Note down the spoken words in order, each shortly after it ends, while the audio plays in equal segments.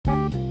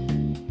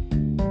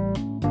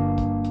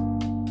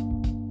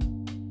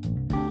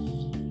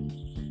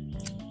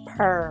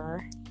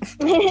Her.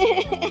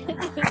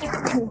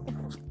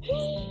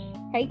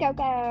 Hey,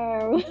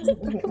 Coco.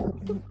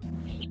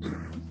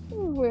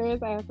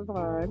 Where's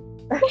Asapon?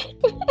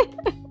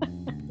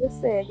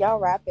 Just said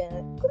y'all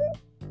rapping.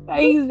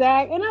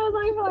 Exactly. And I was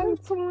on for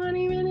like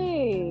 20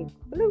 minutes.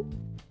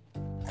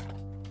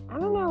 I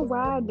don't know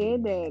why I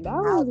did that. That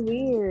was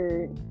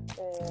weird.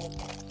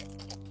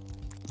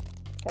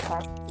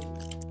 Capacity.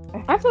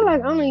 I feel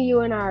like only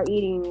you and I are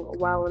eating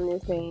while on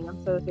this thing.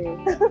 I'm so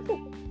serious.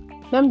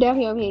 I'm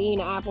definitely over here eating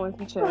an apple and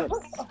some chips.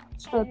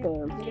 Shut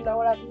them. Do you know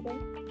what I'm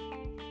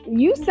eating?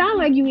 You sound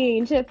like you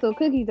eating chips or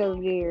cookies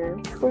over there.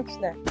 Fruit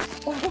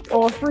snacks.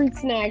 Or fruit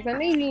snacks. I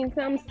know you eating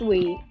something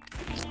sweet.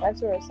 I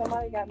swear, if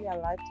somebody got me a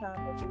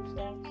lifetime of fruit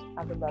snacks,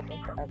 I would love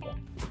them forever.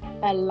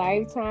 A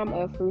lifetime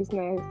of fruit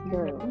snacks,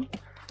 girl.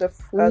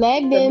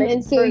 Leg them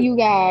until you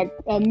got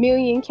a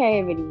million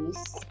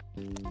cavities.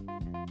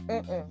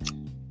 I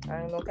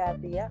ain't no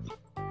cavity yet.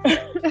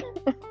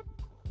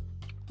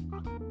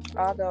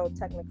 Although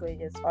technically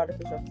it's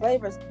artificial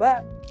flavors,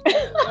 but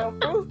real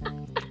fruit.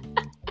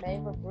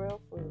 Made with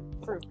real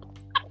fruit.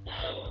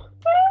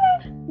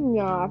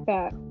 Nah,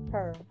 fat.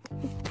 Her.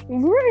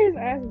 Where is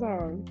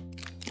Aston?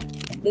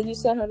 Did you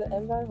send her the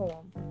invite? Hold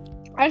on.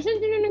 I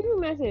sent it in a group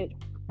message.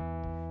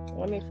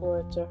 Let me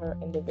forward to her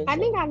individually. I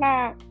think I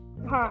got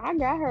her. I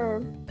got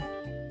her.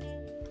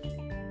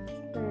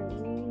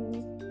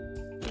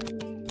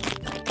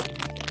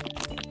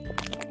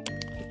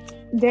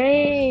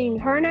 Dang,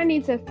 her and I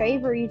need to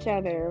favor each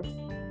other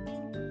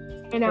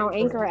in our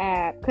Anchor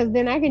app, because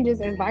then I can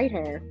just invite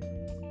her.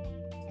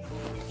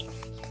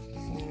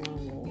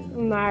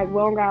 Like, I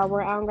don't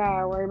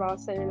gotta worry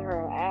about sending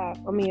her an app.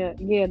 I mean,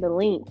 the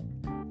link.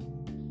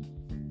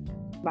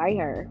 Invite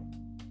her.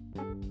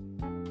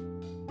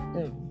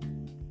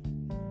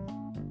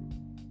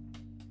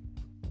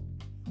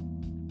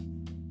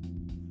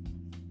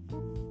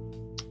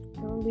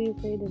 Don't be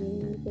afraid to do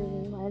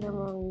anything right or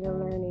wrong. You'll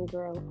learn and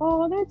grow.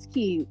 Oh, that's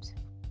cute.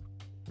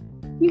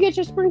 You get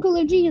your sprinkle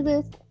of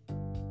Jesus.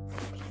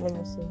 Let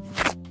me see.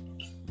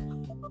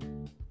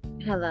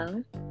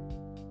 Hello.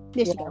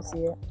 This you don't see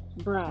it.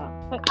 Bro,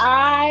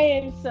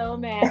 I am so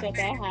mad that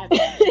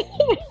happened.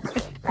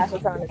 That's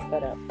what time is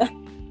fed up.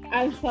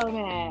 I'm so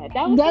mad.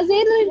 Does it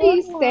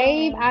literally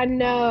save? I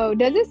know.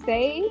 Does it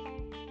save?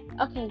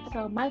 Okay,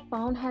 so my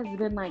phone has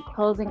been like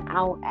closing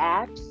out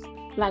apps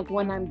like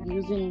when I'm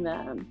using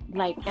them.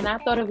 Like, and I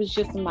thought it was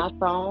just my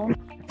phone.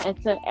 And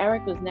so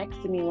Eric was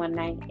next to me one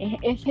night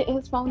and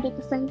his phone did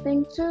the same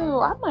thing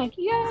too. I'm like,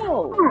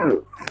 yo.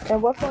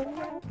 And what phone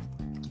you have?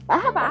 I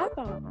have an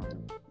iPhone.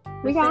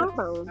 We got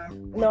iPhones.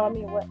 No, I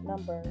mean what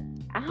number?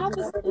 I have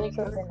a 6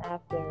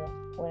 after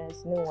when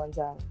it's new ones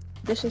out.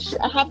 I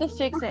have the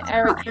 6 and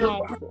Eric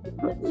has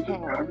the 10.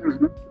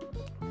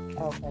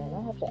 Okay, and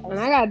I have the. And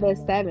I got the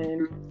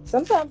 7.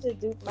 Sometimes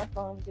my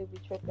phone do be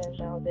tripping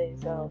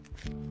nowadays, so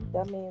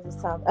that means it's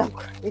time to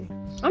upgrade.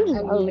 I'm just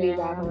over these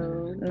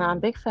iPhones. Nah,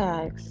 big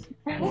facts.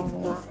 I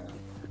think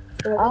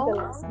the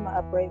last time I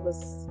upgrade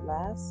was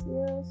last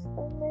year or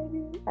so,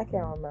 maybe. I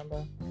can't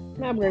remember.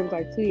 My upgrade was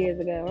like 2 years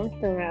ago. I'm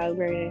still not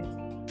upgrading.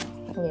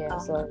 Yeah,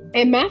 so.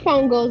 And my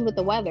phone goes with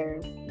the weather.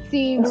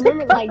 See,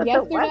 remember like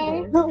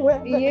yesterday?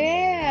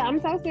 Yeah, I'm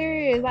so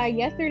serious. Like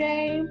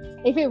yesterday,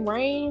 if it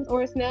rains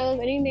or it snows,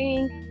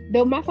 anything,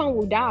 though my phone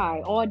will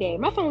die all day.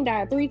 My phone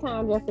died 3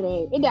 times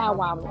yesterday. It died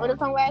while I was on the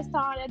phone last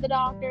time at the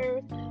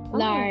doctor's.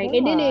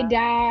 And then it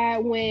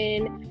died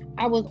when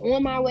I was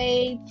on my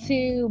way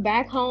to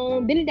back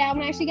home. Then it died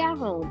when I actually got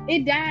home.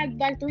 It died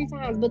like 3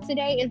 times, but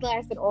today it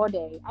lasted all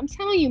day. I'm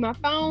telling you, my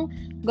phone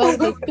goes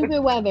with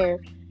stupid weather.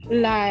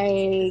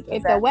 Like,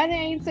 if the weather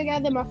ain't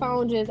together, my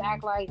phone just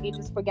act like it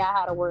just forgot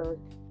how to work.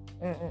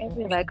 And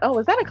be like, oh,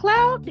 is that a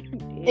cloud?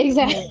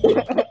 Exactly.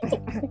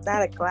 It's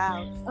not a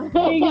cloud.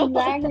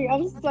 Exactly.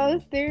 I'm so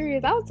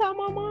serious. I was telling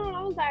my mom,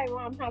 I was like,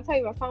 Mom, I'm trying to tell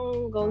you, my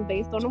phone goes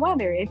based on the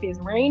weather. If it's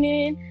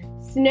raining,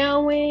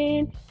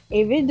 snowing,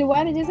 if the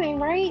weather just ain't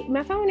right,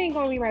 my phone ain't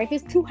gonna be right. If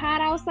it's too hot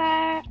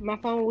outside, my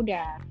phone will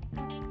die.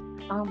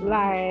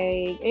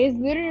 Like, it's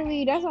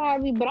literally, that's how I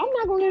be, but I'm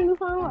not gonna get a new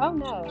phone. Oh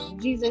no,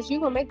 Jesus, you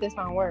gonna make this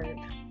phone work.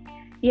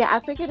 Yeah, I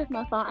figured if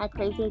my phone act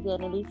crazy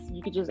again, at least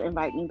you could just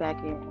invite me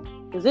back in.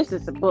 Because this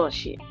is some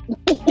bullshit.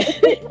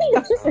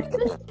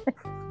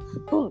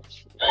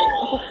 Bullshit.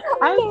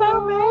 I'm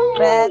so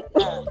mad.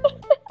 Oh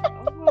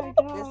my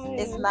God.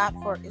 It's not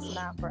for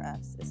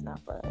us. It's not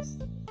for us.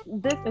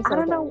 I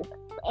don't know.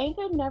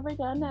 Anchor never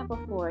done that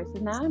before, so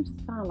now I'm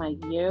just kind of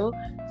like you.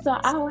 So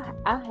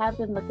I have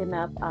been looking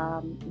up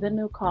the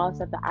new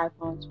cost of the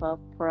iPhone 12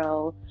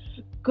 Pro.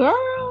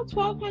 Girl,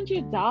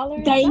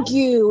 $1,200. Thank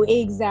you.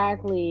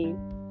 Exactly.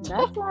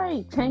 That's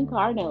like 10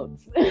 car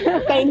notes.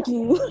 Thank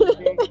you.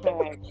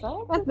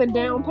 So that's the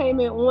down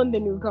payment on the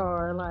new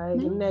car. Like,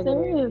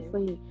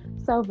 seriously.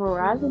 So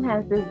Verizon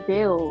has this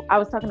deal. I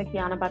was talking to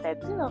Kiana about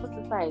that too. I was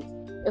just like,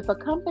 if a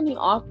company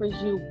offers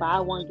you buy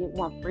one get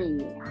one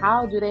free,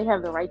 how do they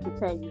have the right to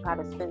tell you how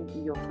to spend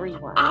your free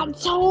one? I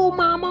told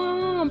my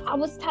mom. I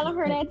was telling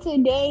her that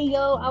today,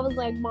 yo. I was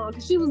like, Mom,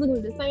 because she was looking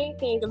at the same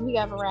thing because we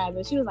got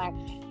Verizon. She was like,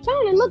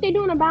 China, look, they're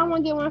doing a buy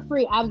one get one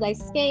free. I was like,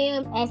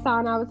 scam. As Saw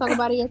and I was talking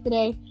about it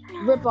yesterday.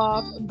 Rip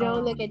off.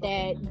 Don't look at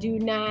that. Do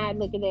not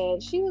look at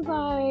that. She was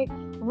like,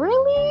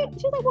 really?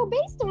 She was like, well,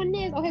 based on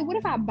this, okay, what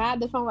if I buy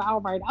the phone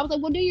outright? I was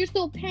like, well, then you're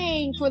still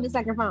paying for the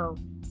second phone.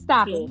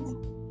 Stop it.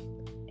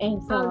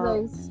 And so I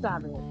was like,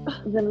 stop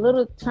it. The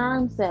little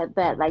term said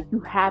that like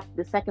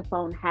the second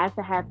phone has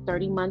to have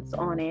 30 months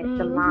on it,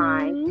 the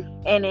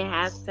line, and it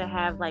has to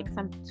have like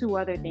two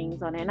other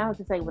things on it. And I was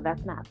just like, well,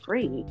 that's not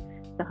free.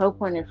 The whole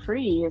point of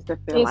free is to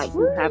feel like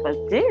you have a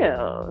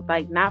deal,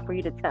 like not for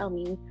you to tell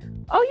me,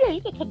 oh yeah,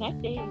 you can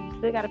connect it, you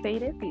still gotta pay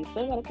this, you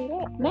still gotta pay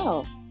that.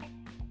 No.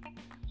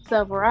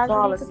 So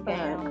Verizon is a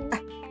scam.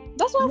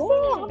 That's what I said. I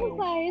was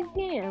like, it's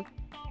scam.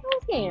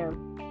 It's a scam.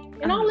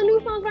 And all the new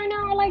phones right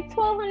now are like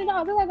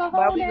 $1,200. They're like a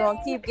whole. But we gonna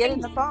keep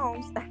getting the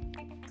phones.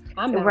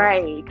 I'm not.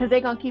 Right, because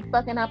they're gonna keep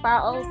fucking up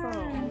our old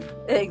phones.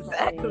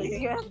 Exactly.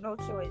 You have no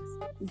choice.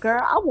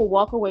 Girl, I will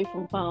walk away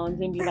from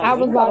phones and be like, I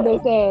was about to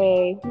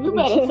say, you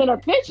better send a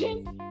picture.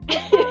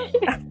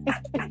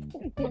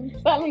 I'm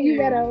telling you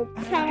better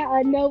tie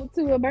a note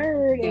to a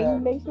bird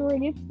and make sure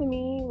it gets to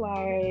me.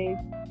 Like,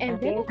 and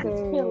then I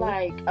just feel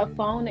like a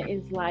phone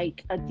is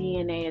like a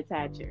DNA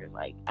attacher,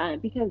 like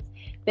because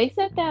they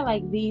said that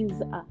like these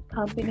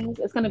companies,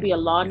 it's going to be a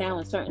law now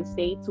in certain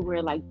states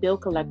where like bill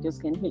collectors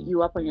can hit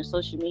you up on your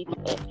social media.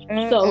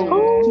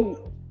 So,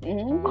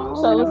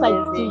 so it's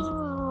like,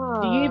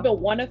 do you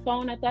even want a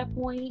phone at that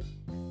point?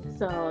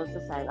 So it's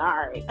just like, all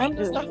right. I'm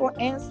just not going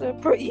to answer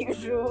per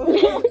usual.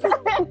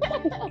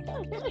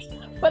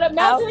 But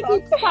imagine it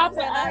keeps popping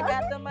when I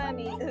got the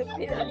money.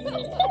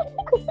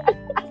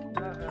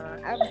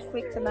 I'm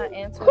quick to not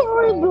answer.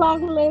 Corey's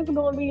block list is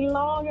going to be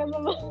long as a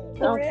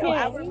okay.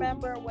 I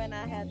remember when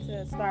I had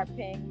to start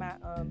paying my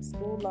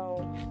school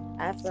loan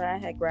after I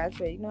had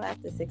graduated,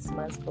 after 6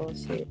 months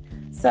bullshit.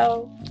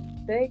 So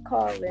they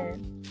call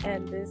in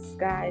and this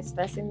guy is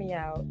stressing me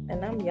out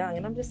and I'm young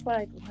and I'm just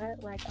like,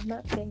 what? Like, I'm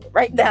not paying it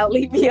right now.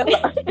 Leave me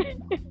alone.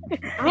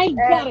 I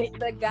got it.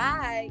 The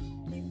guy,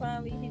 he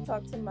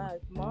talked to my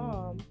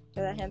mom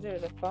and I handed her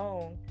the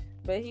phone.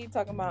 But he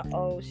talking about,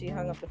 she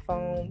hung up the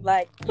phone.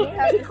 Like, you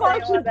have to say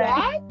all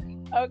that.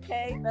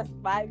 Okay, that's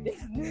my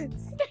business.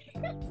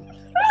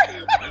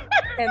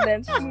 And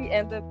then she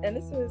ended up, and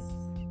this was,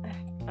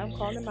 I'm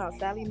calling him out,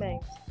 Sally Mae.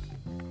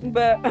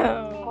 But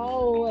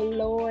oh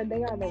Lord, they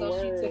got the so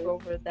word. She took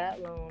over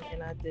that loan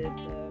and I did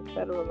the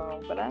federal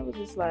loan. But I was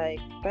just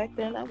like, back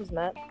then I was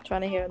not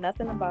trying to hear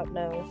nothing about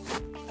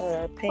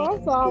paying.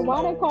 Also,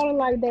 why they calling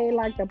like they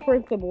like the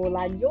principal,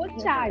 like your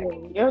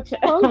child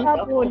hung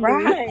up on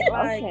right? You.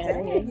 Like,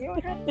 dang, you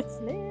don't have to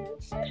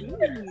snitch.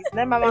 Jeez.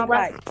 Then my mom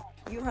like,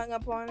 you hung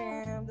up on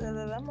him.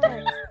 I'm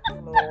like,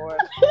 Lord,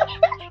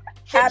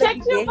 how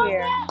did we get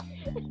here?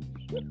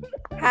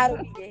 How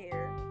did we get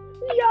here?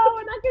 Yo,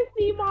 and I can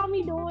see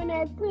mommy doing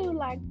that too.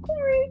 Like,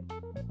 Corey.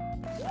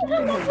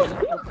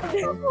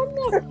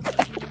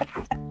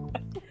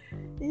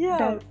 Yeah.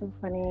 That's so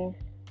funny.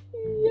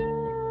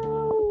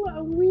 Yo,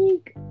 a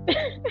week.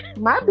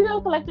 My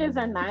bill collectors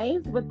are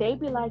nice, but they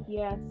be like,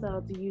 yeah,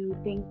 so do you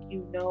think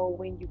you know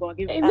when you're going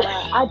to give it?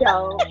 I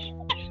don't.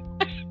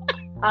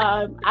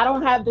 I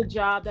don't have the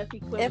job that's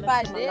equivalent. If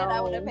I did,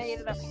 I would have paid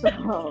it up. So.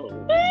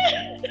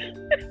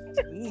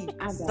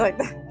 I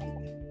don't.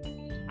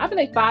 I'd be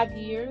like 5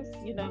 years,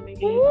 maybe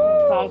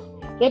 5.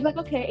 They'd be like,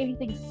 okay,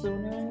 anything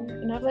sooner?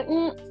 And I'd be like,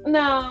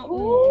 no.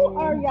 Who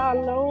are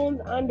y'all loans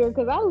under?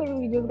 Because I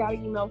literally just got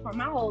an email from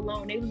my whole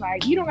loan. They was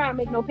like, you don't got to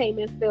make no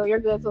payments still. You're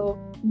good till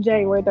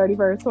January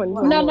 31st,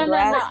 2020. No.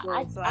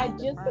 I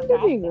just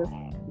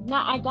No,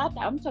 I got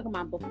that. I'm talking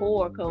about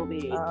before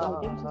COVID.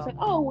 Like, it was just like,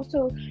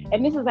 so,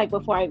 and this is like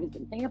before I was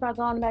thinking about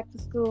going back to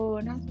school.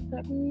 And I was just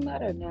like, I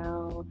don't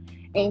know.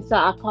 And so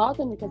I called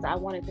them because I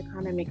wanted to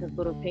kind of make a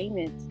little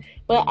payments.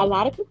 But a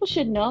lot of people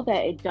should know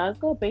that it does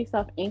go based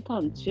off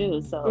income too.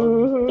 So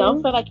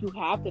don't feel like you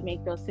have to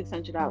make those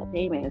 $600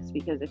 payments,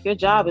 because if your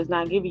job is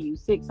not giving you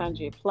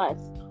 $600 plus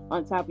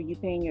on top of you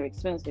paying your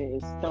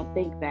expenses, don't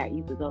think that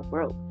you could go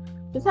broke.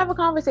 Just have a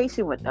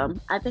conversation with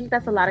them. I think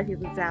that's a lot of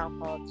people's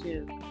downfall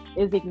too,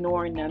 is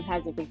ignoring them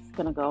as if it's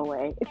gonna go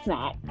away. It's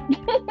not.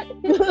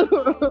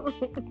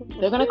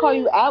 They're gonna call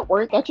you at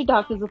work, at your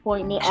doctor's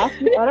appointment, ask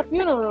you at a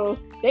funeral.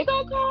 They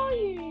gonna call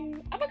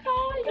you. I'm gonna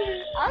call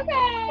you.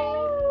 Okay.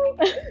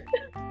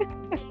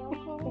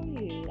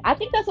 I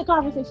think that's a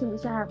conversation we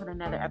should have in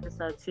another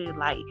episode too.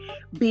 Like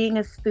being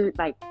a student,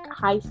 like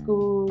high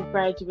school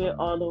graduate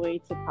all the way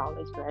to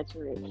college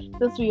graduate.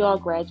 Since we all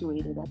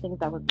graduated, I think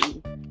that would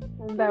be a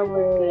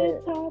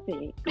good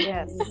topic.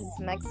 Yes,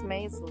 next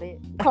May is lit.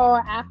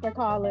 After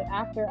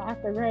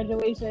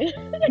graduation.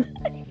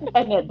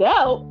 An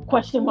adult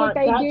question mark.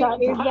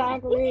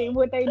 Exactly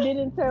what they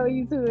didn't tell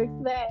you to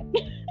expect.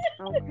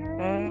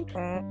 Okay.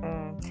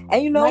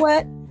 And you know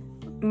what?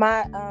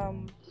 My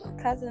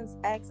cousin's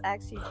ex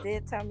actually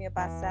did tell me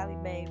about Sally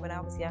Mae when I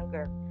was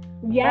younger.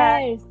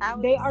 Yes,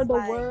 was they are the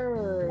like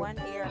worst. one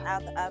ear and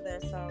out the other,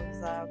 so I was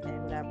like, okay,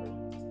 whatever.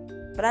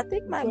 But I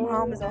think my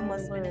mom is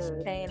almost finished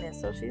paying it,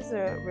 so she's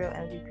a real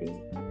MVP.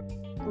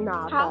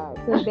 Nah,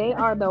 because they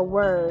are the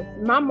worst.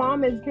 My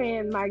mom is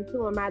paying like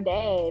two of my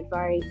dads.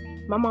 Like,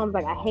 my mom's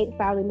like, I hate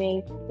Sally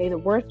Mae. They the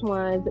worst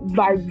ones.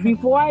 Like,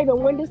 before I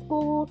even went to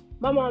school,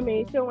 my mom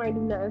made sure I ain't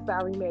do nothing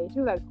Sally Mae. She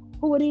was like,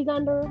 who are these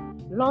under?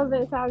 As long as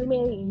they're Sally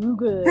Mae, you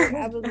good.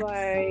 I was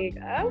like,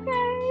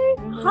 okay.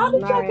 How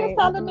did y'all get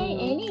Sally Mae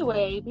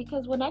anyway?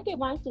 Because when I did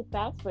mine to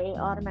Fastway, it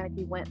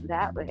automatically went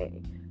that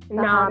way. So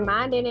nah,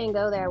 mine didn't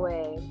go that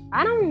way.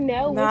 I don't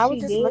know what I she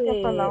was just did.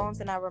 looking for loans,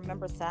 and I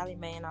remember Sally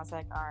Mae, and I was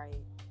like, all right.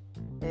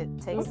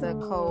 It takes a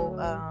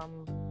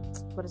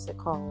what is it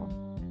called?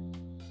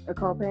 A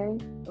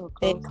copay?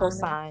 A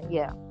cosign,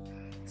 yeah.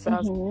 So I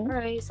was like, all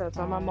right. So I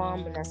told my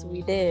mom, and that's what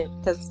we did.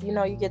 Because, you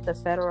know, you get the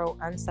federal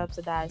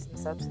unsubsidized and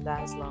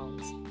subsidized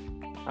loans.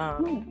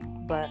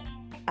 But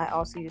I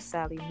also use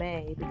Sally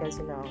Mae because,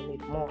 you know, I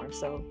need more.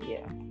 So,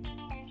 yeah.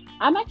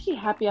 I'm actually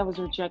happy I was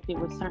rejected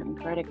with certain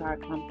credit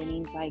card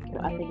companies, like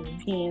I think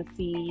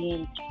PNC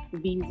and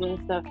Visa and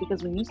stuff,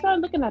 because when you start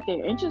looking at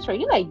their interest rate,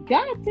 you're like,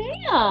 God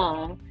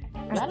damn,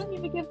 I don't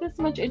even get this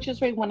much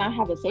interest rate when I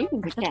have a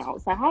savings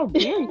account. So how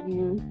dare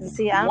you?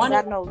 See, I don't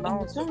got no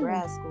loans for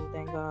grad school,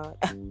 thank God.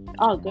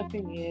 Oh, good for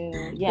you.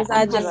 Yeah, because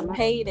I just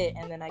paid it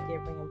and then I get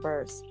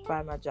reimbursed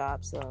by my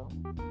job. So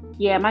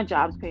yeah, my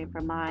job's paying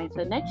for mine.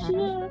 So next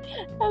year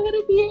I'm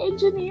gonna be an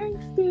engineering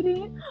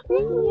student.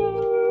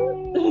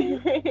 Yay!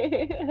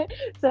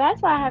 So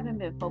that's why I haven't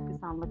been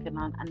focused on looking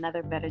on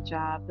another better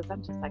job, because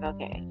I'm just like,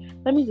 okay,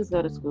 let me just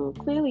go to school.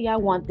 Clearly I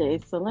want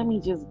this, so let me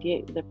just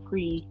get the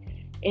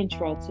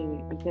intro to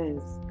it,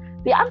 because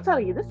I'm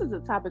telling you, this is a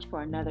topic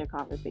for another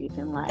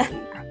conversation. Like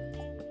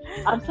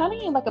I'm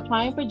telling you, like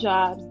applying for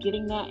jobs,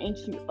 getting that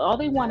entry, all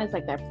they want is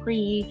like that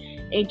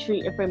pre-entry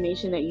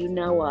information that you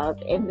know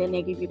of, and then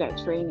they give you that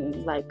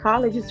training. Like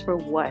college is for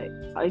what?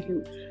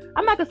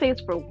 I'm not gonna say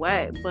it's for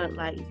what, but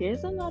like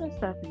there's a lot of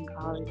stuff in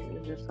college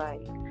that's just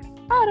like,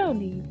 I don't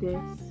need this.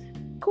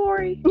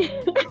 Corey.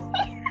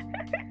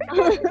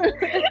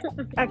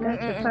 I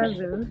got your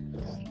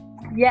cousin.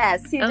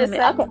 Yes, he just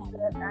said the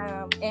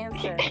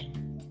answer.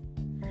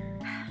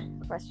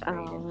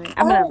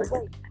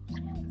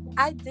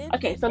 I did.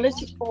 Okay, so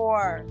let's.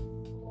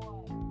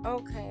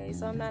 Okay,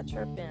 so I'm not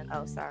tripping.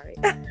 Oh, sorry.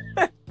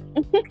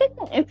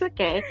 It's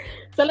okay.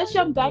 So let's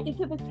jump back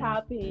into the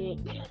topic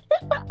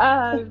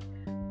of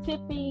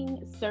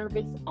tipping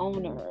service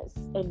owners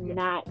and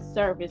not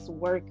service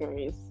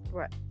workers.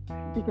 Right.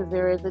 Because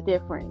there is a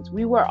difference.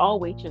 We were all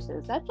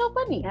waitresses. That's so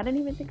funny. I didn't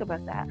even think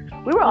about that.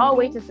 We were all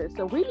waitresses,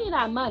 so we need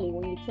our money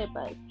when you tip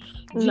us.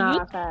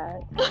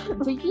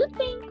 Do you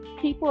think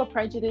people are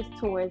prejudiced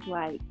towards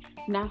like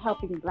not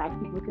helping Black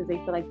people because they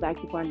feel like Black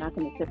people are not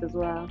going to tip as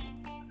well?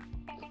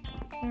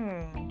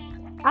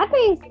 I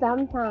think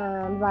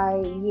sometimes,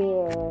 like,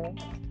 yeah,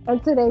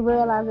 until they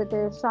realize that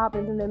their shop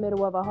is in the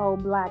middle of a whole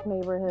Black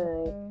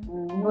neighborhood.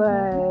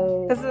 But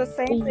because it's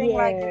the same thing,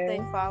 like if they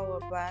follow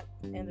a Black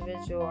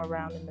individual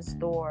around in the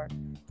store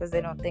because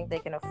they don't think they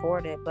can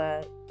afford it,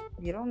 but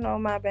you don't know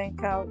my bank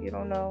account, you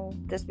don't know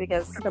just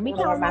because of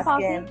my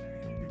skin.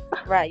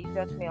 Right, you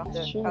judge me off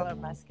the color of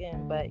my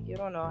skin, but you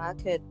don't know I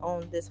could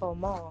own this whole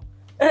mall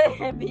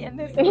and be in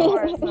this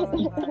store. So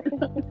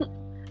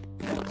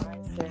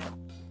it's like,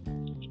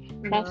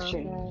 that's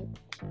true.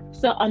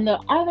 So on the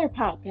other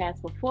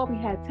podcast, before we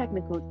had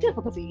technical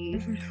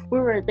difficulties, we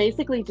were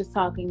basically just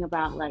talking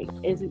about like,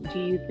 do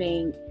you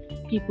think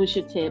people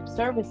should tip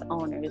service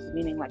owners?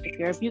 Meaning like if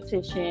you're a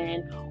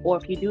beautician, or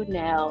if you do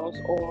nails,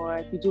 or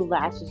if you do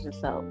lashes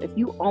yourself, if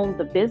you own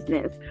the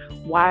business,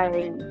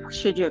 why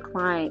should your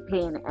client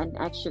pay an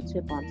extra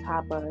tip on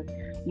top of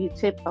you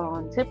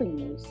tipping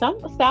you?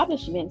 Some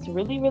establishments,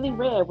 really, really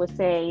rare, would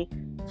say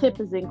tip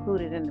is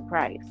included in the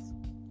price.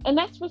 And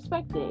that's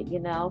respected, you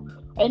know.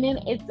 And then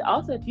it's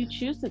also, if you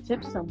choose to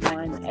tip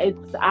someone,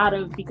 it's out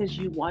of because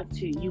you want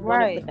to. You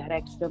want to put that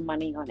extra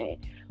money on it.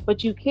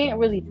 But you can't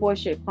really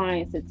force your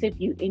clients to tip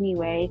you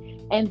anyway.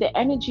 And the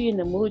energy and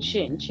the mood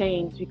shouldn't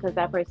change because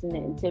that person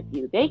didn't tip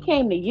you. They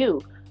came to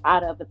you.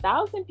 Out of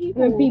 1,000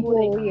 people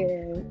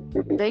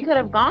they could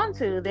have gone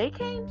to, they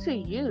came to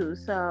you.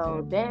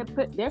 So they're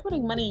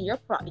putting money in your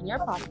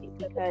pocket,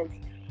 because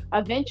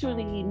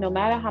eventually, no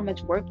matter how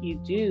much work you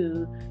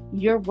do,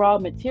 your raw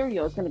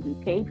material is going to be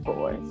paid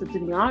for. So to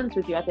be honest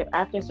with you,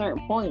 after a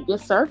certain point, your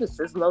service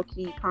is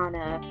low-key kind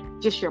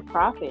of just your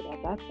profit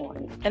at that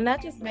point. And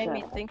that just made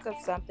me think of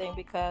something,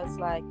 because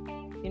like,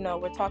 you know,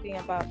 we're talking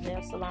about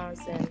nail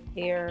salons and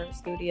hair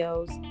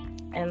studios,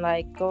 and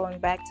like going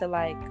back to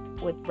like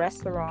with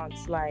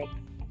restaurants, like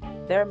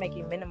they're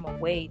making minimum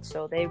wage,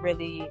 so they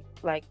really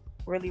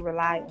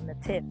rely on the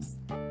tips.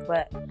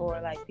 But for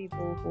like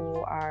people who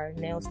are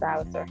nail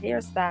stylists or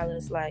hair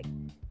stylists, like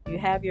you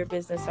have your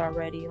business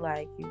already,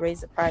 like you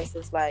raise the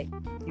prices, like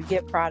you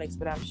get products,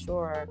 but I'm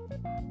sure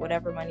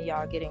whatever money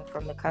y'all getting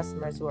from the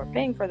customers who are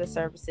paying for the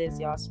services,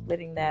 y'all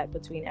splitting that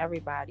between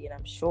everybody, and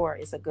I'm sure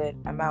it's a good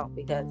amount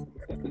because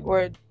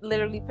we're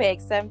literally paying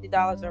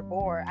 $70 or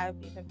more. I've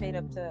even paid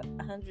up to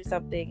 100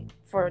 something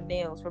for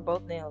nails, for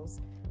both nails.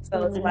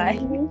 So it's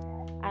like,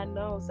 I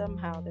know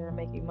somehow they're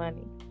making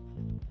money.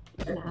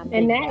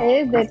 And that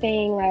is the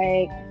thing,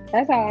 like,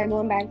 that's how I'm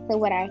going back to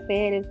what I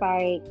said. It's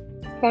like,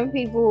 some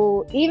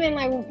people, even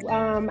like,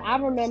 I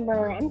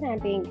remember, I'm trying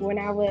to think, when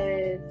I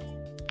was,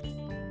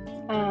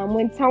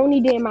 when Tony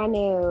did my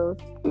nails,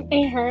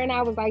 and her and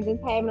I was like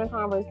just having a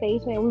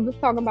conversation. We was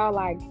talking about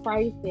like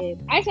prices.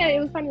 Actually, it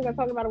was funny because I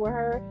talked about it with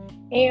her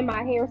and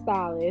my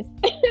hairstylist.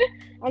 I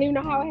don't even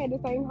know how I had the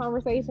same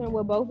conversation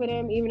with both of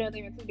them, even though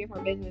they were two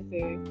different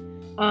businesses.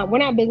 Well,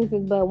 not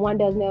businesses, but one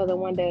does nails and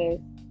one does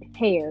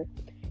hair.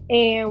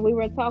 And we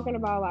were talking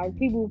about like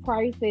people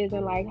prices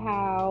and like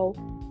how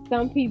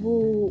some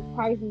people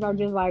prices are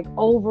just like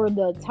over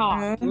the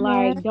top,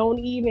 like don't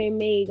even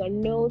make a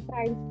no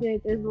type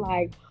sense. It's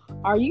like,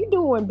 are you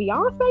doing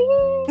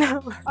Beyonce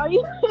hair? Are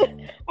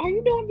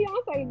you doing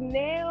Beyonce's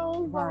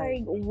nails?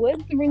 Like,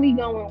 what's really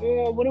going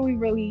on? What are we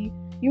really,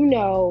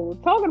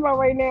 talking about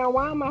right now?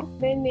 Why am I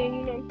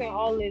spending,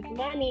 all this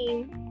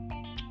money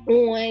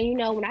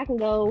on, when I can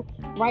go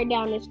right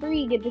down the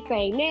street, get the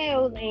same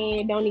nails,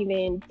 and don't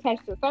even touch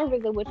the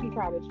surface of what you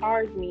try to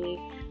charge me?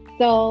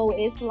 So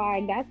it's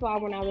like, that's why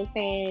when I was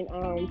saying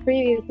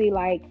previously,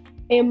 like,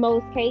 in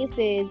most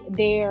cases,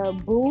 their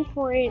booth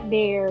rent,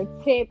 their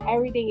tip,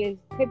 everything is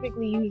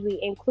typically usually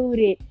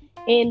included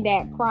in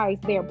that price.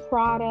 Their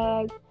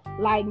products,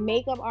 like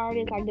makeup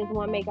artists, like this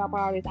one makeup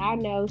artist I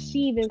know, she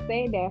even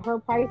said that her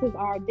prices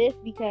are this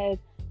because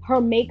her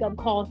makeup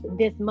costs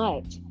this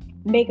much.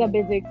 Makeup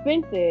is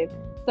expensive.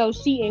 So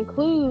she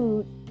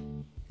includes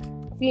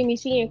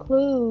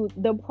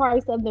the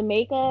price of the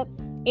makeup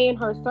and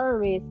her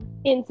service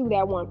into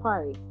that one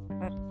price.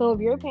 So if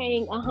you're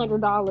paying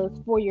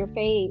 $100 for your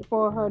face,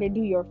 for her to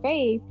do your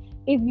face,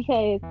 it's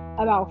because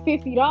about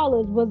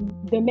 $50 was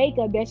the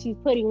makeup that she's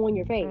putting on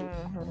your face.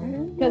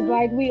 Because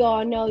like we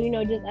all know,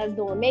 just us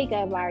doing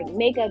makeup, like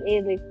makeup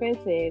is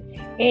expensive.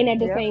 And at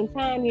the same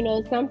time,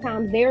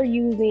 sometimes they're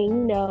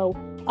using,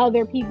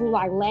 other people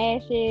like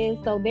lashes.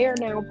 So they're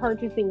now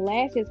purchasing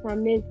lashes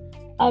from this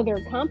other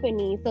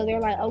company. So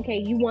they're like, okay,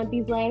 you want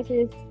these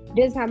lashes?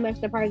 This is how much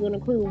the price will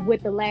include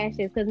with the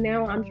lashes, because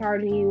now I'm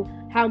charging you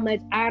how much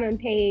I done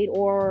paid,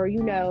 or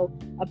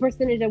a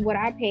percentage of what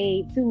I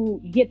paid to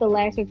get the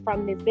lashes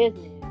from this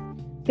business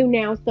to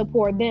now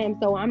support them.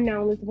 So I'm not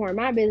only supporting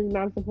my business, but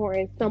I'm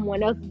supporting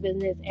someone else's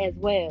business as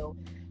well.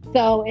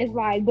 So it's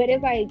like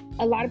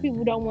a lot of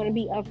people don't want to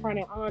be upfront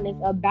and honest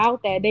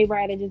about that. They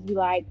rather just be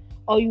like,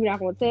 oh, you're not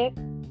gonna tip?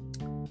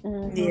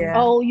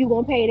 Oh, you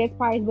gonna pay this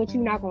price, but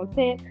you're not gonna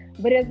tip?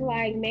 But it's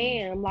like,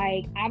 ma'am,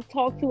 like, I've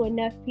talked to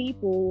enough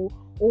people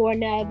or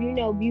enough,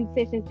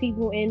 beauticians,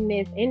 people in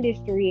this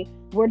industry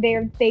where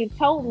they've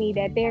told me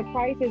that their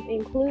prices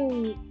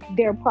include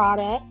their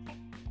products,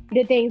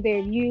 the things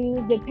they've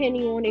used,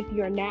 depending on if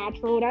you're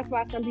natural. That's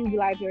why some people be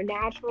like, if you're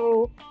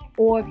natural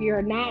or if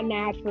you're not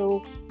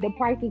natural, the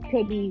prices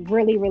could be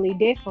really, really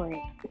different.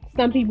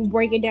 Some people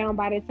break it down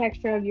by the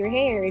texture of your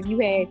hair. If you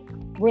had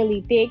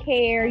really thick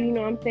hair,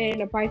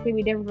 the price could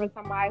be different from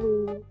somebody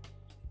who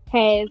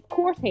has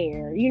coarse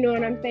hair, you know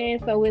what I'm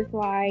saying? So it's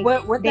like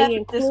they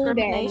include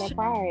that in the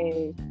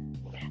price.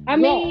 I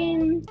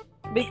mean,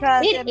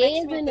 because it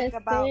makes me think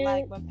about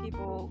like when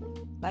people,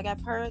 like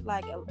I've heard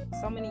like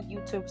so many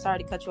YouTubers, sorry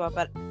to cut you off,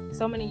 but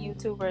so many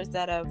YouTubers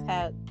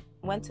that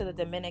went to the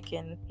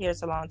Dominican hair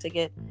salon to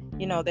get,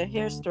 their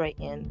hair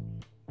straightened,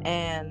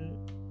 and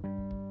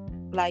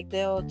like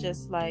they'll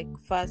just like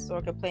fuss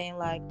or complain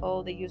like,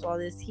 oh, they use all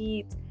this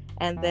heat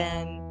and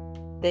then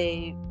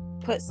they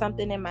put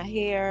something in my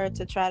hair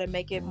to try to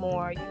make it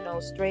more,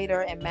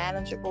 straighter and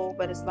manageable.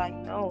 But it's like,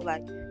 no,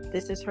 like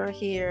this is her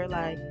hair.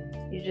 Like,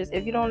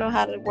 if you don't know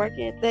how to work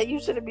it, that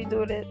you shouldn't be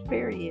doing it,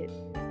 period.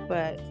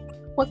 But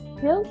what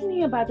kills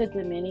me about the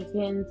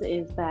Dominicans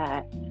is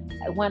that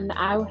when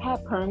I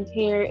had permed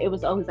hair, it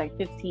was always like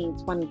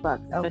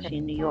 $15-$20, especially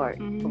in New York,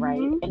 right?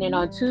 And then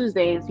on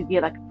Tuesdays you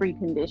get like a free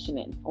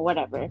conditioning or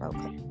whatever.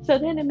 So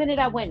then the minute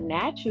I went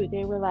natural,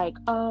 they were like,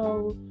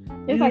 oh,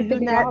 it's like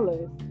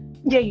 $50.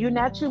 Yeah, you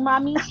natural,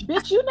 mommy.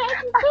 Bitch, you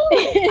natural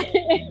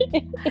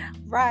too.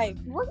 Right.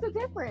 What's the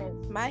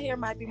difference? My hair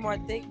might be more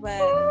thick, but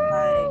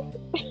like,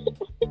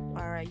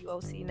 all right, you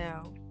OC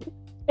now.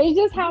 It's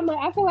just how much.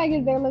 I feel like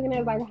they're looking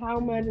at like how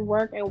much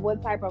work and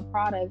what type of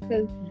products.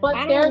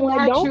 But they're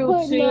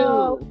natural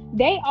too.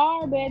 They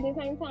are, but at the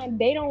same time,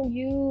 they don't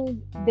use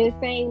the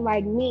same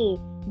like me.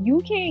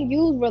 You can't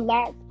use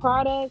relaxed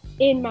products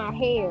in my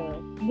hair.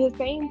 The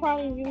same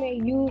products you may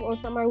use on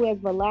somebody who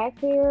has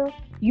relaxed hair,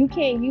 you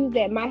can't use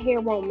that. My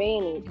hair won't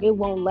manage. It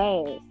won't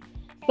last.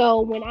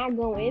 So when I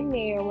go in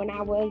there, when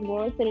I was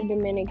going to the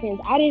Dominicans,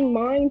 I didn't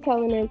mind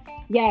telling them,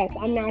 yes,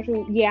 I'm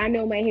natural. Yeah, I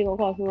know my hair gonna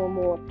cost a little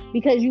more,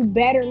 because you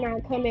better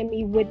not come at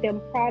me with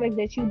them products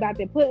that you about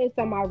to put in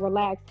some of my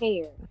relaxed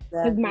hair.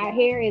 because my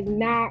hair is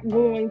not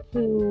going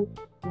to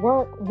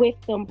work with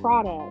them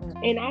products.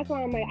 And that's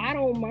why I'm like, I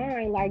don't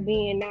mind like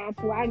being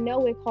natural. I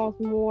know it costs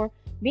more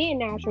being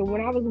natural.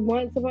 When I was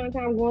once upon a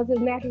time going to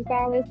the natural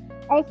stylist,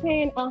 I was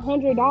paying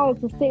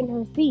 $100 to sit in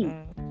her seat.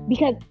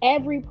 Because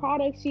every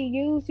product she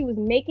used, she was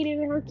making it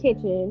in her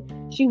kitchen.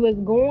 She was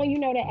going,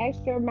 the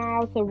extra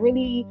mile to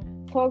really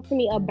talk to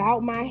me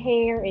about my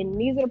hair. And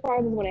these are the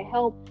products that's going to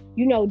help,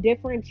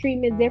 different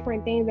treatments,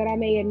 different things that I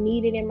may have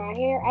needed in my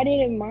hair. I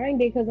didn't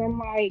mind it because I'm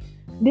like,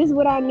 this is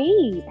what I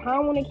need.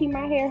 How I want to keep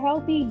my hair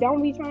healthy.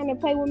 Don't be trying to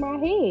play with my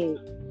head.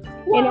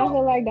 Well, and I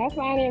feel like that's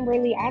why I don't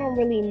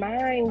really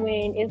mind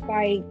when it's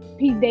like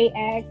they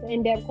ask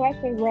in-depth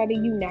questions whether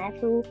you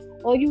natural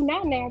or you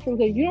not natural,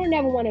 because you don't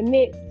never want to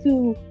mix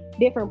two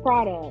different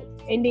products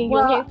and then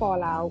your hair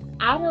fall out.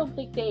 I don't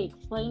think they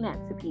explain that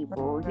to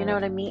people. You know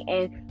what I mean?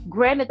 And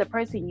granted, the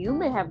person you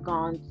may have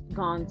gone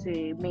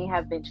to may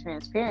have been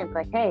transparent,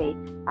 like, hey,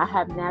 I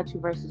have natural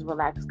versus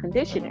relaxed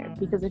conditioner.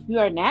 Because if you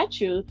are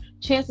natural,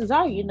 chances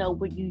are you know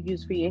what you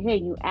use for your hair.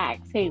 You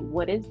ask, hey,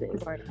 what is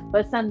this?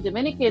 But some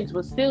Dominicans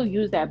will still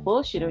use that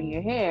bullshit on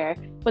your hair,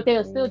 but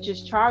they'll still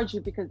just charge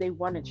you because they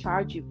want to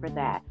charge you for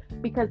that.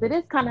 Because it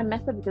is kind of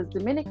messed up, because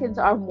Dominicans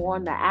are more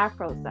on the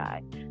Afro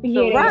side.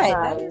 So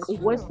right.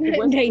 What's they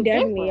the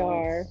definitely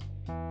difference?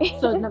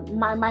 So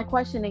my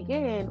question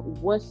again,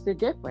 what's the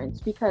difference?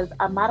 Because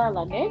Amara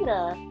La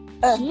Negra,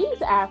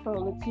 she's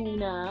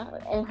Afro-Latina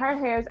and her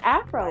hair is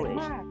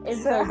Afro-ish. And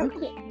so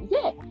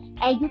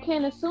you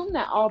can't assume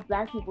that all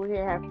black people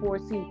here have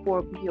 4C,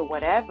 4B or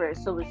whatever.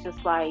 So it's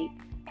just like,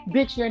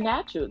 bitch, you're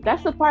natural.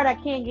 That's the part I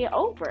can't get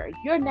over.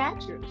 You're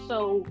natural.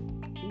 So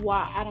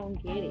why? I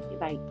don't get it.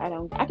 Like,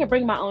 I could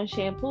bring my own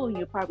shampoo and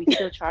you'll probably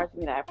still charge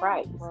me that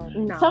price.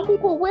 No. Some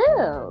people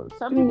will.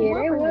 Some people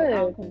will bring their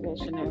own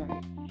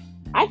conditioner.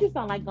 I just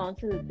don't like going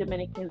to the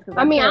Dominicans.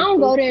 I don't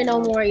go there no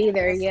more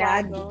either.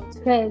 Yeah,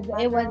 because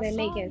it wasn't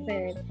making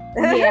sense.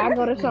 Yeah, I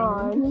go to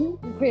Sean.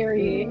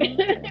 Period.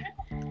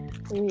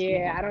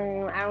 Yeah, I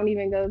don't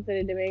even go to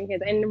the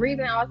Dominicans. And the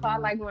reason also I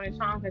like going to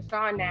Sean because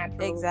Sean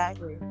natural.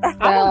 Exactly.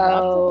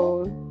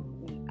 So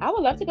I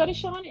would love to go to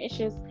Sean. It's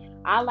just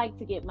I like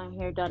to get my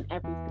hair done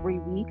every 3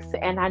 weeks,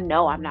 and I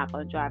know I'm not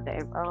going to drive to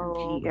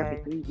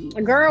every 3 weeks.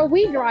 Girl,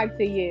 we drive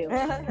to you.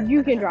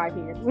 You can drive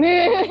here.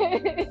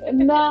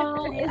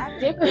 No, it's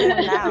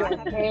different now. I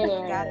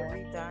haven't got it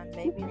redone.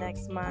 Maybe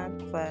next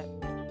month, but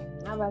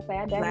I was about to say,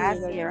 I definitely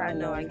last year I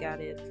know I got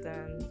it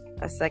done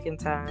a second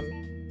time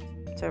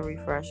to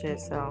refresh it.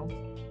 So.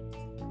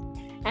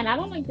 And I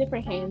don't like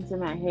different hands in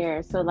my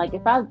hair. So, like,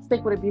 if I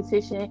stick with a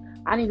beautician,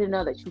 I need to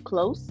know that you're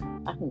close.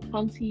 I can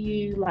come to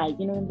you, like,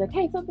 like,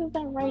 hey, something's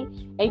not right.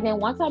 And then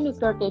one time this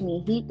girl gave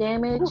me heat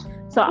damage.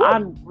 So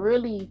I'm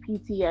really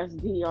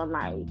PTSD on,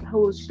 like,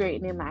 who's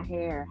straightening my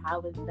hair, how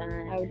it's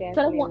done. Oh, that's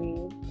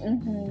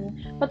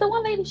But the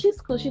one lady,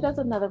 she's cool. She does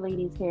another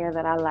lady's hair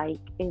that I like.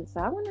 And so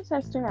I want to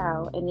test her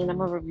out. And then I'm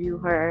going to review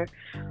her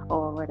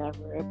or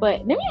whatever.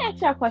 But let me ask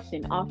y'all a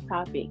question off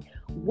topic.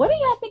 What do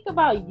y'all think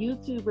about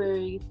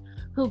YouTubers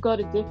who go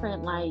to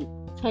different like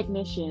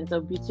technicians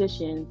or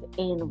beauticians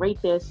and rate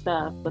their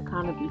stuff but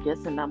kind of be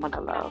dissing them on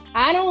the low?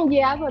 I was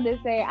going to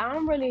say I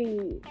don't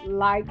really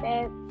like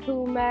that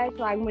too much,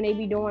 like when they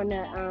be doing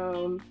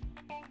the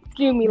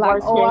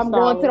like, I'm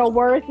going to the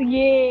worst,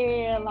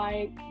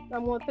 like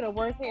I'm going to the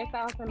worst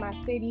hairstylist in my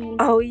city.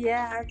 Oh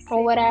yeah, I've seen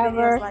or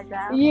whatever. Like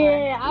that.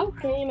 Yeah, I've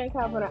seen a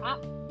couple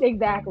of.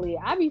 Exactly.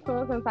 I be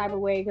feeling some type of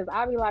way because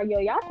I be like, yo,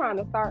 y'all trying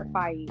to start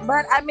fights.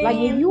 But I mean, like,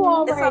 you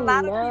already there's a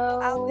lot know. of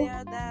people out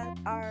there that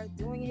are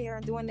doing hair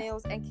and doing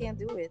nails and can't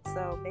do it.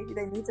 So maybe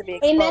they need to be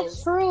exposed. And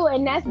that's true.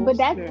 And that's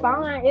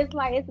fine. It's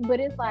like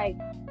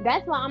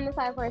that's why I'm the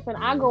type of person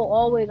I go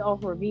always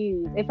off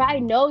reviews. If I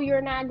know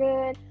you're not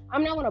good,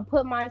 I'm not gonna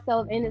put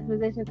myself in this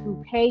position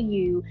to pay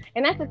you.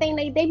 And that's the thing,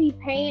 they be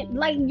paying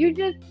like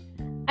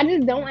I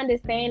just don't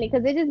understand it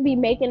because they just be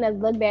making us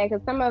look bad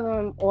because some of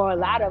them or a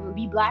lot of them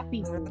be black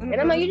people. And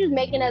I'm like, you're just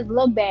making us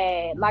look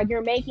bad. Like,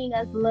 you're making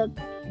us look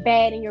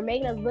bad and you're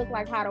making us look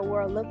like how the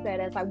world looks at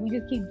us. Like, we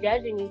just keep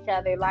judging each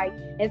other. Like,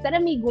 instead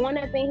of me going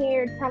up in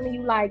here telling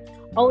you like,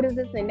 oh, this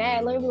and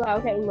that, let me be like,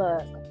 okay,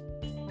 look,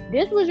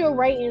 this was your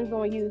ratings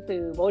on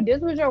YouTube or this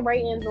was your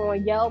ratings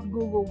on Yelp,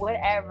 Google,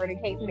 whatever the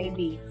case may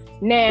be.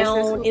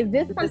 Now, is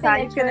this something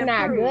that you're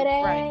not good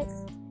at? Right.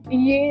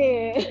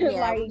 Yeah,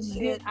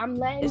 like I'm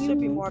letting you. It should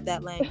be more of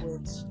that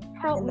language.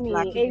 Help me,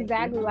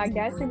 exactly. Like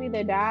that should be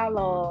the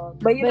dialogue.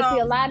 But see,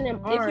 a lot of them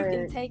aren't. If you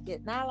can take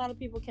it, not a lot of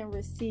people can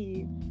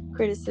receive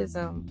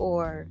criticism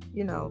or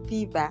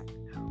feedback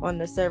on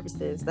the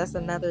services. That's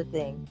another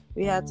thing.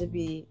 We have to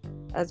be,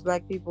 as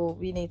Black people,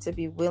 we need to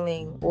be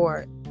willing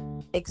or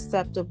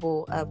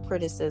acceptable of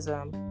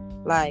criticism.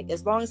 Like,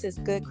 as long as it's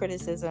good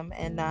criticism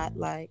and not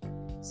like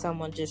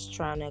someone just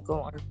trying to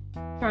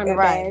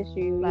bash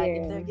you. Like,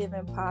 if they're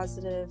giving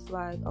positive,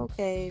 like,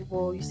 okay,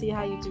 well, you see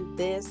how you do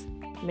this,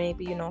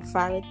 maybe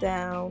file it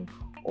down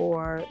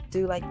or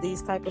do like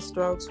these type of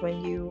strokes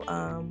when you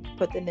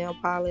put the nail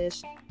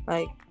polish.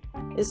 Like,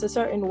 it's a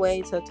certain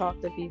way to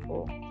talk to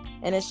people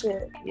And it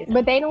should,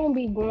 But they don't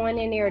be going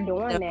in there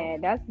doing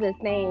that. That's the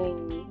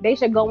thing. They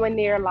should go in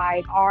there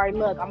like, all right,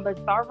 look, I'm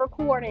gonna start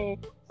recording.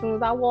 As soon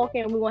as I walk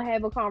in, we're gonna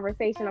have a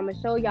conversation. I'm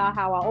gonna show y'all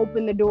how I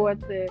open the door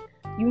to,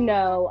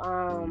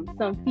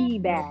 some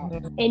feedback,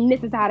 and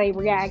this is how they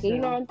react. You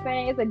know what I'm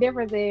saying? It's a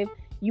difference if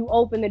you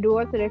open the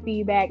door to the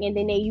feedback and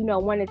then they,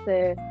 wanted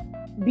to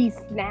be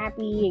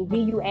snappy and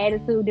give you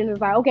attitude. Then it's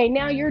like, okay,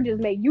 now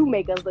you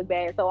make us look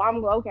bad. So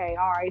I'm okay,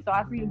 all right. So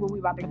I see where we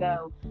about to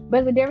go.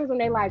 But it's a difference when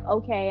they like,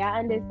 okay, I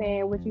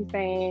understand what you're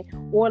saying,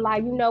 or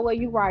like, you know what,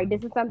 you're right.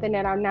 This is something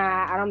that I'm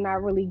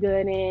not really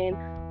good in.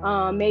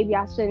 Maybe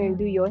I shouldn't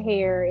do your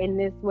hair in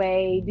this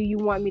way. Do you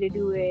want me to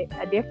do it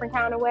a different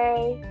kind of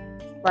way?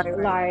 Right.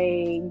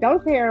 Like,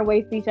 don't sit here and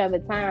waste each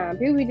other's time.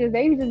 People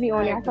they just be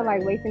on there. I feel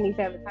like wasting each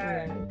other's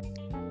time.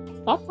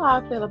 That's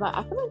how I feel about.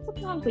 I feel like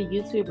sometimes the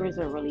YouTubers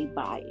are really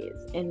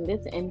biased, and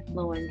this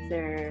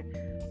influencer,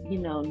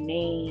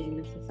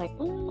 names. It's like,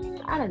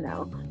 I don't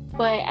know,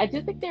 but I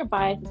do think they're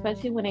biased,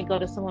 especially when they go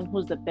to someone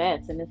who's the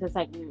best, and it's just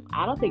like,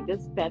 I don't think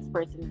this best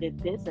person did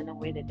this in a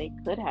way that they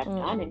could have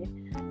done it.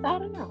 So I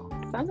don't know.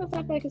 Sometimes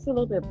I feel like it's a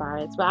little bit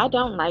biased, but I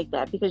don't like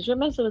that because you're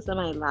messing with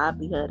somebody's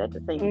livelihood at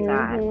the same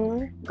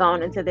time.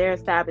 Going into their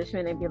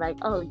establishment and be like,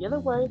 oh, you're the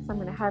worst. I'm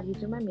gonna have you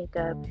do my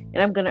makeup, and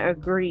I'm gonna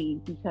agree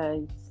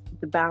because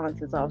the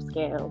balance is off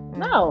scale.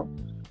 No,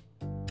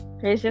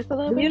 it's just a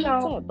little bit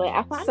but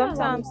I find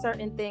sometimes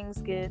certain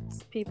things get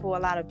people a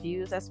lot of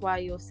views. That's why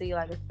you'll see,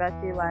 like,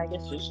 especially like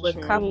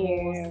with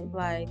couples,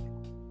 like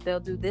they'll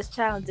do this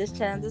challenge. It's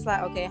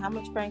like, okay, how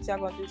much pranks y'all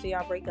gonna do till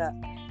y'all break up?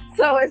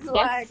 So it's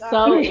like,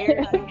 so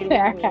weird.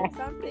 Like,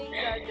 some things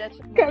are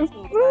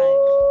detrimental.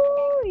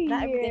 Like,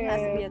 not everything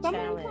has to be a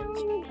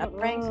challenge. A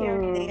prank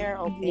here and there,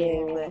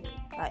 okay, but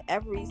like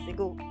every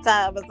single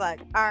time it's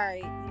like, all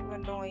right, you're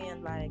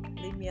annoying, like,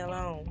 leave me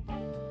alone.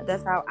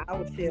 That's how I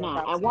would feel.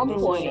 At one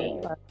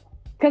point,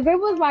 because it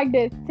was like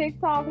this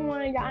TikTok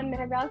one.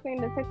 Have y'all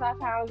seen the TikTok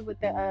challenge with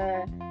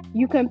the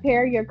you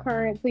compare your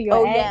current to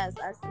your ex? Yes,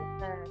 I seen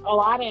that. Oh,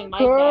 I didn't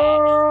like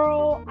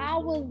Girl, I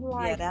was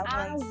like,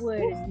 I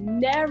would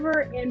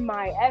never in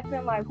my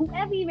effing life.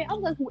 Whoever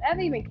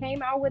even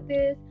came out with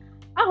this,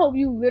 I hope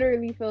you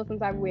literally feel some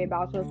type of way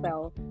about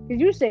yourself, because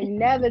you should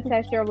never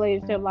test your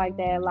relationship like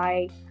that.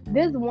 Like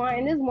this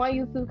one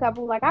YouTube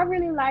couple, like I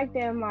really like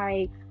them.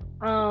 Like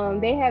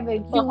they have a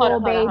cute little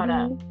baby. Hold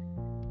on.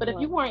 But if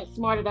you weren't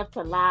smart enough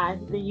to lie,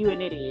 then you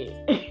an idiot.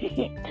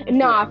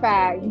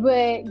 Fact.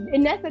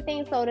 And that's the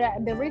thing. So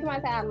the reason why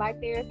I say I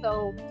like theirs,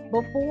 so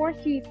before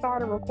she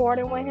started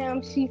recording with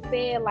him, she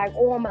said like,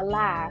 oh, I'm a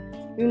lie.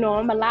 I'm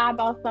gonna lie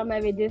about some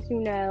of it, just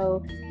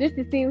to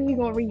see if he's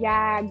gonna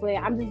react. But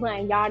I'm just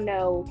letting y'all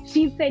know,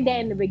 she said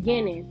that in the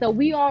beginning, so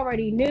we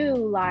already knew,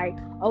 like,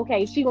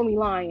 okay, she gonna be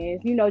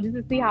lying, just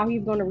to see how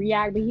he's gonna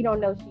react. But he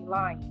don't know she's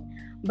lying.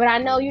 But I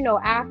know,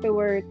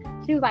 afterwards,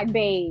 she was like,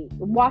 babe,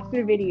 watch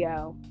the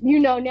video.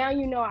 Now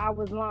I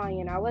was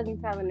lying. I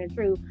wasn't telling the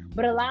truth.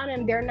 But a lot of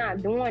them, they're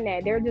not doing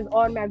that. They're just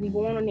automatically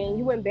going on there, and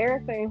you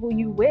embarrassing who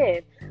you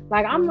with.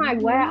 Like, I'm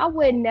like, well, I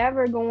would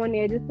never go in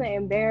there just to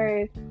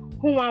embarrass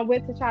who I'm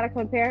with to try to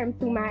compare him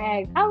to my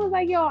ex. I was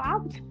like, yo, I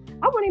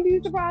wouldn't be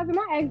surprised if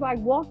my ex, like,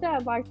 walked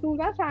up. Like, as soon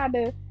as I tried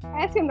to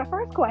ask him the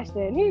first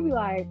question, he'd be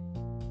like,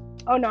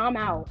 oh, no, I'm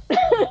out.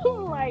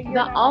 Like, you're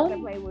not going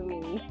to play with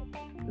me.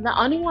 The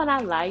only one I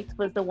liked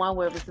was the one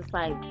where it was just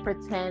like,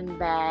 pretend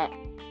that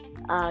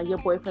your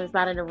boyfriend's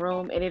not in the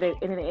room, and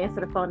then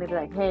answer the phone and be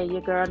like, hey,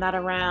 your girl not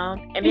around,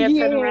 and then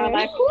turn around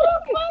like, who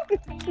the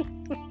fuck?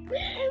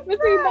 But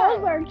see,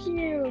 those are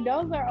cute.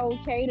 Those are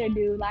okay to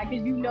do, like,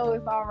 because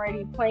it's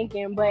already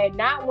planking, but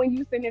not when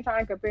you sit there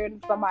trying to compare to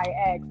somebody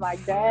ex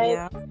like that.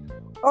 Yeah.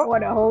 Or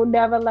the whole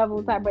never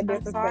level type of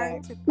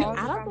disrespect.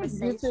 I don't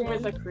think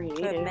YouTubers are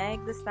creative. But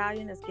Meg Thee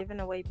Stallion is giving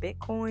away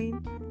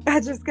Bitcoin. I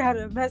just got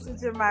a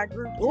message in my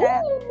group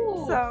chat.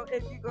 Ooh. So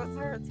if you go to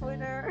her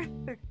Twitter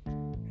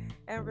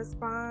and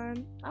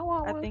respond,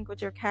 I think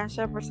with your Cash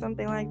App or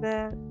something like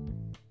that.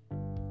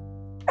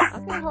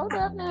 Okay, hold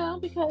up now,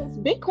 because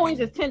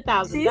Bitcoins is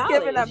 $10,000. She's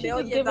giving $1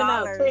 million. She's giving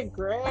out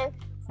 $10,000.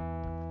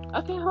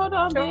 Okay, hold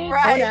on, man.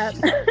 Right.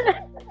 Hold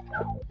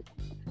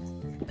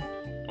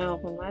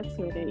up. From my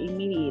Twitter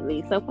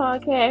immediately. So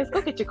podcast,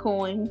 go get your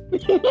coin.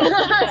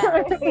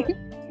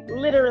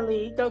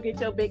 Literally, go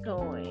get your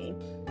Bitcoin.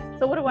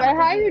 So what do I?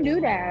 How you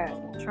do that?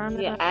 Trying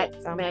to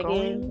I'm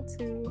going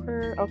to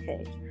her.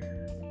 Okay.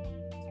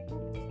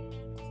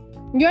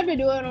 You have to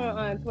do it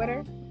on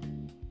Twitter.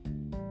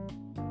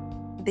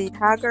 The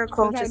Hot Girl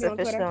Coach is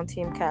officially on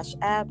Team Cash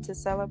App. To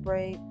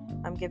celebrate,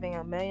 I'm giving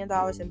 $1 million in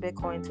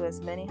Bitcoin to as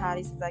many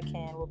hotties as I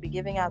can. We'll be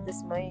giving out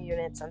this 1 million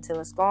units until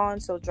it's gone.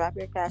 So drop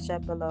your Cash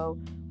App below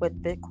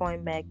with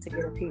Bitcoin Meg to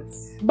get a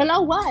piece.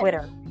 Below what?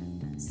 Twitter.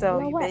 So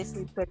below you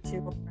basically put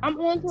you. I'm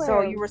on Twitter.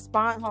 So you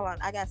respond. Hold on,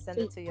 I gotta send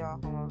it to y'all.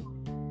 Hold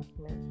on.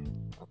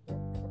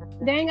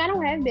 Dang, I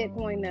don't have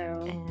Bitcoin now.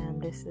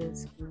 And this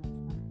is.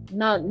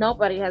 No,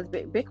 nobody has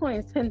Bitcoin.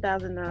 Is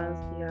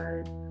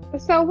 $10,000.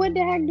 So what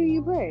the heck do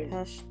you put?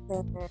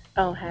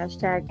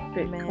 Hashtag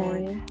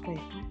Bitcoin.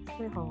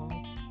 Wait, hold on.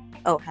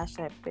 Oh,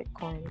 hashtag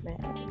Bitcoin,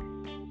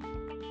 man.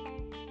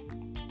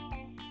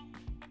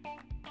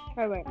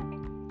 Oh, wait.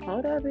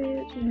 Hold up,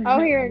 bitch. Oh,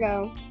 here we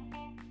go.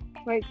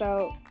 Wait,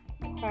 so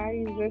how I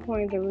use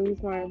Bitcoin to really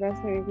smart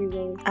investment if you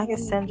really... I can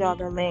send y'all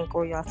the link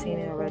or y'all seen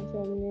it already.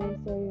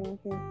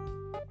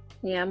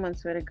 Yeah, I'm on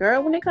Twitter.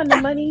 Girl, when it comes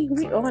to money,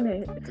 we on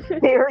it.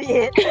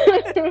 Period.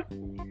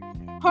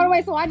 Hold on,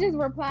 wait, so I just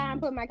reply and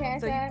put my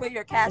cash So you app? put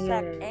your cash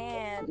app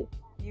and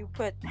you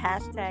put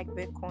hashtag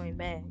Bitcoin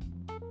Meg.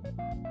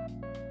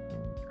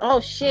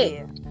 Oh,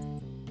 shit.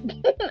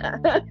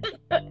 Yeah.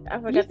 I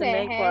forgot the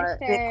Meg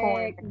part.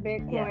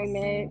 Bitcoin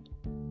Meg.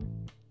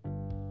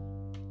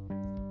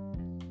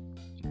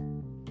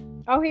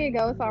 Oh, here you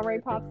go. It's already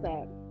pops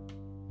up.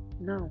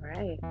 No,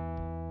 right.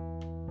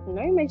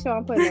 Let me make sure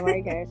I'm putting the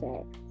right cash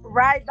app.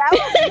 Right, that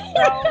would be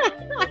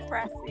so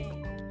depressing.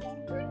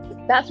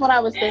 That's what I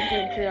was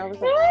thinking too. I was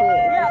like, shit.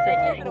 Yeah, they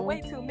gave it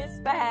away to Miss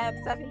Fab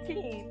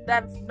 17.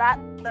 That's not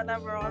the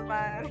number on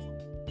mine.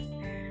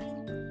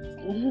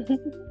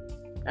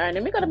 All right,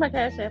 let me go to my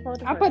cash app.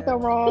 I put the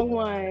wrong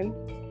one.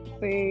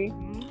 See?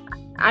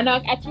 I know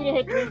I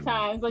tweeted her 3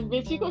 times. Like,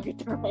 bitch, you gonna get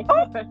the right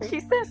one.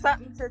 She said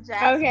something to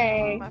Jasmine.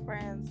 Okay. My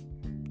friends.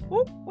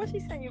 Ooh, what she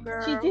sent you,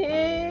 girl? She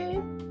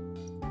did.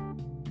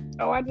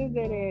 Oh, I just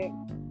did it.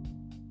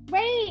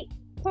 Wait.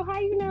 So how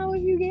you know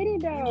if you get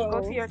it though? You need to go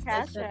to your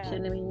cash app.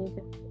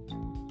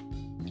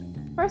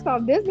 First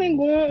off, this been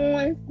going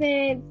on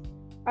since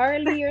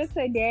earlier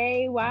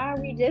today. Why are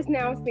we just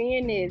now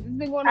seeing this? It's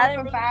been going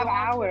on for 5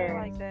 hours.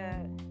 Like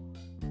that.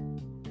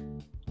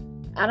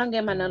 I don't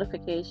get my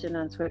notification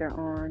on Twitter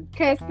on.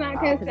 Cause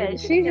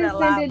she just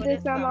sent it to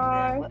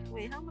someone.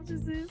 Wait, how much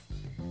is this?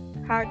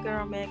 Hot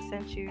Girl Meg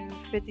sent you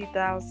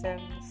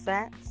 50,000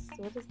 sats.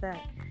 What is that?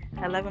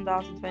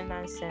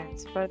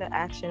 $11.29. Further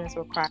action is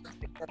required.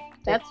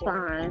 That's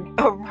fine.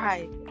 Oh,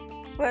 right.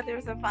 But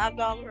there's a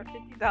 $5 or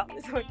 $50.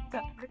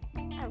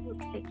 I will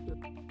take it.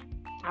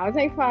 I'll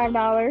take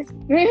 $5.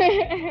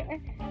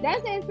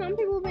 That's it. Some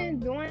people been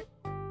doing.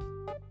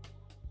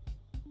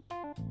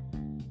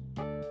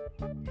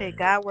 Hey,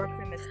 God works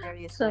in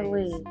mysterious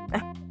ways.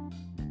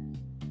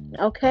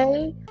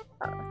 Okay.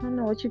 I don't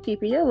know what you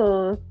keep in your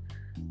little.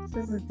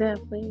 This is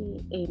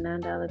definitely a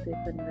 $9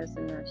 Bitcoin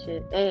investment. That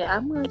shit. Hey,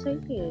 I'm gonna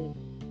take it.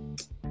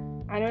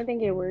 I don't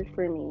think it worked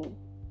for me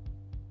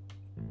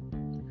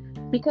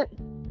because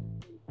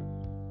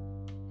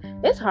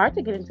it's hard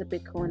to get into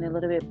Bitcoin a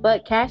little bit,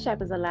 but Cash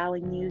App is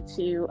allowing you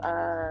to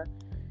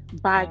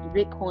buy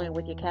Bitcoin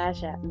with your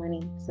Cash App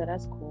money, so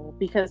that's cool.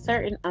 Because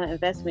certain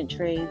investment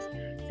trades,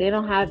 they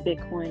don't have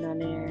Bitcoin on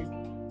there,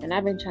 and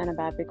I've been trying to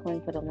buy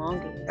Bitcoin for the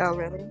longest. Oh,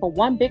 really? But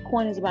one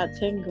Bitcoin is about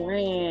 10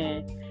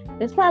 grand.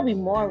 It's probably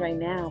more right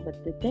now,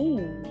 but the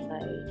thing,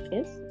 like,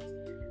 it's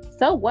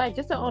so what?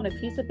 Just to own a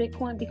piece of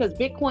Bitcoin, because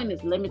Bitcoin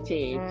is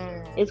limited.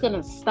 It's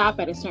gonna stop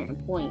at a certain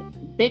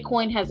point.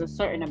 Bitcoin has a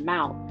certain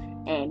amount,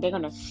 and they're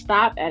gonna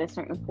stop at a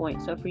certain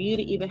point. So for you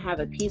to even have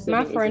a piece of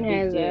my it, friend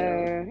is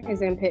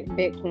in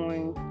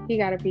Bitcoin. He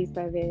got a piece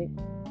of it.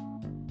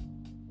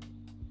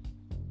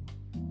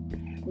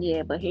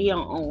 Yeah, but he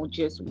don't own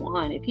just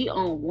one. If he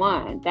own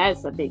one,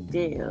 that's a big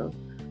deal.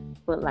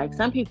 But like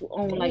some people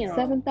own like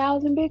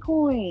 7,000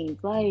 Bitcoins.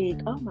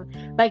 Like, oh my,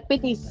 like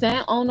 50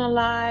 Cent own a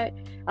lot.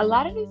 A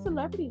lot of these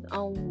celebrities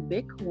own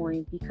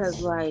Bitcoin because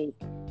like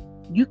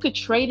you could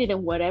trade it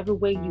in whatever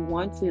way you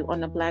want to on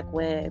the black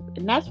web,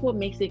 and that's what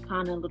makes it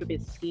kind of a little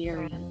bit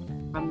scary.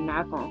 I'm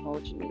not gonna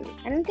hold you.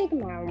 I don't think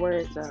mine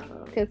works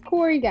because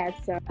Corey got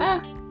some.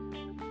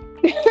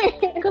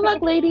 Good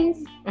luck,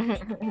 ladies.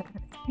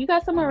 You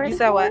got some already? You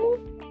said what?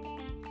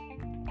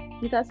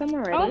 You got some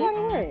already? Oh, that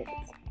works.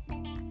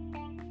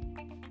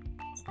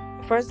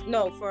 First,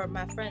 no, for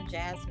my friend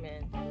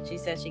Jasmine, she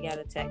said she got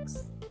a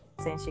text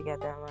saying she got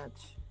that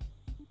much.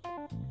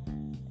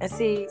 And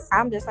see,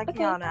 I'm just like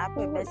Kiana. I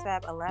put Miss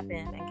Fab 11,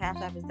 and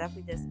Cash App is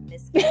definitely just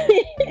Miss Fab.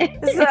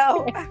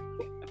 So I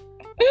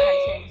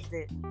changed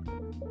it.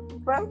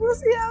 But we'll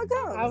see how it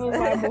goes. I was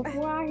like,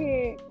 before I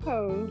hit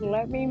post,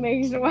 let me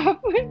make sure I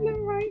put the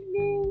right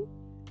name.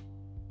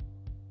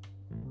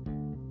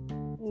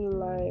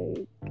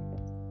 Like,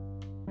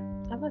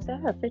 I was I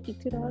have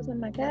 $52 on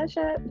my Cash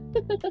App.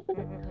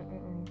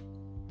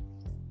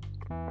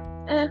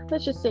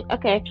 Let's just see.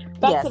 Okay,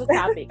 back to the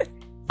topic.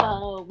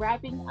 So,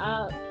 wrapping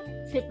up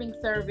tipping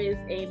service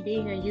and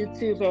being a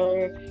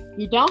YouTuber,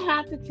 you don't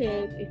have to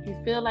tip if you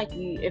feel like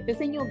if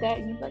it's in your gut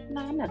and you're like,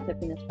 no, I'm not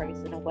tipping this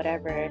person or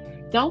whatever.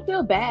 Don't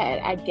feel bad,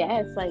 I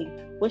guess. Like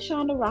what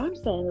Shonda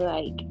Rhimes said,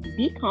 like,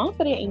 be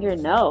confident in your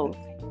no.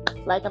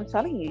 Like I'm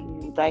telling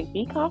you, like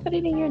be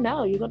confident in your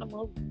no. You're gonna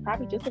move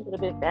probably just a little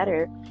bit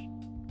better.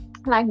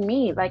 Like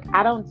me, like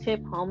I don't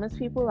tip homeless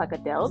people like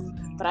adults,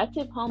 but I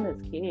tip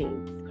homeless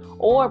kids.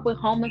 Or with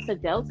homeless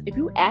adults, if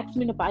you ask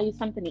me to buy you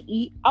something to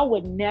eat, I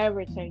would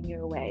never turn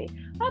you away.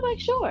 I'm like,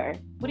 sure.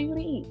 What are you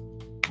gonna eat?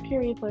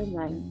 Period. Point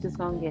blank. Just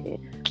gonna get it.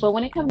 But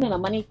when it comes to the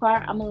money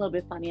part, I'm a little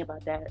bit funny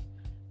about that.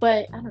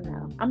 But I don't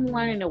know. I'm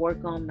learning to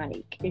work on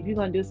like if you're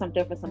gonna do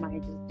something for somebody,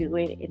 just do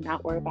it and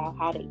not worry about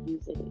how they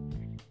use it.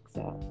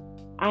 So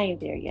I ain't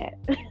there yet.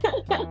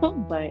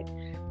 But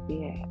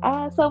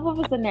yeah. So what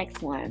was the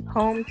next one?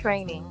 Home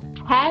training.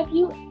 Have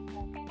you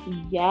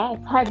Yes.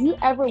 Have you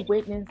ever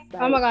witnessed?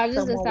 Oh my God, this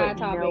is a side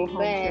topic.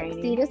 But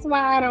see, this is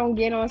why I don't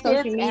get on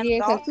social media.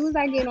 Because as soon as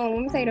I get on,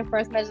 let me say the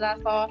first message I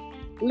saw,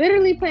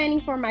 literally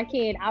planning for my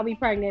kid. I'll be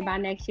pregnant by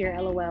next year.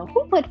 LOL.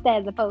 Who puts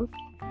that as a post?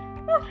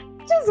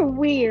 Just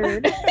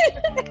weird.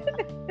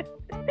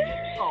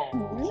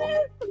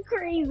 Just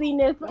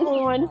craziness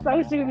on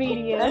social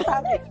media. That's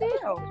how they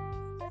feel.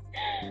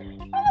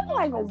 I'm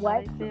like,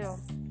 what?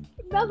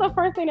 That's the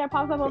first thing that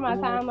pops up on my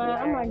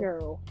timeline. I'm like,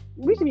 girl,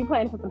 we should be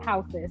planning for some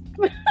houses.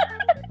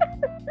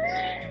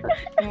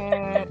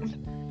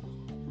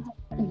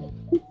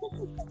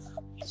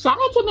 Shout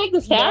out to Meg Thee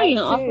Stallion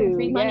offering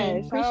free money.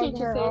 Yes, appreciate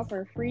you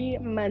offering free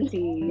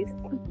money.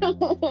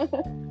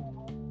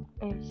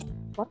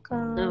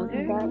 Welcome.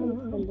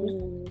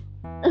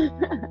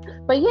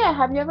 But yeah,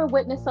 have you ever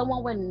witnessed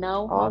someone with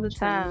no all home the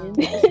time?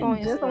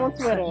 training? Just on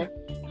Twitter.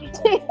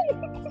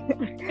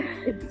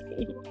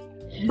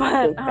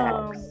 But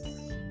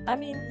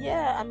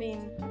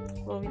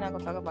well, we're not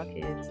gonna talk about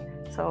kids.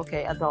 So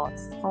okay,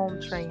 adults,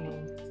 home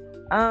training.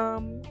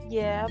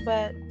 Yeah,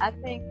 but I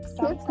think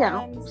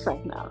sometimes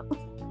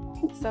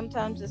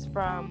it's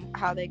from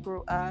how they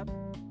grew up,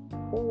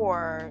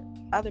 or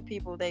other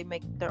people, they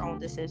make their own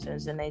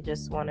decisions and they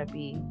just want to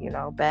be,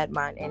 bad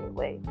mind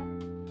anyway.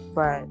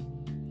 But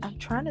I'm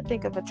trying to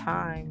think of a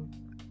time.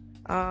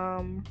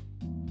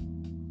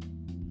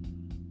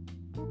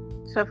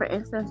 So for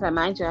instance, at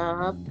my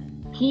job,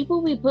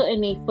 people be putting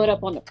their foot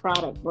up on the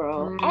product,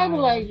 bro. I'm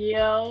like,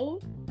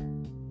 yo,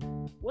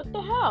 what the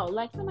hell?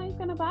 Like, somebody's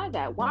gonna buy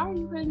that. Why are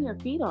you putting your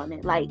feet on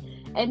it? Like,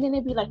 and then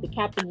it'd be like the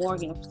Captain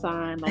Morgan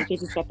sign, like they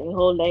just got their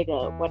whole leg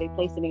up while they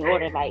placing the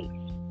order. Like,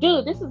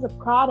 dude, this is a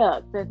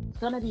product that's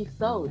gonna be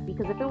sold,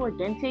 because if it were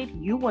dented,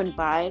 you wouldn't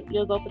buy it.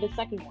 You'll go for the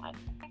second one.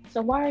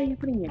 So why are you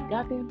putting your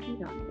goddamn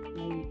feet on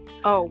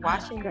it?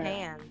 Washing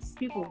hands.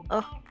 People.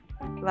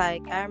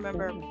 Like, I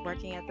remember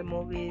working at the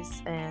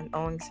movies and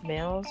Owings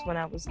Mills when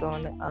I was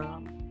going to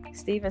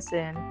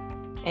Stevenson,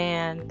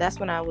 and that's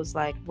when I was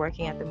like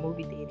working at the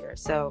movie theater.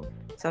 So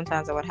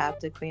sometimes I would have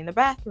to clean the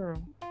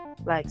bathroom,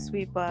 like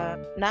sweep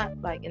up,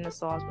 not like in the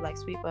stalls, but like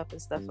sweep up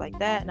and stuff like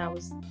that. And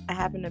I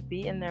happened to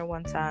be in there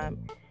one time,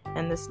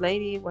 and this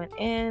lady went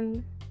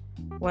in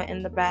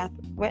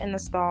the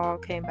stall,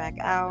 came back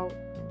out,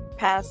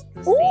 passed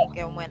the sink,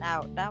 and went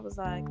out. And I was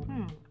like,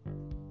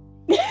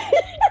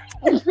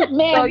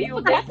 Man, so you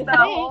missed the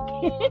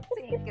whole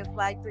sink. It's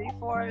like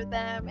 3-4 of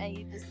them, and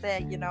you just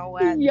said, you know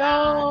what?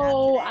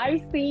 Yo,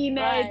 I seen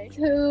that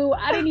too.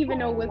 I didn't even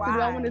know what to do.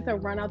 I wanted to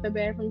run out the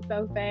bathroom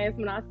so fast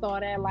when I saw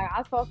that. Like,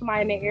 I saw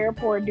somebody in the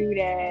airport do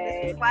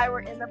that. This is why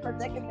we're in the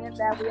predicament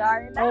that we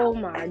are in now. Oh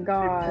my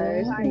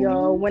gosh.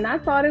 Yo, when I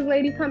saw this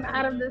lady come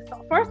out of this,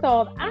 first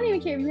off, I don't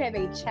even care if you have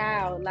a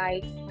child.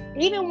 Like,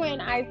 even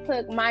when I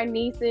took my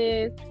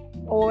nieces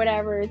or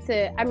whatever I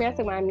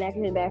took my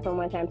nephew to the bathroom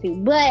one time too,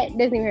 but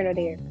doesn't even hurt no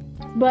there.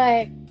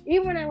 But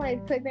even when I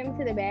took them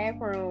to the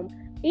bathroom,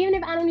 even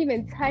if I don't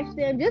even touch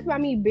them, just by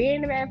me being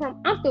in the bathroom,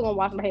 I'm still gonna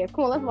wash my hands.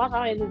 Come on, let's wash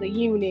our hands as a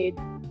unit.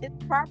 It's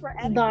proper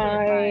etiquette.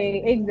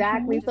 Like,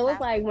 exactly. So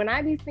it's like when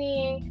I be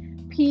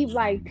seeing people,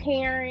 like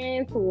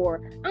parents,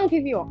 or I don't care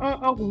if you're an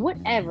uncle,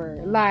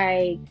 whatever,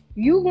 like,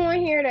 you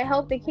going here to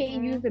help the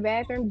kid use the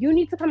bathroom, you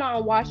need to come out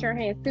and wash your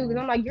hands too.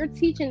 Because I'm like, you're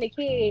teaching the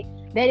kid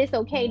that it's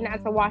okay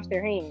not to wash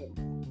their hands.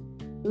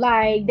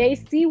 Like, they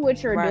see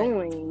what you're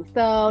doing.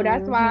 So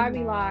that's why I be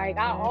like,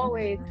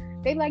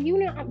 they be like, I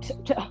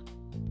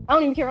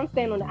don't even care. I'm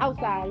standing on the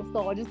outside of the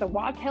store just to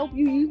help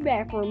you use the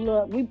bathroom.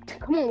 Look,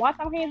 come on, wash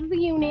our hands as a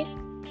unit.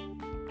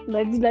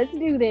 Let's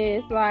do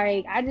this.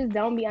 Like, I just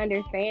don't be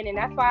understanding.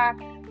 That's why,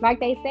 like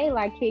they say,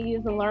 like, kids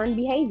use to learn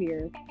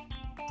behavior.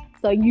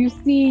 So you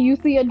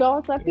see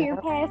adults up here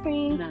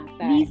passing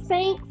these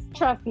saints.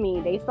 Trust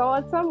me, they saw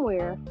it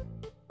somewhere.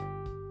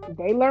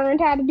 They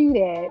learned how to do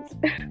that.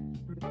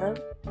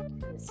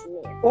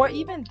 Or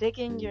even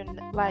digging your,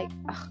 like,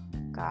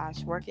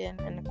 working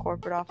in the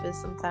corporate office,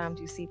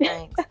 sometimes you see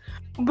things.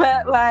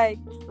 But like,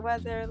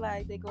 whether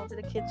like they go to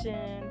the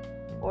kitchen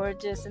or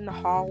just in the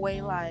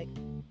hallway, like,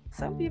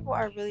 some people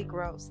are really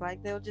gross.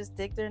 Like, they'll just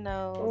dig their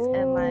nose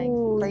and like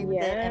play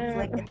with it and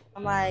flick it.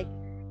 I'm like,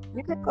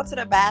 you could go to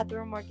the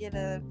bathroom or get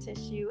a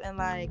tissue and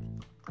like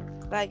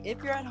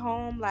if you're at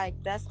home, like,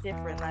 that's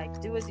different.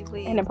 Like, do as you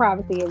please in the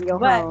privacy of your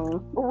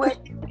home. When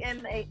you're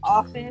in an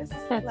office,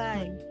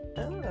 like,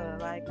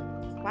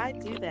 why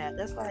do that?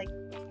 That's like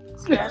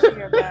scratching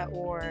your butt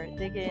or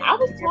digging your pants. I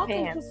was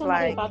talking to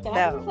somebody about that.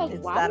 I was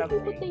like, why do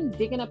people think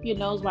digging up your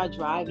nose while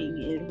driving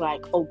is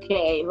like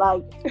okay?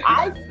 Like,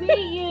 I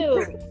see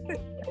you,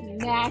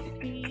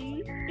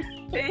 nasty.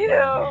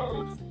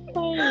 Ew.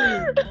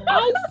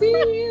 I see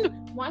you.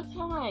 One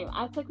time,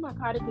 I took my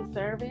car to the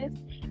service,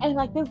 and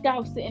like this guy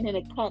was sitting in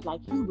a cut,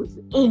 like he was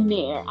in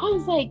there. I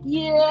was like,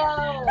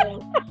 yeah.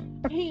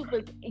 He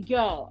was,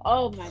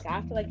 oh my god,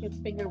 I feel like his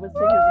finger was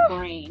in his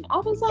brain. I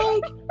was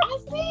like, I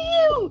see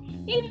you.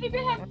 He didn't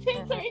even have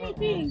tints or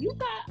anything.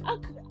 I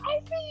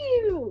see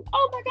you.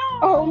 Oh my god.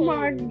 Oh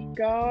my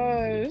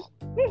gosh.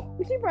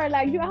 She probably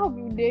like, I hope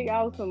you dig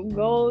out some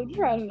gold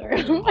treasure.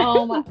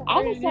 Oh my!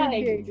 I was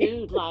like,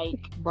 dude, like,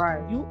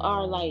 Right. you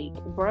are like,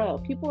 bro,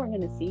 people are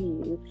gonna see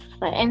you.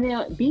 Like, and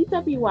then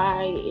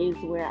BWI is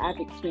where I've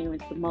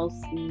experienced the most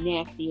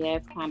nasty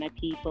ass kind of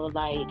people.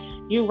 Like,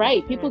 you're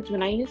right. People,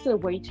 when I used to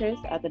waitress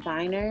at the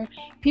diner,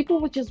 people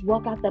would just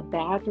walk out the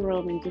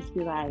bathroom and just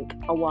be like,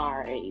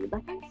 "Awari."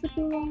 Like, I used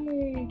to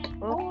be like,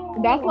 oh.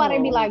 That's why they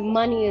be like,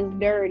 money is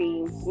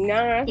dirty.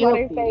 Nah, that's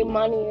why they say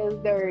money is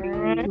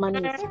dirty.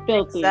 Money is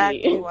filthy.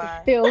 Exactly why.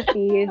 It's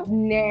filthy. It's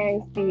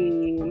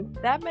nasty.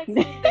 That makes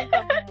me think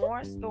of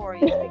more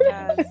stories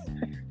because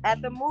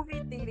at the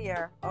movie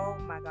theater, oh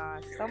my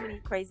gosh, so many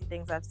crazy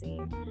things I've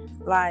seen.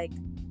 Like,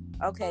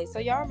 okay, so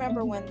y'all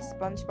remember when the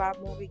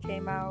SpongeBob movie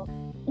came out?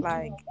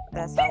 Like,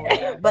 that's all.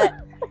 But,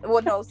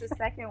 well, no, it's the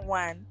second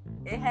one.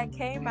 It had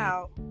came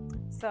out,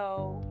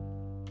 so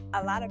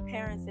a lot of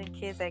parents and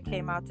kids that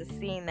came out to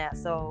see that.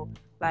 So,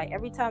 like,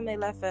 every time they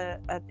left a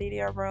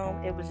theater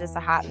room, it was just a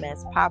hot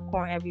mess.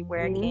 Popcorn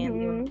everywhere,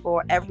 candy on the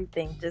floor,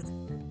 everything just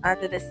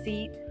under the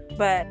seat.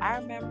 But I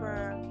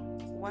remember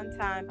one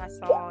time I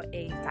saw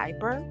a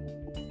diaper.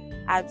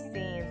 I've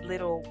seen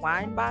little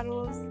wine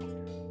bottles.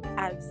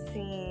 I've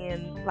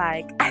seen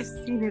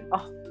it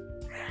all.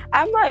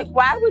 I'm like,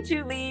 why would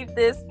you leave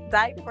this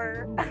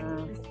diaper?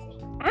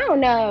 I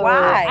don't know.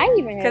 Why? I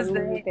even have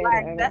movie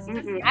theater.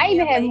 I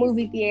even have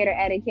movie theater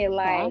etiquette.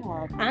 Like,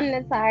 I'm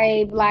the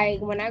type,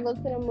 like, when I go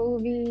to the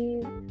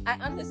movies, I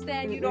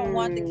understand you don't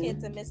want the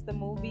kid to miss the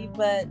movie,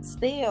 but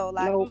still,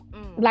 like, nope.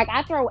 Like,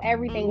 I throw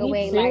everything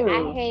away. Too.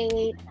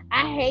 Like,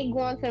 I hate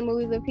going to the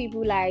movies with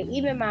people. Like,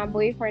 even my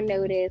boyfriend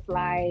noticed.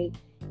 Like,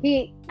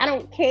 I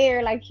don't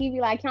care. Like, he be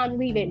like, "Can't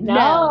leave it?"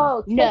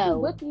 No.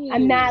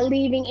 I'm not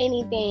leaving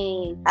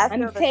anything.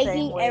 I'm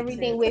taking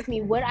everything with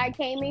me. What I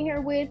came in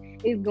here with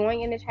is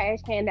going in the trash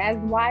can. That's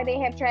why they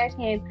have trash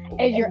cans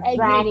as you're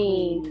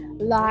exiting.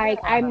 Like,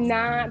 I'm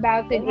not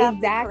about to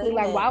exactly.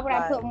 Like, why would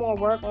I put more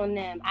work on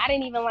them? I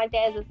didn't even like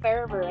that as a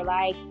server.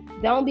 Like,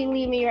 don't be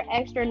leaving your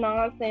extra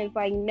nonsense.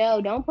 Like,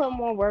 no, don't put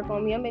more work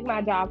on me. I'll make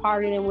my job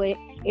harder than what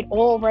it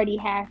already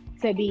has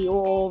to be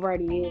or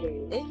already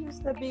is. It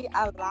used to be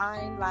a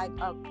line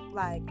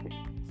like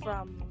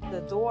from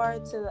the door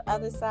to the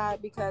other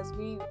side because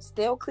we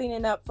still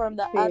cleaning up from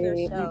the other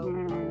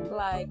show.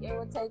 Like, it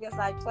would take us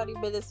like 20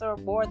 minutes or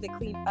more to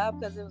clean up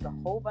because it was a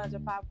whole bunch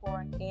of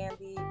popcorn,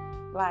 candy,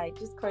 like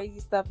just crazy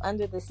stuff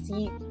under the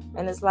seat.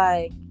 And it's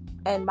like,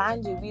 and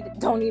mind you, we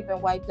don't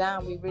even wipe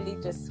down. We really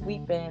just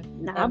sweeping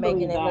and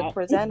making it look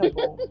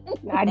presentable.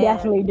 I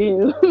definitely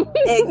do.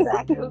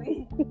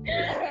 Exactly.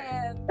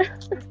 And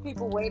there's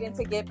people waiting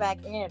to get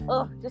back in.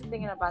 Oh, just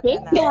thinking about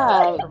that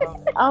now.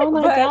 Oh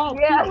my God.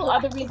 Yeah. People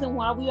are the reason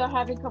why we are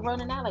having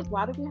corona now. Like,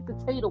 why do we have to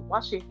tell you to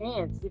wash your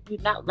hands if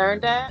you've not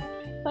learned that?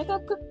 Like,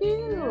 I'm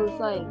confused.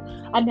 Like,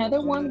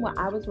 another one where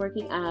I was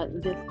working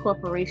at this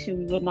corporation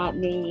we would not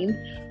name.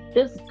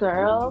 This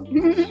girl,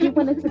 she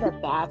went into the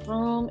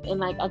bathroom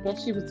and, like, I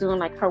guess she was doing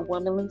like her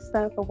womanly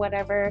stuff or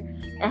whatever,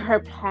 and her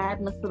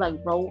pad must have like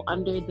rolled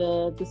under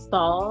the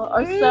stall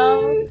or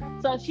so.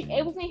 So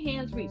it was in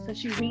hands reach. So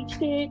she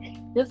reached it.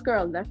 This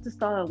girl left the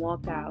stall and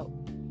walked out.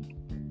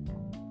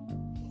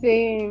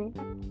 See,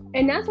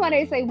 and that's why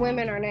they say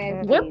women are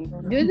nasty.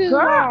 This is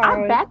Girl, why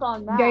I'm back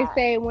on that. They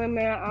say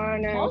women are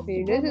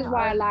nasty. This is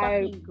why,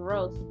 like,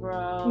 gross,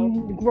 bro.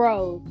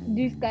 Gross,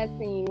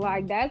 disgusting.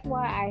 Like, that's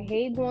why I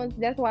hate going.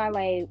 That's why,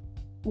 like,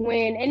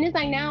 and it's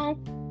like now,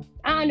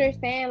 I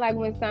understand, like,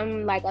 when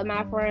some, like, of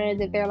my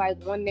friends, if they're like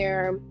on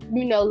their,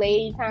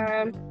 lady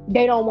time,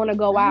 they don't want to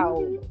go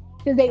out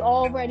because they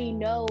already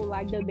know,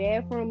 like, the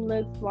bathroom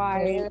looks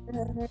like,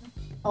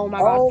 oh my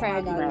God,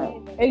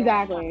 tragedy.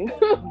 Exactly.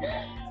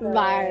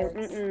 Like,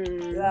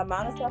 the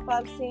amount of stuff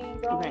I've seen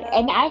going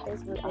on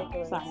is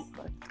ridiculous.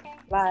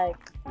 Like,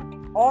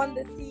 on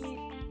the seat.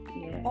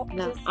 Yeah.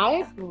 No,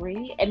 I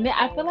agree. And then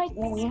I feel like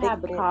when we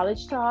have the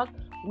college talk,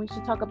 we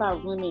should talk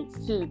about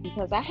roommates too,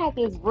 because I had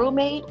this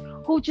roommate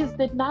who just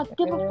did not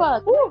give a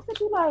fuck. We used to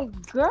be like,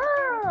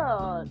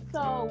 girl,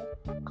 so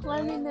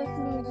cleanliness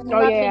means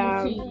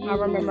nothing to you. I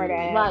remember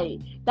that. Like,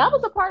 that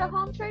was a part of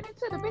home training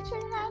too. The bitch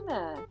ain't had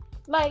none.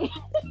 Like,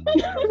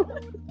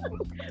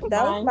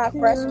 that was my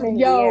freshman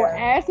year. Yo,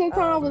 Ashton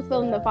Tom was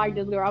feeling to fight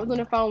this girl. I was on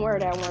the phone with her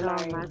that one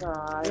night. Oh my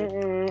God.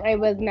 It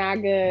was not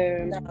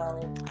good.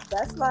 No,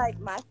 that's like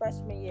my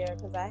freshman year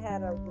because I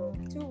had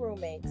two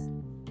roommates.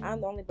 I'm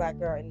the only black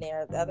girl in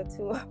there. The other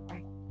two are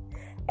white.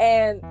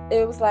 And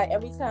it was like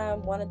every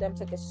time one of them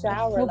took a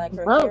shower, like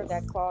her hair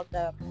got clogged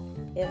up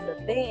in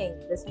the thing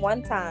this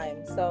one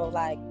time. So,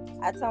 like,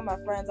 I tell my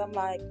friends, I'm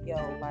like, yo,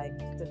 like,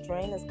 the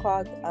drain is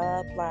clogged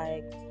up.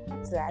 Like,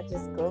 so I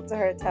just go to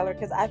her and tell her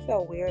because I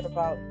felt weird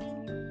about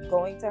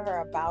going to her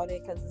about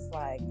it because it's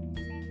like,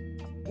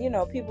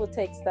 people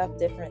take stuff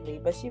differently.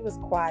 But she was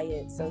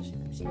quiet, so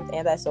she was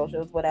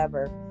antisocial,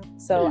 whatever.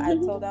 So I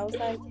told her, I was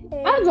like,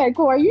 hey. I was like,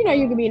 Corey, you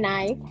can be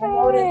nice. I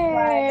noticed,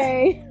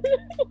 hey,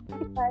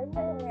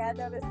 I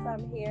noticed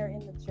some hair in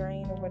the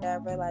drain or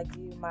whatever. Like,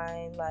 do you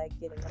mind, like,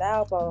 getting it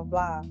out, blah,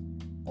 blah, blah.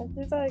 And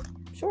she's like,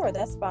 sure,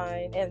 that's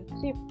fine. And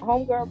she,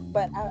 homegirl,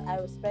 but I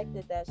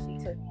respected that she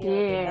took care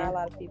of it. Not a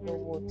lot of people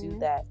will do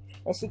that.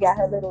 And she got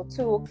her little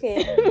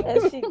toolkit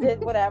and she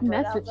did whatever.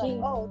 That's and I was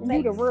like, oh,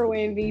 you the real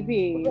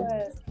MVP.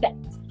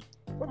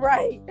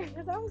 Right.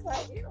 Because I was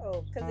like,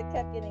 ew. Because it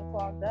kept getting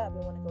clogged up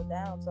and when it go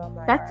down. So I'm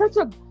like, that's right,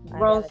 such a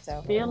gross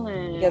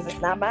feeling. Because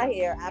it's not my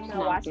hair. I'm not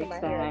washing my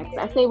hair.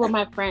 I stay with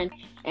my friend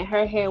and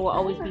her hair will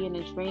always be in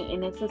the drain.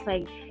 And it's just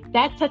like,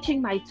 that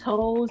touching my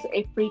toes,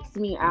 it freaks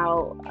me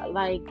out.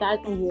 Like,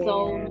 that's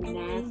so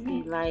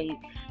nasty. Like,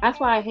 that's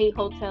why I hate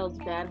hotels,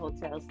 bad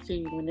hotels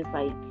too, when it's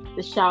like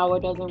the shower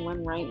doesn't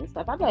run right and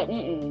stuff. I'm like,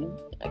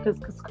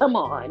 because come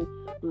on,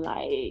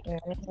 like,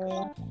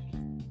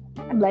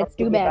 let's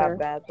do better.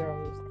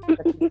 Bathrooms,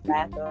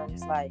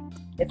 like,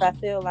 if I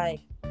feel like,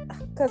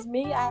 because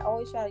me, I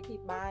always try to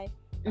keep my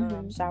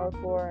shower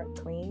floor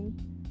clean.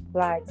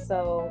 Like,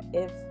 so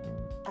if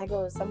I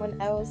go to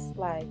someone else,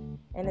 like,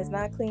 and it's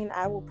not clean,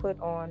 I will put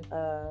on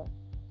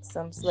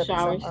some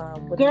slippers.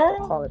 What do you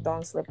call it?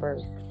 Thong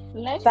slippers.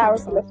 Shower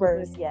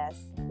slippers, yes.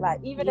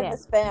 Like, even if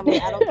it's family,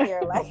 I don't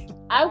care. Like,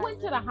 I went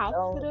to the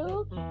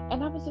hospital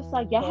and I was just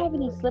like, y'all have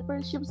any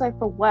slippers? She was like,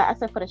 for what? I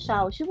said, for the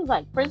shower. She was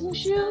like, prison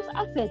shoes?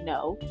 I said,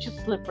 no,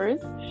 just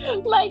slippers.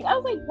 Like, I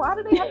was like, why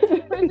do they have to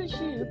be prison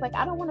shoes? Like,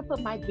 I don't want to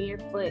put my bare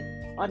foot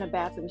on a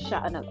bathroom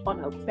on a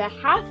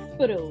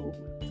hospital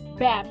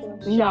bathroom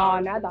shower. No,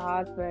 not the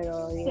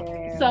hospital.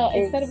 Yeah. So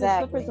instead of the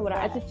slippers or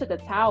whatever, I just took a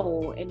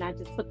towel and I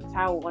just put the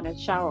towel on a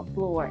shower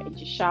floor and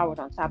just showered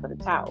on top of the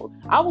towel.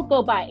 I will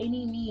go by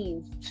any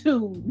means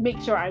to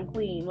make sure I'm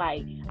clean.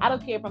 Like, I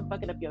don't care if I'm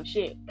fucking up your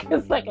shit.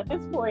 Because, like, at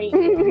this point,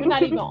 you're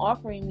not even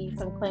offering me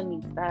some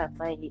cleanly stuff.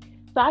 Like,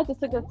 so I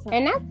just took a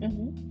and that's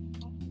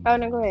oh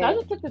no, go ahead. So I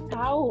just took the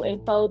towel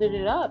and folded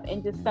it up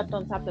and just stepped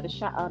on top of the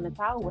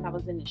towel when I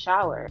was in the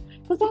shower.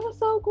 Because that was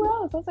so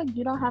gross. I was like,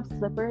 you don't have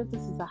slippers?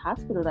 This is a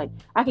hospital. Like,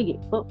 I could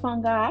get foot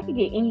fungi. I could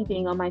get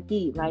anything on my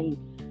feet. Like,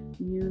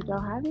 you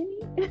don't have any?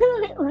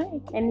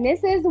 Like, and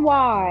this is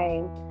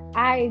why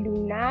I do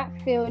not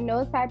feel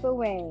no type of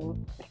way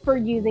for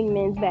using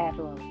men's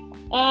bathrooms.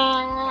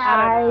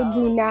 I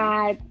do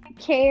not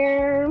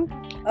care.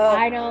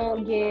 I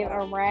don't give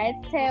a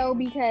rat's tail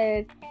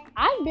because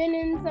I've been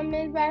in some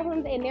men's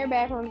bathrooms and their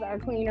bathrooms are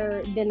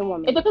cleaner than the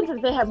women. It depends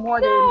if they have more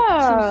than 2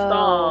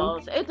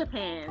 stalls. It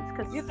depends.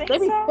 Because they be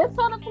fits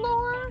on the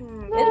floor. It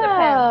depends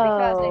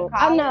because in college.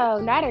 Oh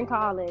no, not in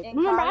college.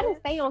 Remember, I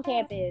didn't stay on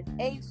campus.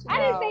 I didn't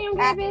stay on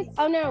campus.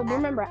 Oh no,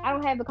 remember, I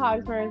don't have the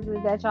college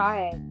experiences that y'all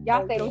had.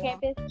 Y'all stayed on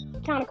campus,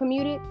 kind of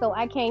commuted, so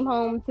I came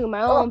home to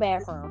my own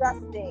bathroom.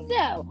 Disgusting.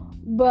 So,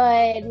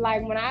 but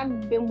like when I've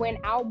went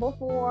out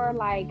before,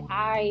 like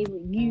I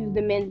used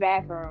the men's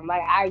bathroom.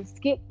 Like I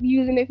skipped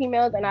using the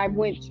females and I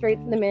went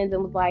straight to the men's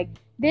and was like,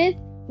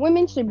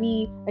 women should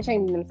be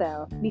ashamed of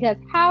themselves because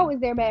how is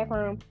their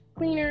bathroom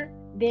cleaner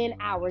than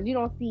ours? You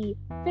don't see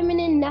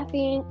feminine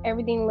nothing.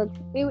 Everything looks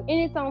in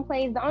its own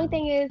place. The only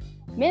thing is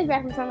men's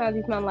bathrooms sometimes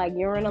you smell like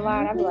urine a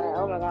lot. I be like,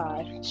 oh my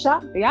gosh,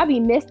 y'all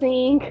be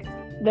missing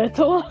the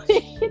toilet,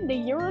 the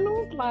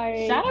urinals.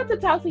 Like, shout out to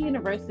Towson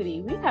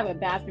University. We have a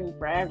bathroom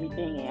for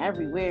everything and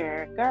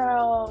everywhere,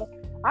 girl.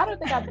 I don't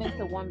think I've been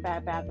to one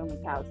bad bathroom in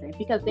Towson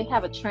because they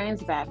have a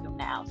trans bathroom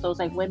now. So it's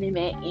like women,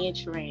 men, and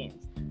trans.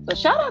 So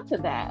shout out to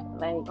that.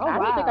 Like, I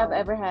don't think I've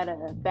ever had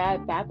a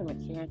bad bathroom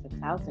experience in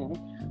Towson.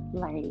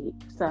 Like,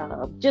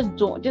 so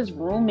just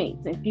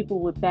roommates and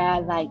people with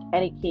bad like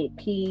etiquette,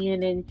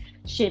 peeing and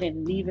shit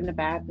and leaving the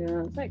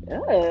bathroom. It's like,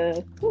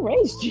 who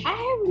raised you?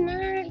 I have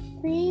not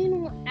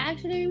seen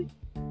actually.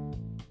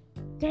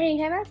 Dang,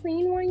 have I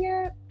seen one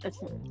yet? I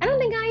don't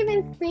think I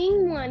even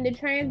seen one. The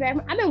trans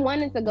bathroom. I've been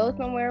wanting to go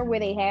somewhere where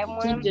they have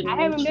one. I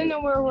haven't been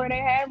nowhere where they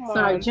have one.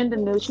 Sorry, gender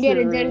neutral. Yeah,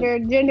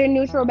 the gender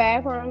neutral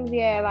bathrooms.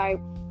 Yeah, like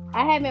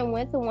I haven't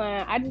went to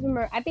one. I just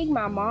remember. I think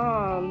my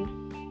mom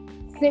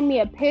sent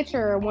me a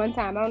picture one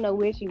time. I don't know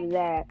where she was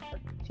at.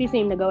 She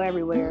seemed to go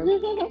everywhere.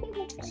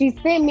 She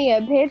sent me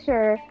a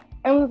picture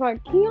and was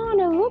like,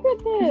 Kiana, look at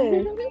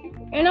this.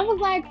 And I was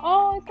like,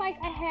 oh, it's like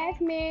a half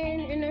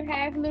man and a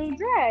half little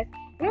dress.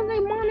 And I was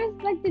like, Mom,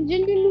 it's like the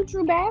gender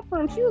neutral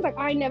bathroom. She was like,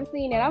 I ain't never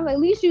seen it. I was like, at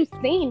least you've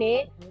seen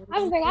it.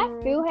 I was like, I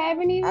still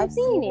haven't even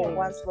seen it.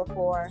 Once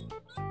before.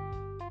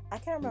 I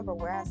can't remember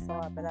where I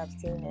saw it, but I've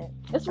seen it.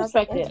 It's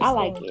respected. I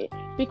like it.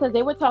 Because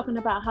they were talking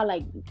about how,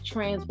 like,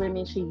 trans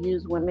women should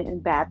use women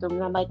in bathrooms.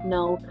 And I'm like,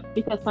 no,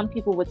 because some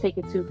people would take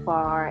it too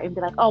far and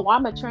be like, oh, well,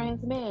 I'm a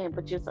trans man,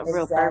 but just a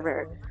real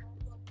pervert.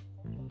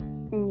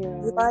 Yeah.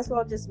 You might as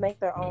well just make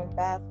their own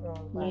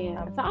bathroom.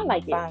 Yeah, so I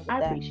like it. I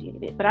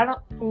appreciate it. But I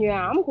don't...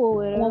 Yeah, I'm cool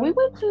with it. When we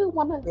went to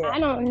one of... I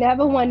don't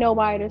never want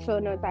nobody to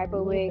feel no type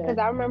of way. Because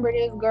I remember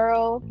this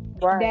girl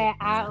that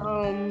I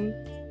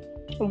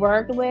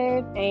worked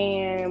with,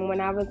 and when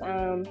I was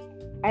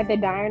at the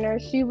diner,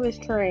 she was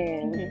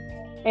trans,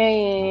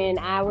 and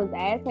I was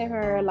asking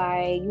her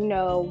like,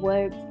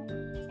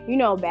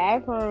 what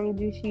bathroom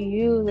do she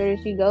use or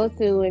does she go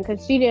to, and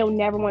because she didn't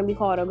never want to be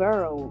called a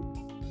girl,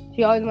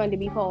 she always wanted to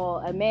be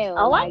called a male.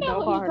 Oh, like, I know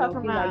what you're talking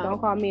about. Like,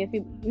 don't call me a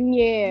female.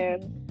 Yeah,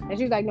 and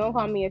she was like, don't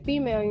call me a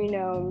female,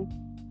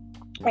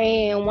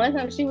 And one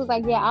time she was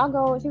like, "Yeah, I'll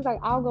go." She was like,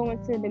 "I'll go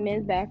into the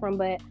men's bathroom,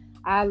 but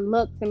I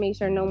look to make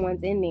sure no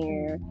one's in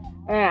there."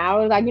 And I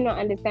was like,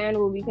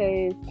 understandable,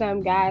 because some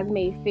guys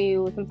may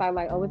feel some type of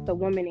like, "Oh, it's a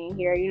woman in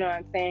here," you know what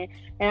I'm saying?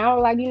 And I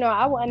was like,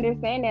 I would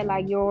understand that,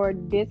 like, your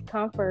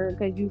discomfort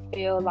because you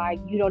feel like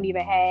you don't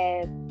even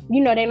have, they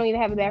don't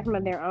even have a bathroom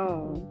of their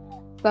own.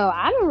 So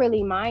I don't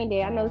really mind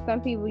it. I know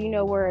some people,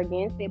 were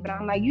against it, but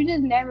I'm like, you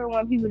just never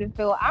want people to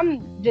feel.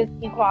 I'm just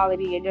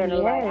equality in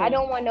general. Like, I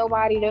don't want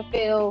nobody to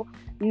feel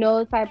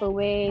no type of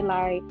way,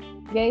 like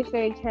gay,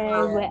 straight,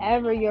 trans,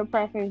 whatever your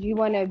preference you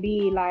want to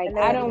be. Like,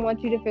 I don't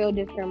want you to feel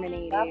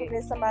discriminated. How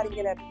could somebody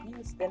get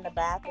abused in the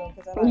bathroom?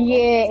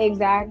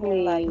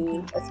 Exactly. Like,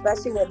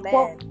 especially with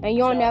men. And you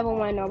don't never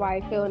want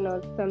nobody feeling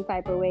some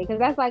type of way, because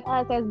that's like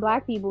us as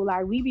Black people.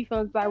 Like, we be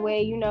feeling some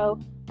way,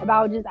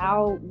 about just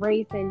our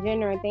race and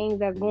gender and things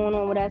that's going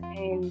on with us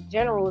in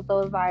general. So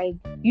it's like,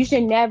 you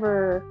should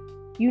never,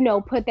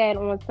 put that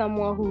on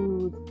someone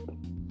who's,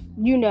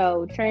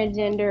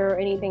 transgender or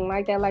anything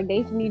like that. Like,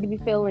 they need to be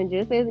feeling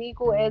just as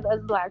equal as us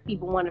Black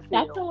people want to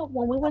feel. That's all.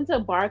 When we went to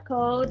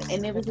Barcode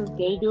and there was this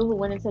gay dude who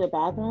went into the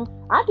bathroom,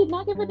 I did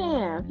not give a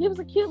damn. He was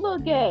a cute little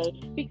gay,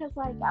 because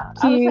like I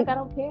was like, I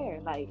don't care.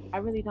 Like, I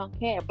really don't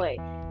care. But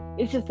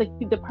it's just like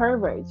the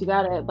perverts. You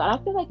gotta. But I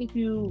feel like if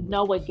you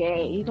know what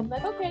gay, you can be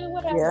like, okay,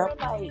 whatever.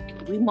 Yep.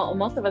 Like,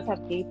 most of us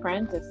have gay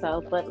friends or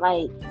so. But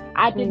like,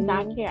 I did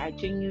not care. I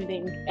genuinely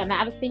didn't. And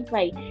I think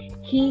like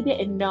he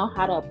didn't know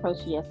how to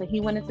approach it. So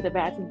he went into the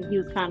bathroom, but he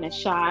was kind of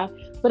shy.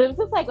 But it was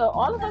just like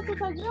all of us was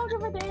like, you don't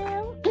give a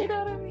damn. You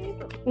know what I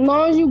mean? As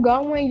long as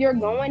you're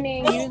going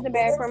in, use the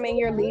bathroom, and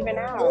you're leaving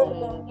out.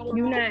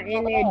 You're not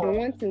in there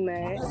doing too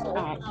much. All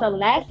right. So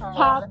last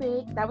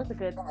topic. That was a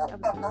good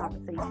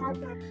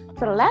conversation.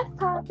 So the last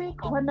topic.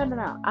 Well,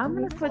 no. I'm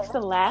gonna switch the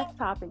last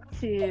topic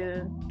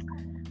to.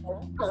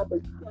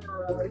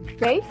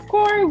 Hey,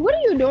 Corey, what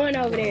are you doing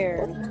over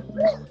there?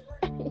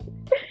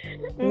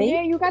 Me?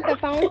 Yeah, you got the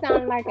phone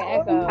sounding like an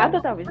echo. I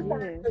thought that was you.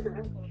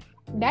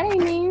 That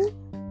ain't me.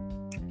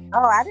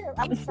 Oh, I didn't.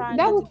 I was trying.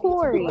 That was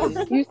Corey.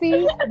 You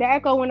see, the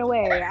echo went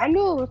away. I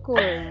knew it was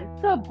Corey.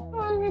 So,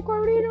 Corey, what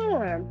are you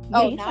doing?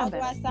 Oh, yeah, now do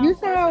I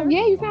sound?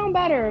 You sound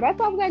better. That's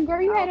why I was like,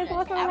 girl, you had us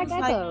all sound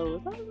like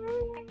echoes.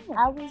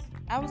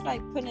 I was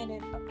like putting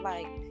it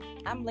like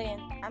I'm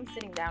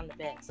sitting down the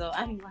bed, so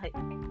I'm like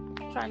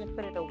trying to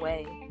put it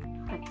away.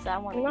 So I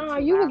want. No,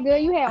 you was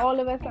good. You had all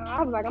of us.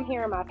 I was like, I'm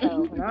hearing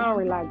myself, and I don't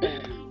really like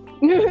that.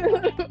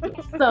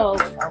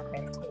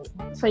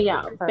 So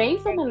yeah,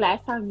 based on the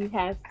last time you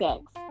had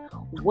sex,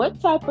 what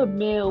type of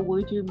meal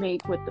would you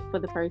make for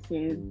the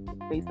person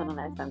based on the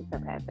last time you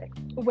had sex?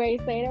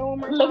 Wait, say that one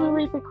more time. Let me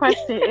read the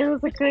question. It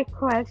was a good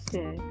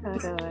question.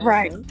 Hold on.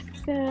 Right.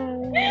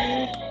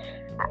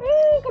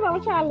 Because I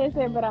was trying to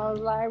listen, but I was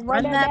like,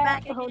 run that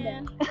back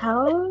again.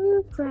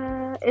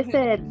 It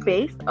said,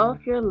 based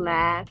off your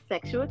last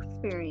sexual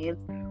experience,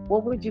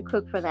 what would you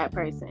cook for that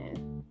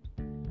person?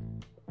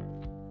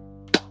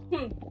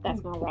 That's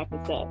gonna wrap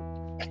us up.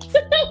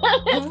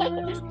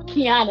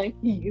 Kiana,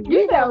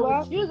 you know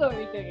what you gonna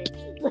be thinking.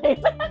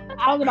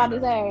 I was about to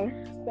say,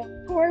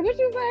 Corey, what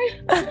you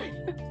say?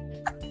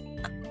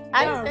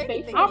 I didn't say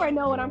anything. I already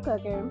know what I'm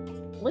cooking.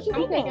 What you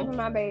I'm cooking for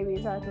my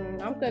baby,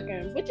 Tyson. I'm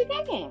cooking. What you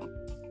cooking?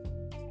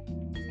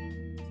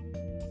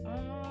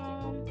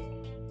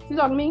 You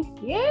talking to me?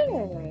 Yeah.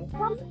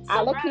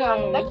 I let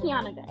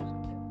Kiana go.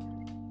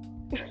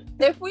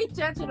 If we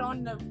judge it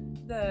on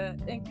the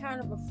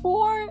encounter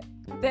before,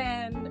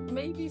 then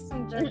maybe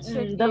some jerk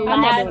chicken. The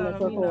last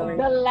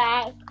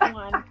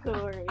one,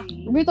 Corey.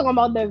 We're talking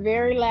about the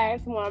very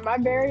last one. My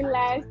very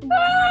last one,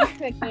 I'm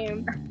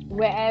cooking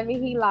whatever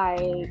he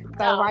likes.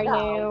 So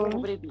now, what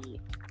would it be?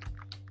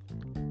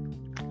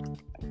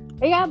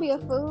 It gotta be a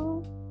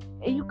food.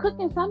 Are you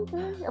cooking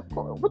something? Of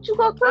course. What you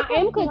gonna cook? I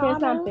am cooking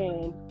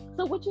something.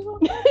 So what you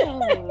gonna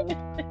cook?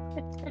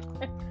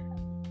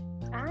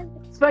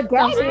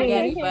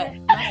 Spaghetti, but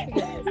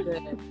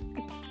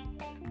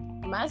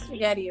my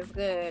spaghetti is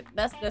good.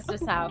 That's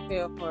just how I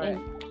feel for it.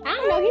 I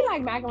don't know. He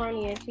like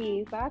macaroni and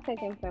cheese, so I take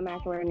him some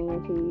macaroni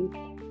and cheese.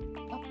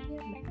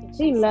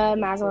 She loves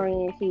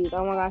macaroni and cheese.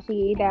 Oh my gosh, she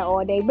eat that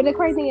all day. But the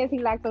crazy thing is, he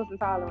lactose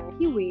intolerant.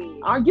 He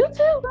weird. Are you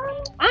too,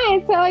 girl? I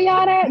ain't tell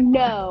y'all that.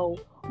 No.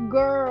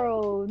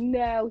 Girl,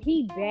 no,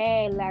 he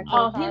bad lactose.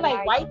 Oh, he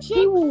like white chips?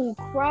 He will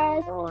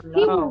crush.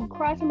 He will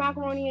crush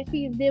macaroni and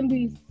cheese, then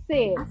be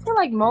sick. I feel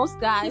like most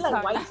guys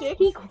like white chips.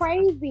 He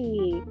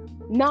crazy.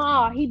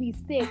 Nah, he be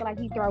sick, like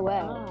he throw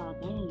up. Oh,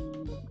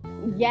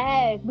 dang.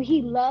 Yes, but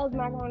he loves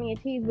macaroni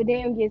and cheese, but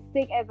then get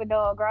sick as a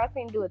dog. Girl, I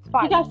seen him do it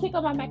twice. He got sick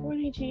about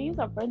macaroni and cheese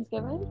on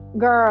Thanksgiving?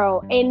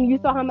 Girl, and you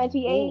saw how much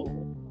he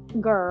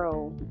ate?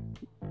 Girl.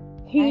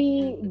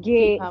 He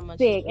gets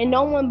sick, and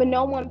no one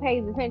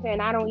pays attention, and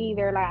I don't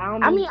either. Like,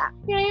 I mean,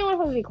 you ain't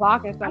supposed to be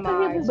clocking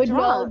somebody, but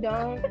drunk. No,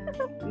 don't.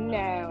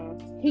 No,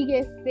 he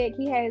gets sick.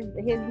 He's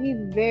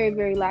very,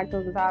 very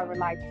lactose intolerant.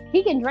 Like,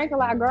 he can drink a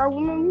lot, girl.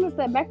 We went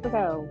to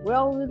Mexico. We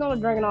was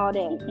only drinking all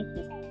day.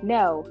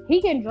 No,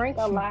 he can drink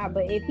a lot,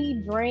 but if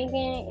he drinking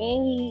and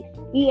he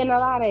eating a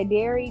lot of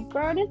dairy,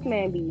 girl, this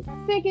man be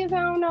sick as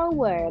I don't know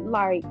what.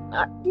 Like,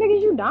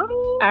 nigga, you dying?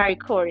 All right,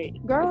 Corey.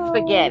 Girl.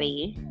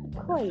 Spaghetti.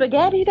 Corey.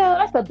 Spaghetti, though,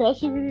 that's the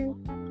best you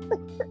can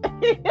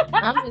do.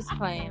 I'm just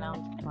playing.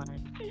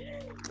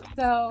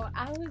 So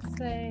I would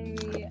say,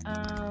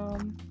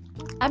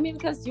 I mean,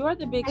 because you're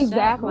the big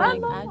Exactly.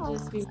 chef, like, I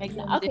just be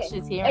making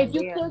dishes here and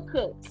there. If you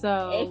cook.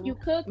 So if you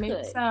cook,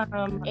 make some.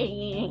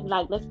 And,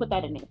 like, let's put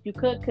that in there. If you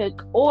cook,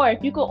 or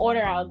if you could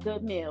order out a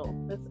good meal,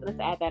 let's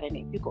add that in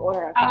there. If you could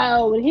order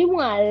Oh, he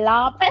want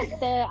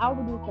lobster. I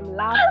would do some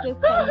lobster,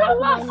 some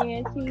macaroni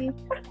and cheese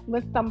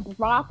with some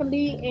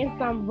broccoli and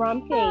some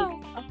rum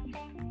cake.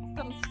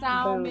 Some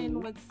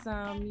salmon with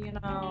some,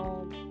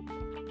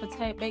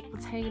 baked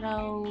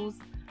potatoes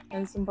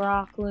and some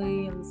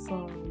broccoli and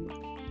some,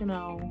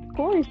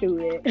 Corey's do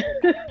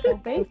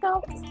it. Based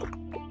off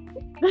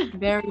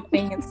very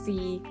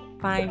fancy,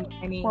 fine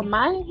dining. Well,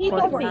 mine, he For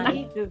doesn't the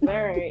eat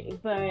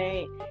dessert,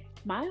 but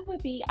mine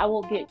would be, I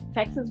will get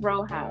Texas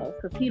Roadhouse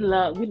because we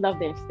love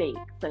their steak.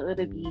 So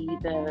it'll be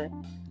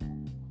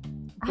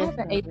I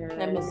haven't eaten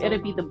them. It'll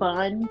be the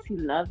buns. He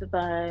loves the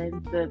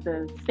buns,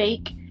 the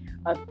steak,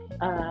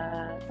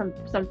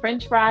 some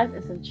French fries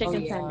and some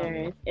chicken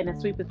tenders and a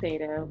sweet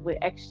potato with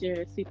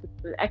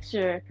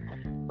extra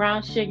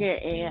brown sugar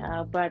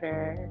and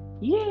butter.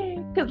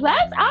 Yeah, because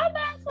our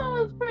last one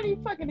was pretty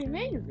fucking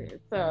amazing.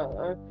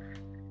 So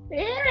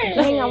yeah,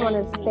 Dang, I want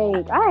a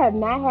steak. I have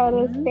not had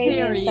a steak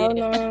in so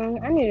long.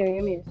 I need to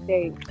give me a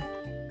steak.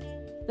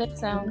 That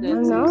sounds good.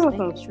 I know, I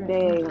want some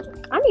steak.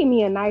 I need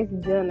me a nice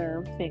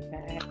dinner. Big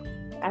bag.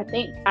 I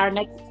think our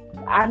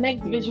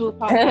next visual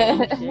podcast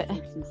we should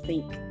make some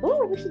steak.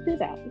 Oh, we should do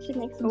that. We should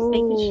make some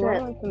steak and shrimp.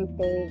 I want some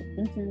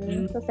steak.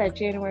 Mm-hmm. What's that?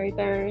 January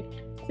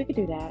 3rd. We could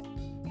do that.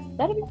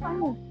 That'll be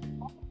fun.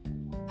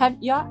 Have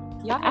y'all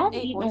I've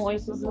eaten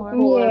oysters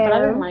before, Yeah. but I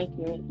didn't like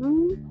it.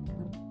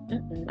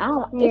 Mm-hmm. I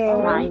don't.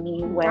 It's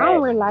slimy. Wet. I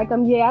don't really like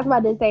them. Yeah, I was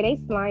about to say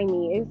they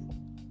slimy.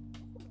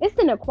 It's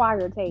an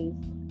acquired taste.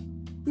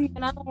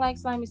 And I don't like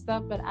slimy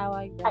stuff, but I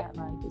like that.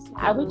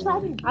 I would try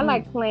to. I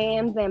like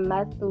clams and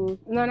mussels.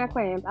 No, not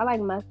clams. I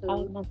like I mussels.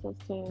 like mussels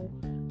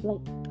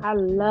too. I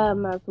love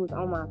mussels.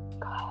 Oh my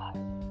god.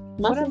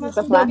 Mussels is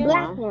the The black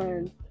black one.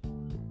 ones.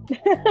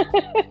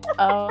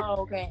 Oh,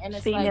 okay. And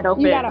it's Seen like, it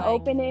open. You gotta like,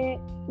 open it.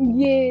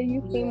 Yeah,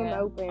 you see them Yeah.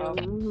 open. Oh.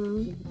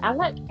 Mm-hmm. I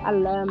love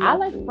I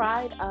like mussels.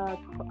 fried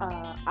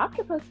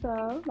octopus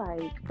though,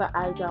 but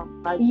I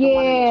don't like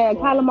Yeah, the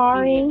one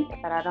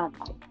calamari. that I don't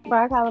like.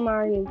 Fried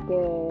calamari is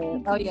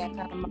good. oh yeah,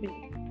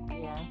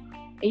 calamari. Yeah.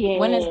 Yeah,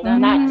 When it's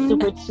done, not Mhm.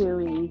 super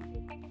chewy.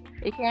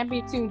 It can't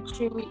be too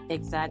chewy.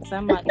 Exactly. So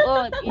I'm like,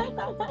 oh, if eating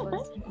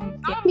octopus.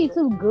 Don't be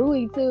too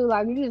gooey too.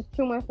 Like you just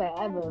chew it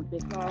forever.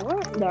 Like,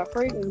 what the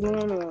freak is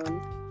going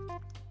on?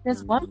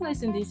 There's one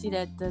place in DC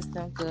that does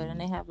them good, and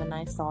they have a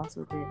nice sauce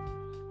with it.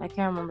 I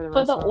can't remember the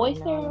For the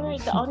restaurant now.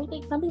 oyster, the only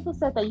thing some people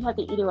said that you have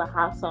to eat it with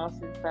hot sauce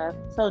and stuff.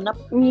 So no,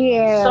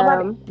 Yeah.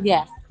 Somebody-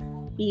 Yes.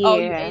 yeah. Oh,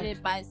 you ate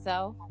it by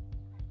itself?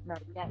 No,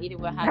 you gotta eat it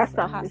with hot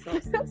sauce. Hot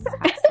sauce.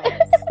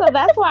 So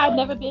that's why I've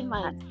never been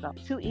like Hot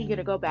sauce. too eager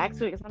to go back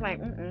to it. Cause I'm like,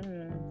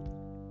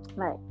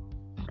 like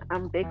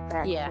I'm big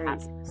fat. Yeah, straight.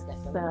 hot sauce.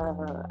 definitely.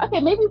 So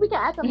okay, maybe we can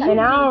add some. And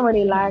I don't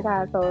really like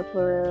hot sauce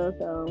for real,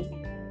 so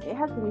It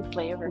has to be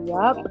flavorful.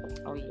 yup.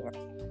 Oh yeah.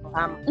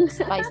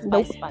 Spice.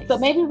 So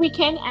maybe we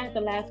can add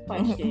the last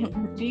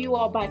question. Do you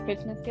all buy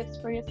Christmas gifts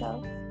for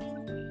yourself?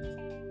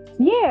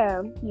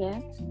 Yeah. Yeah.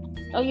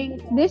 Oh, yeah.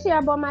 This year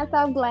I bought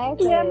myself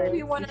glasses. Yeah,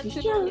 maybe one or This two.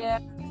 is true. Yeah,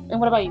 And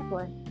what about you,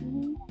 Corey?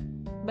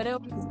 but it'll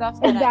be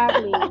stuff that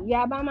Exactly.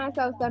 Yeah, I bought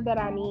myself stuff that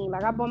I need.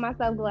 Like I bought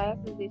myself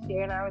glasses this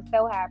year, and I was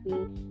so happy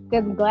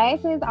because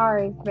glasses are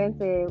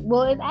expensive.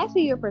 Well, it's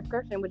actually your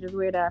prescription, which is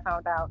weird that I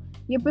found out.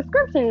 Your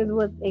prescription is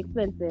what's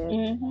expensive.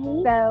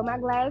 Mm-hmm. So my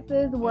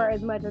glasses were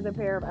as much as a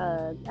pair of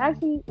Uggs.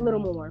 Actually, a little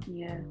more.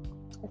 Yeah.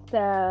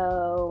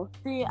 So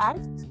See, I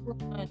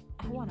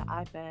want an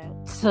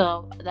iPad,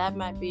 so that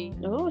might be.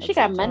 Oh, she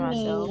got accepting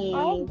money.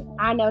 myself.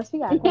 I know she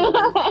got.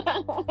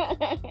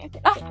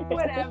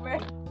 Whatever.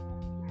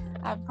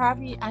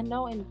 I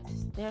know, and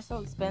they're so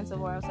expensive,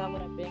 or else I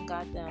would have been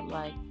got them.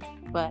 Like,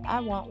 but I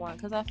want one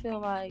because I feel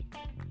like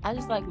I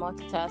just like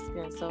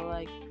multitasking. So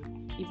like,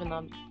 even though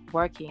I'm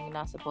working,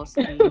 not supposed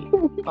to be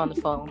on the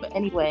phone. But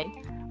anyway,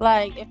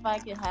 like if I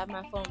could have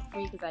my phone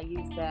free because I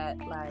use that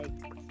like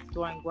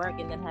during work,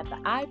 and then have the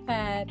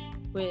iPad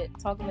with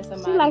talking to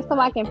somebody. She likes to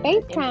like, like in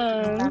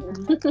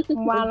FaceTime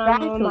while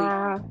I'm on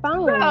my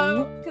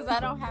phone. because I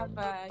don't have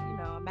a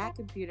Mac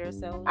computer,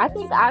 so I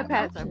think the that's an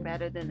iPads are option.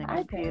 better than the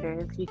iPad.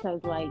 computers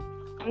because, like,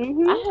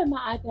 Mhm. I had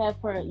my iPad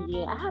for a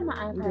year. I had my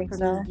iPad think for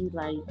so? maybe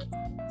like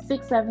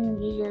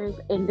 6-7 years,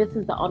 and this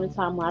is the only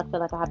time where I feel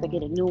like I have to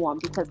get a new one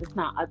because it's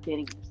not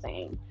updating the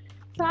same.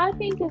 So I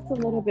think it's a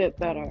little bit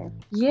better.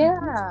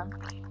 Yeah,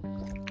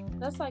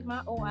 that's like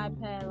my old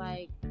iPad.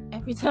 Like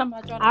every time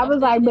I try to I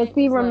was like, update but it,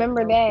 see, it's like,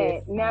 remember no, that.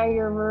 sis. Now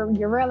you're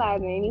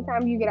realizing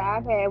anytime you get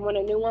an iPad, when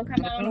a new one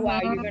comes out in a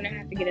while, you're gonna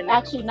have to get another.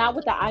 Actually, not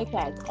with the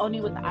iPads,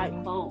 only with the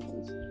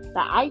iPhones. The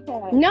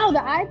iPad. No, the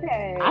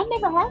iPad. I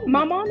never had it.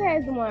 My mom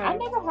has one. I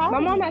never had My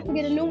it. mom has to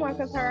get a new one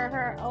because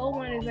her old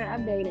one isn't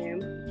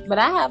updating. But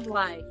I have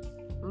like,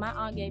 my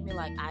aunt gave me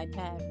like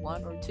iPad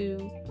 1 or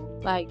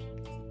 2, like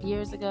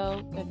years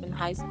ago in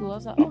high school. I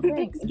was like, oh,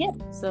 thanks. Yeah.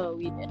 So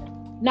yeah.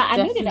 No, I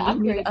needed to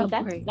Definitely upgrade, but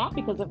that's upgrade. not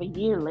because of a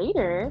year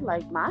later.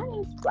 Like mine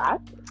is.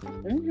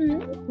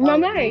 No,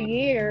 not a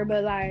year,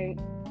 but like.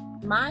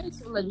 Mine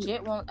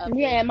legit won't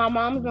update. Yeah, my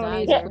mom's gonna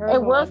need Yeah, it.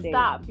 it will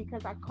stop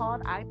because I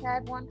called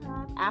iPad one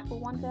time, Apple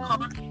one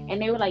time, and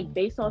they were like,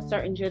 based on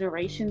certain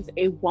generations,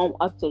 it won't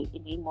update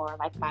anymore,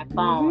 like my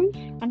phone.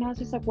 And I was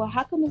just like, well,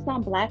 how come it's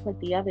not black like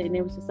the other? And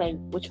it was just like,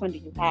 which one do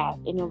you have?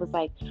 And it was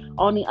like,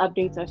 only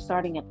updates are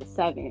starting at the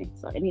 7,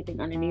 so anything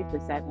underneath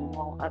the 7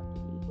 won't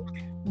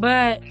update.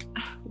 But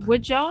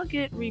would y'all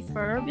get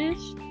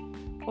refurbished,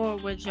 or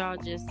would y'all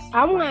just?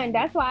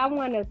 That's why I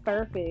want a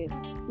Surface.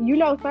 You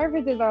know,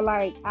 Surfaces are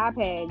like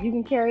iPads. You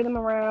can carry them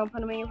around,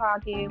 put them in your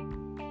pocket,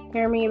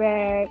 carry them in your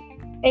bag.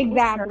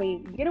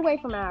 Exactly. Get away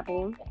from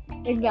Apple.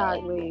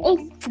 Exactly.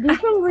 Do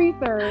some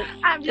research.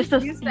 I'm just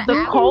used to the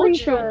Apple.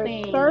 culture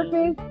thing.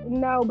 Surface,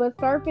 no, but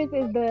Surface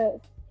is the.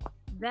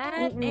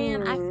 That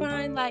and I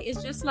find like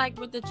it's just like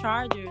with the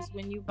chargers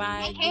when you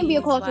buy. It can be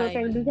a cultural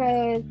thing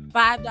because $5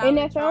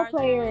 NFL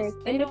players,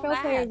 they don't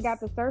players last. got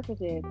the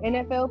Surfaces.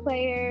 NFL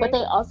players, But they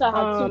also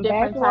have 2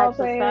 different types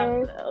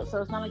players. of stuff,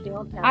 so it's not like they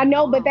don't have. I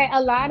know, but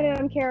a lot of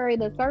them carry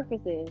the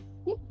Surfaces.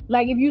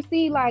 Like if you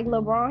see like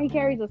LeBron, he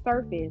carries a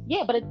Surface.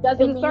 Yeah, but it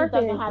doesn't mean it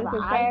Surface. doesn't have It's an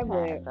a iPad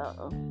tablet.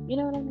 though. You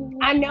know what I mean?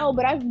 I know,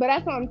 but that's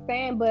what I'm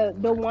saying.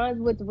 But the ones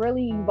with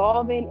really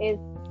evolving is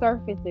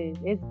Surfaces.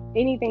 It's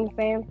anything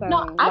Samsung.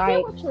 No, I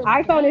get what you're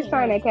iPhone saying. is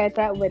trying to catch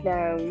up with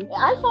them.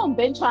 iPhone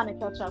been trying to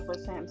catch up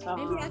with Samsung.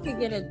 Maybe I could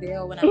get a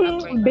deal when I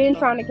upgrade. Been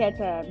trying to catch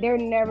up. They're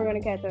never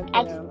gonna catch up to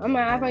them. I'm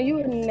an iPhone. You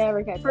would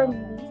never catch up.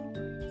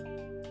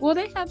 Well,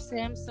 they have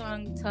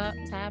Samsung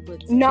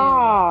tablets.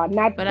 No,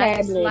 not but tablet. I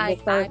just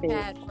like the Surface.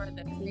 iPad for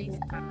the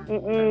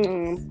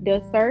FaceTime.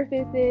 The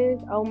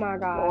Surfaces, oh my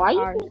god, Why you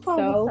are keep so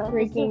calling them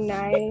freaking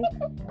Surfaces?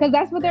 nice. Because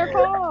that's what they're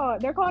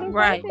called. They're called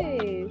Right.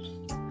 Surfaces.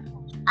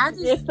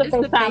 It's the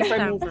FaceTime for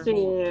me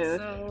too.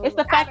 So, It's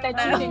the fact that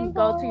you know. can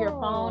go to your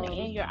phone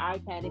and your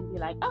iPad and be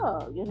like,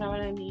 oh, you know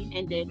what I mean?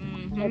 And then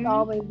It's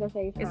always the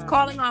FaceTime. It's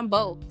calling on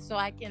both, so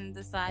I can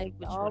decide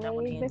which one I want to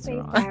always the answer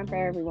on. FaceTime for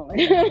everyone.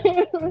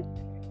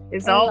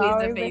 It's always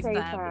always the the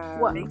FaceTime. FaceTime.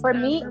 well, for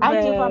me, I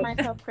But just bought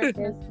myself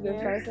Christmas the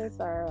gifts. Surfaces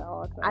are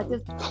awesome.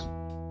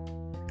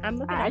 I'm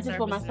looking I at just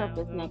bought Surface myself now.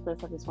 this necklace.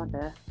 I just want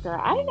to.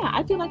 I don't know.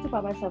 I do like to buy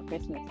myself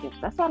Christmas gifts.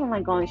 That's why I don't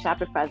like going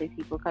shopping for other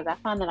people because I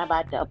find that I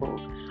buy double.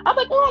 I'm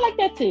like, oh, I like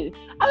that too.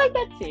 I like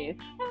that too.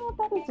 I want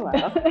that as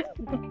well.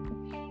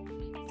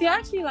 See, I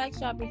actually like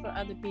shopping for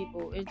other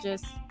people. It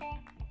just,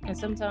 and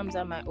sometimes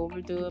I might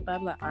overdo it, but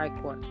I'm like, all right,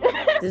 Court,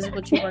 this is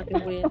what you're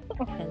working with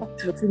and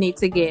what you need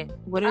to get.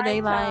 What do All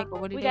they right, like so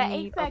or what do we they got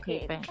need? 8 Okay,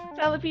 seconds. fine.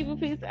 Tell the people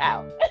peace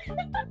out.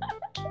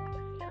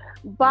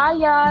 Bye,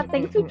 y'all.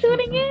 Thanks for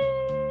tuning in.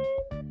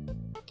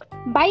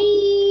 Bye.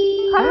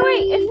 Oh,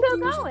 wait, it's still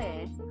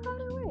going.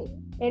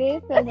 It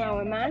is still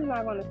going. Mine's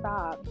not going to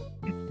stop.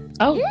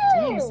 Oh, Yeah.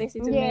 damn,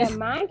 62 Yeah, minutes.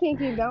 mine can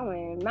keep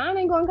going. Mine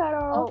ain't going to cut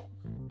off.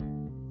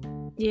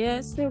 Yeah,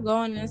 it's still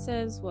going. It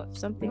says what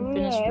something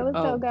finished. Yeah, it was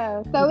still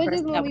go. So we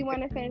it's just pressed when we that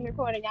want to finish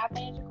recording. Y'all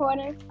finish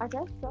recording? I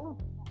guess so.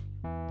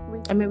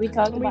 I mean, we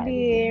talked We about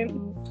did.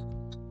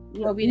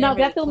 Well, we No, didn't that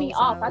really threw me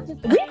close off. out. I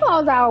just. We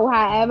close out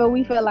however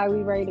we feel like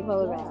we ready to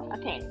close out.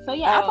 Okay, so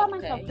yeah, I Oh, bought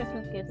myself okay.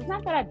 Christmas gifts. It's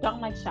not that I don't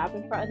like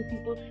shopping for other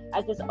people.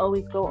 I just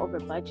always go over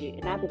budget,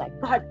 and I'd be like,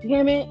 God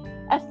damn it!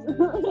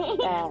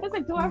 It's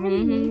like, do I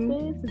really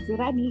need this? Did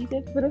I need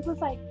this? But it's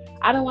just like,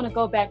 I don't want to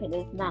go back and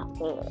it's not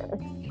there.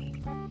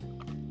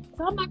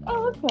 So I'm like,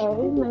 oh,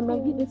 okay,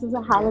 maybe this is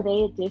a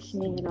holiday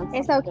edition.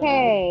 It's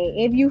okay.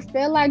 If you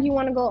feel like you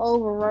want to go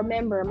over,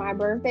 remember, my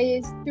birthday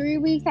is 3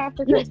 weeks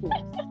after Christmas.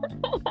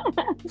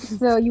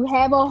 So you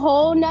have a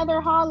whole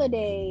nother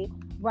holiday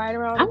right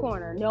around the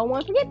corner. No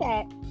one forget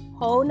that.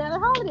 Whole nother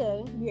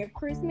holiday. We have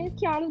Christmas,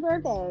 Kiana's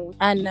birthday.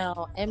 I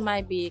know it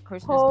might be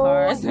Christmas Whole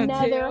cards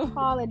another too,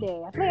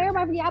 holiday. I feel like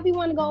everybody, y'all be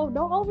wanting to go,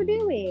 don't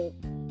overdo it.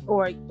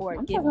 or I'm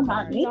gift talking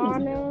about cards. me.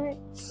 Donna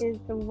is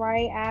the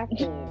right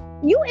after.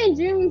 You in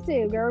June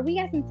too, girl. We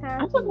got some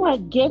time. I'm talking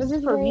about gifts This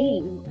is for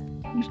great. me.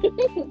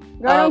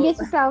 Girl, don't get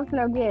yourself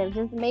no gift.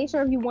 Just make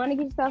sure if you want to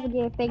get yourself a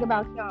gift, think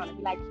about Kiana.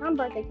 Be like, Kiana's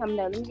birthday coming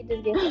up. Let me get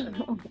this gift.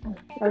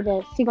 Or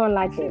that she gonna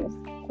like this.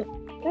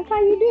 That's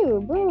how you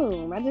do.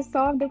 Boom. I just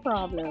solved the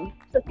problem.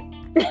 So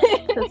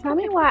tell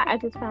me why I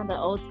just found an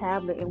old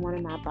tablet in one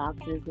of my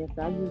boxes. Yes,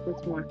 I used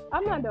this one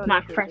I'm not doing my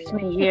that shit,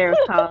 freshman year of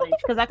college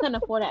because I couldn't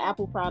afford an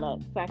Apple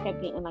product, so I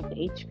kept getting like the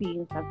HP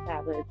and stuff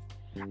tablets,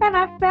 and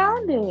I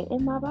found it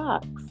in my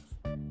box.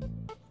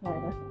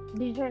 So,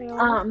 Did you turn it on?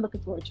 I'm looking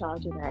for a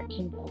charger that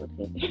can go with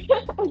it.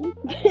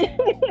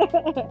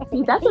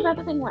 See, that's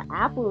another thing with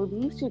Apple.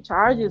 These two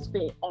chargers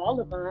fit all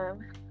of them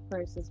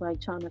versus like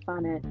trying to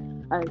find a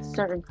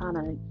certain kind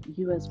of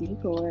USB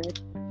cord.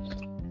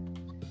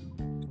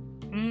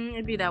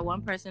 It'd be that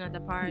one person at the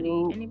party.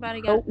 Nope.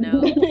 Anybody got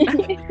no?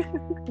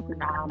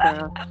 Nah,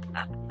 bro.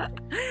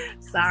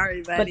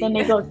 Sorry, buddy. But then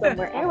they go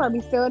somewhere. Everybody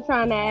be still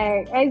trying to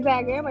act.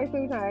 Exactly. Everybody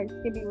still trying to act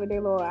skippy with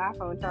their little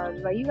iPhone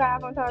charger. Like, you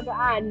got an iPhone charger?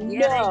 I know.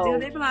 Yeah, they do.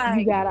 They be like,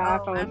 you got an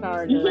iPhone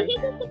charger.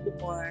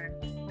 Or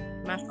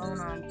my phone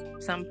on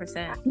some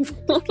percent. Give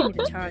me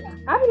the charger.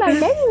 I be like,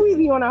 maybe we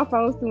be on our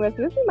phones too much.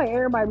 It seems like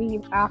everybody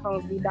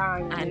iPhones be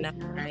dying. I know,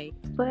 right?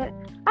 But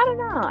I don't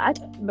know.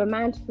 But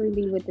mine's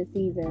freely with the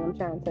season. I'm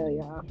trying to tell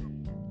y'all.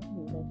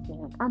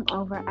 Listen, I'm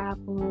over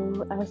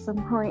Apple at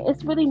some point.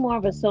 It's really more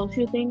of a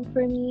social thing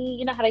for me.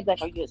 You know how they be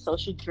like, are you a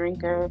social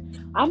drinker?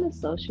 I'm a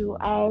social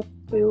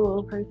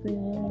Apple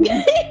person.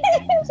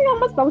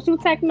 I'm a social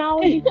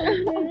technology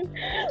person.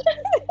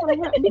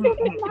 Because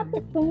it's not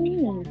the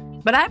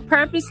same. But I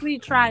purposely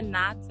try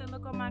not to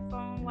look on my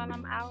phone while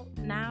I'm out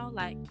now.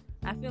 Like,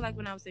 I feel like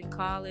when I was in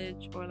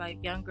college or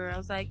like younger, I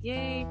was like,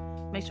 yay,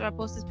 make sure I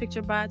post this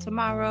picture by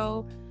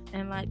tomorrow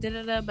and like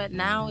da-da-da. But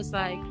now it's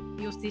like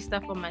you'll see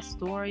stuff on my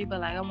story,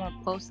 but like I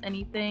won't post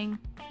anything.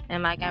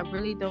 And like I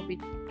really don't be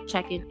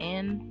checking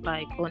in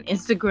like on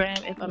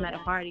Instagram if I'm at a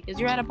party, because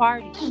you're at a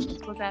party. You're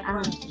supposed to have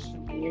fun.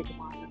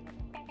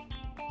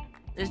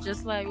 It's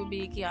just like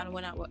we Kiana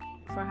went out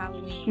for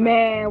Halloween.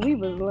 Man, we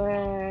was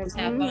glad. Just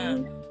have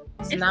fun.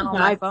 It's not a on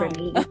my vibe for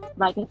phone. me.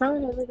 Like if I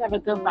really have a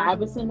good vibe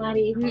with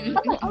somebody, I'm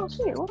like, oh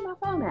shit, where's my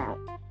phone at?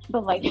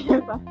 But like,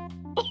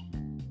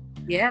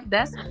 yeah,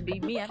 that's gonna be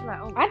me. I'm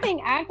like, oh. I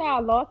think after I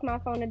lost my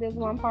phone at this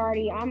one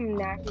party, I'm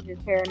naturally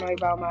just paranoid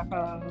about my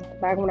phone.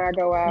 Like when I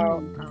go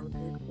out.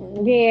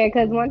 Yeah,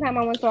 because one time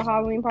I went to a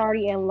Halloween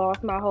party and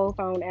lost my whole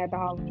phone at the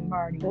Halloween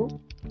party.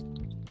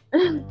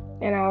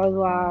 And I was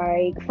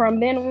like, from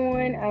then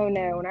on, oh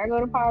no. When I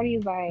go to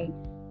parties, like,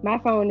 my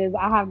phone is,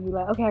 I have to be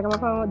like, okay, I got my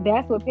phone.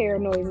 That's what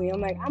paranoids me.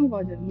 I'm like, I'm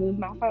going to just lose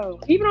my phone.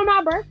 Even on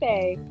my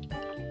birthday.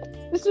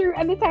 At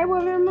the table,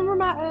 remember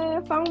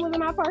my phone was in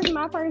my purse and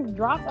my purse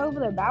dropped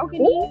over the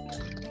balcony?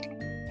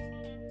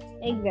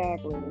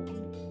 Exactly.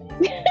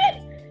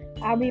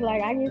 I'll be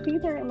like, I can see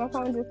her and my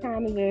phone just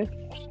kind of just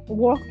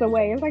walks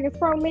away. It's like its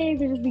front legs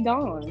will just be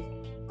gone.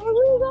 Like, where are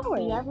you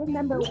going? y'all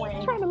remember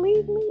when Trying to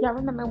leave me? y'all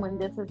remember when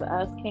This Is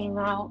Us came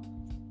out?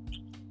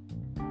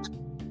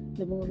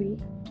 The movie?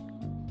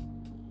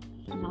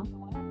 No.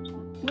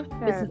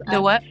 This is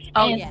The what?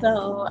 Oh, and yes.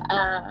 so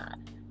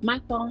my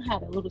phone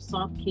had a little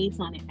soft case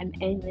on it, and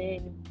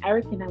then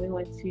Eric and I, we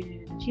went to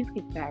the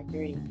Cheesecake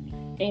Factory,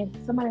 and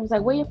somebody was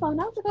like, where your phone?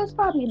 I was like, it's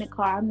probably in the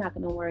car, I'm not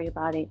gonna worry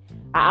about it.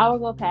 An hour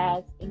go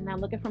past and I'm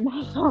looking for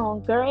my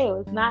phone. Girl,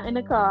 it was not in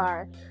the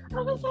car.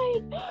 I was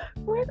like,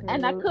 where?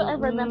 And I couldn't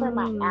remember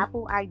my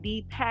Apple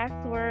ID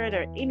password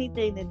or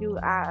anything to do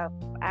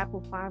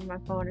Apple Find My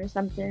Phone or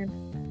something.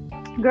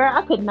 Girl,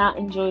 I could not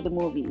enjoy the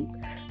movie.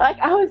 Like,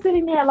 I was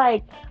sitting there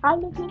like, I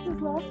legit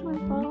just lost my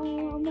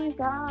phone. Oh my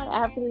God.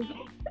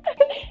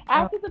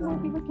 After the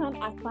movie was done,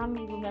 I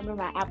finally remember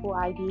my Apple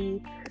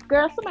ID.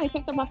 Girl, somebody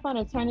picked up my phone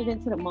and turned it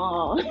into the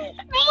mall. And I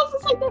was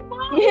just like, the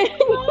mall is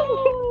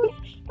closed.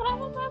 But I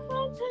want my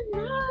phone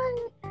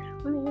tonight.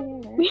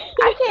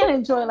 I can't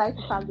enjoy life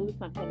if I lose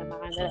something of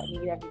mine that I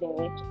need every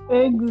day.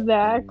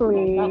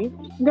 Exactly.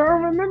 Girl,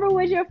 remember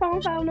when your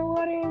phone fell in the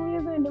water and we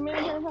was in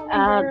Dominican Republic?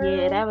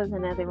 Yeah, that was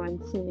another one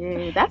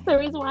too. That's the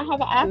reason why I have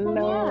an Apple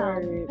now,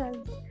 because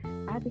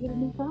I had to get a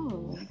new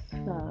phone.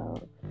 So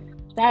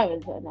that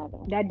was another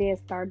one. That did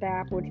start the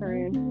Apple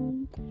trend.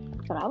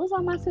 Mm-hmm. But I was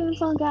on my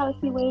Samsung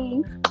Galaxy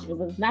wave. It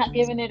was not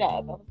giving it up.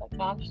 I was like,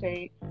 no, I'm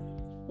straight.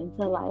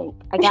 Until like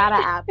I got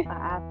an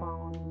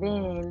iPhone.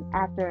 Then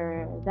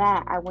after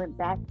that, I went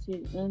back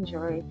to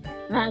Android,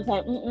 and I was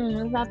like,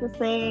 it's not the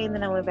same.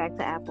 Then I went back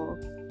to Apple.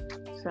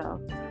 So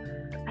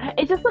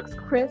it just looks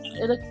crisp.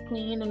 It looks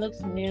clean. It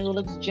looks new. It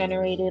looks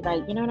generated.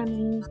 Like, you know what I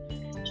mean?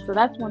 So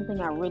that's one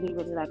thing I really,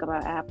 really like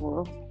about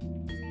Apple.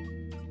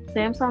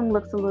 Samsung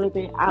looks a little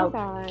bit out.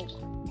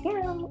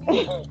 Girl, I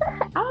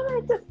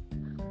don't know.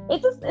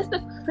 It's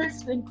the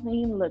crisp and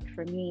clean look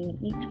for me.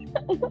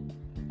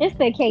 It's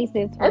the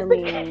cases for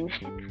me.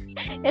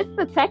 It's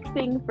the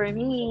texting for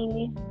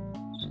me.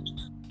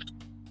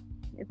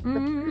 It's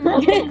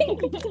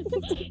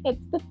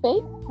the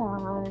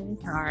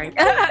FaceTime. Sorry.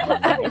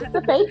 It's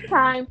the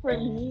FaceTime for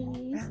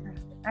me.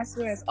 I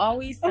swear it's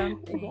always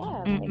something.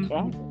 Yeah, like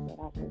that's what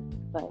I do.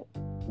 But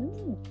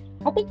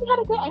I think we had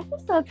a good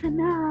episode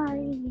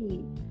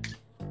tonight.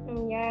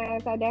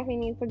 Yes, I definitely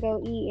need to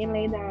go eat and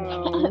lay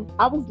down.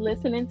 I was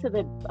listening to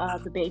the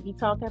Baby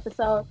Talk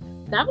episode.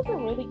 That was a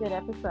really good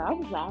episode. I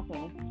was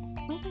laughing.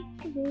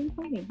 I was really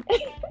funny.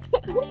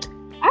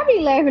 I be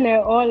laughing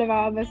at all of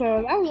our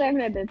episodes. I was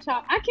laughing at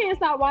I can't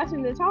stop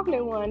watching the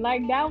chocolate one.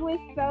 Like, that was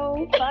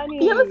so funny.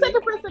 You're the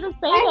second person to say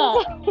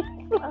that.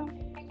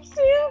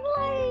 She was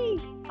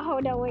like,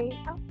 hold on, wait.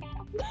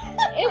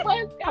 It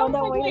was. Hold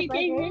on, wait a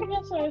maybe second. I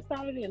should have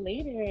started it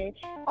later.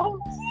 Oh,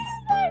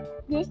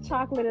 this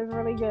chocolate is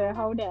really good.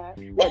 Hold up.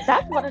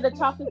 That's one of the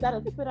chocolates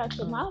that'll spit out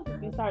your mouth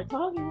if you start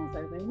talking. So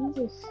let me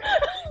just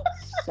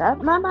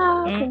shut my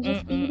mouth and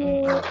just eat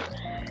it.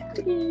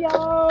 Yo,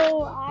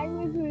 I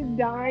was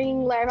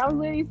dying laugh. I was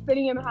literally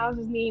sitting in the house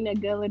just needing a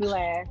good little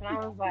laugh. And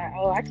I was like,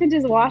 oh, I could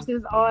just watch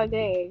this all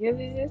day. Because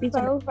it's just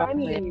so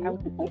funny.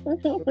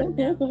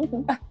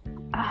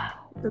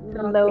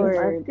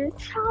 Lord. Good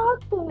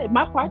chocolate.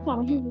 My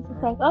part-time, he was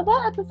just like, oh,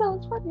 that episode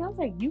was funny. I was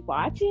like, you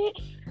watch it?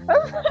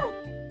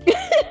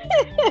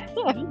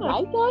 You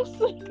like us?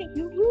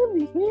 You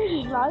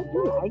really like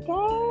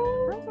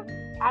us?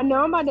 I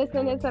know I'm about to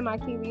send it to my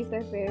Kiwi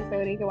sisters so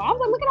they can. I was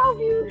like, look at all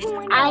views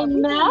going on. I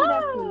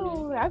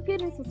know. I'm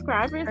getting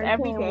subscribers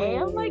every day.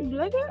 I'm like,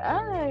 look at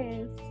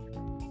us.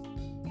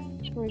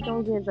 We're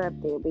gonna get up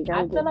there.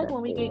 I feel like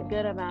when we get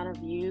good amount of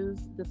views,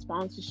 the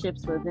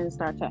sponsorships will then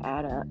start to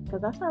add up.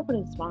 Because I started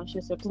putting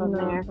sponsorships on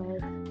there.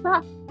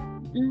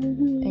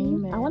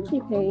 I want to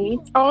be paid.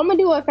 Oh, I'm gonna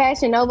do a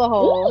Fashion Nova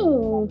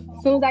haul.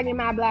 As soon as I get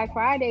my Black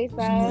Friday stuff.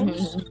 I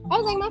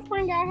was like, my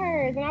friend got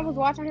hers, and I was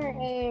watching her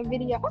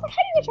video. I was like, how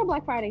do you get your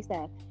Black Friday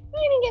stuff? You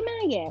didn't get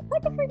mine yet.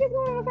 What the freak is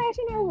going on with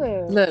Fashion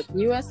Nova? Look,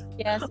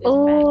 USPS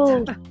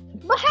is back.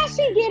 But how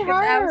she get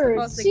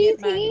hers?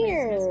 She's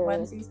here.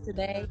 Onesies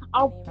today.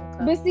 Oh,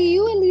 but see,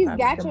 you at least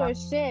got your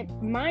ship.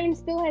 Mine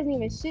still hasn't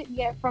even shipped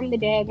yet from the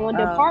daggone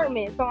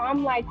department. So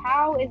I'm like,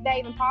 how is that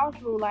even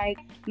possible? Like,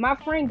 my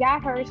friend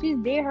got her. She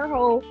did her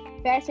whole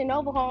Fashion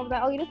Nova haul. I was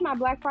like, oh, yeah, this is my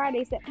Black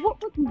Friday set.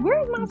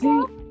 Where's my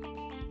stuff?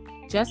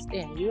 Just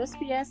in.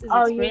 USPS is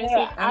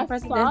experiencing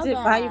unprecedented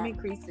volume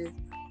increases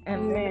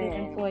and limited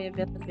employee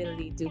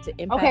availability due to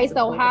impacts. Okay,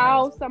 so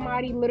how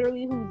somebody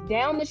literally who's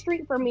down the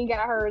street from me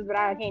got hers, but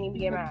I can't even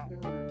get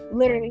mine?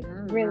 Literally,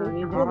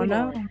 really. I don't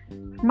know.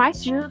 My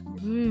shoes,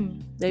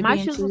 my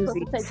shoes were supposed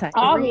to take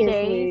 3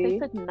 days. They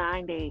took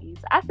 9 days.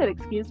 I said,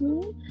 "Excuse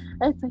me,"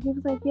 and so he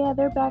was like, "Yeah,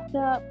 they're backed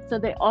up, so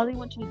they only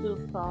want you to do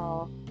is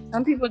call."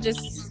 Some people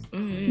just.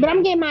 But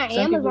I'm getting my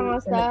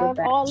Amazon stuff.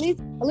 At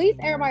least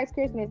everybody's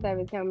Christmas stuff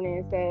is coming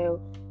in, so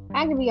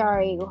I can be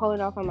already holding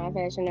off on my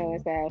Fashion Nova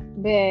stuff.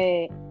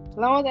 But as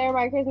long as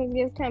everybody's Christmas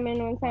gifts come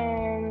in on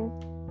time,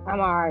 I'm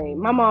alright.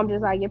 My mom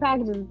just like, your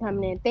packages are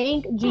coming in.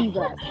 Thank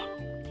Jesus.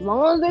 As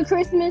long as the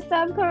Christmas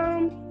stuff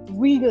comes,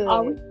 we good. I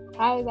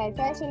was like,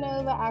 Fashion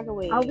Nova, I can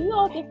wait. Are we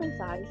all different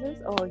sizes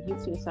or you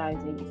two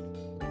sizes?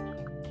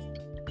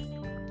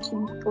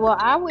 Well,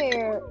 I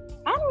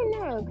don't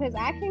know, because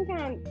I can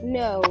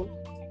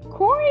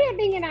Corey, I'm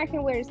thinking I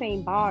can wear the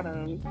same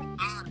bottom,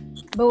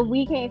 but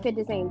we can't fit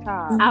the same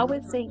top. I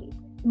would think.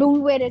 But we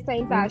wear the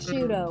same size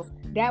shoe, though.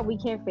 That we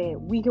can fit.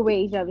 We can wear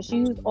each other's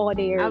shoes all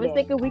day. I was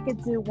thinking we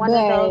could do one of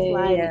those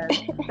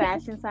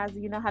fashion sizes.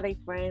 You know how they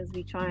friends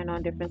be trying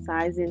on different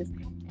sizes.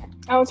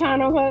 I was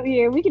trying on.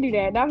 Yeah, we could do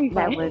that. That'd be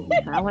fun.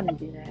 I want to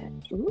do that.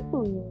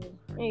 Ooh.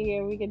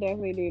 Yeah, we could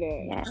definitely do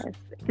that. Yes.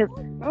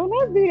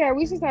 Let's do that.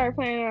 We should start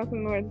planning out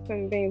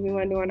some things we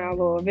want to do in our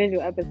little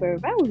visual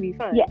episodes. That would be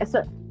fun. Yeah.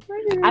 So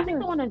I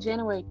think on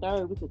January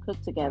 3rd we could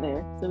cook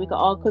together, so we could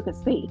all cook a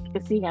steak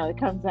and see how it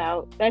comes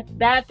out. I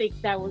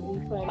think that would be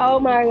fun. Oh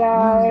my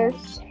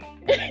gosh.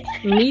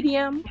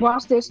 Medium.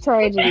 Watch this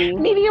tragedy.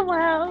 Medium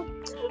well.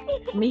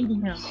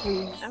 Medium,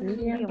 please.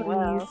 Medium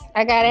well.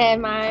 I gotta have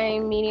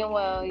mine medium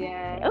well,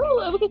 yeah.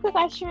 Oh, we can cook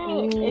our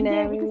shrimp. And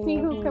then we can see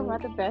who's come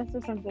out the best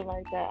or something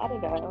like that. I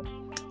don't know.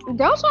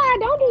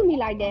 Don't do me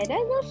like that.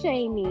 Don't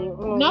shame me.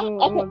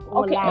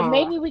 Okay. And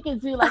maybe we can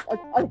do like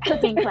a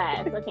cooking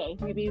class. Okay,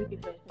 maybe we can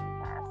do a cooking class.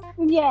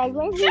 Yeah,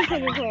 let's do a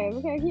cooking class.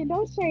 Okay,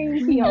 don't shame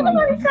me.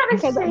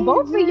 Because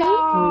both of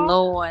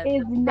y'all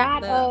is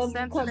not of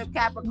sensitive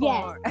Capricorn.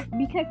 Yes,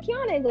 because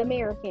Kiana is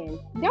American.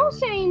 Don't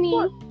shame me.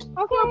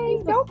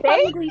 Okay, don't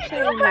publicly shame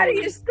me. Nobody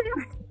is still.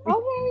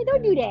 Okay,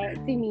 don't do that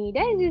to me.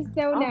 That is just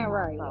so not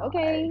right.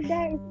 Okay,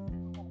 that's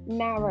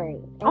not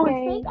right.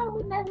 Okay,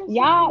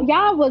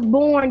 y'all was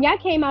born. Y'all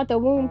came out the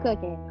womb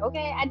cooking.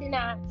 Okay, I did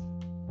not.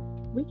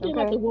 We came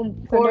out the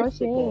womb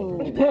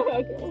cooking.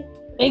 Okay.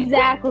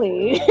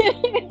 Exactly.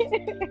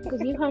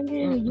 Because you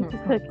hungry, you can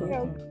cook it.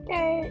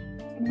 Okay.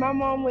 My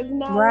mom was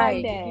not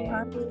like that. You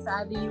hungry, it's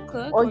either you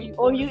cook or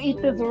you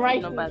eat this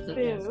rice too.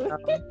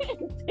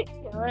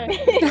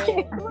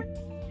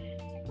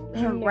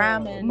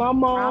 Ramen. My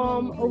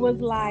mom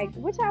was like,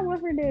 "What y'all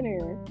want for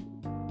dinner?"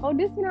 "Oh,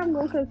 this is what I'm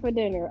gonna cook for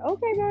dinner."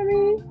 "Okay,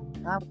 mommy."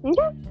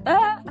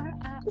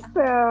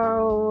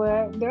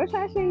 So don't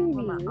try to shame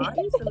me. I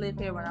used to live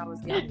here when I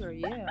was younger,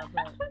 yeah.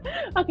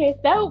 But... Okay,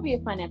 that would be a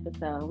fun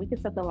episode. We could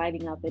set the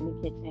lighting up in the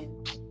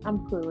kitchen.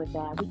 I'm cool with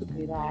that. We could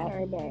do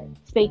that.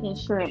 Steak and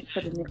shrimp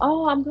for the new.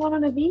 Oh, I'm going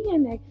on a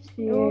vegan next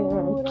year.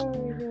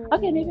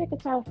 Okay, maybe I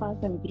could try to find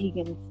some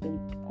vegan steak.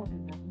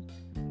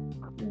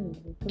 I don't know.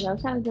 Because I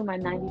was trying to do my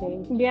 90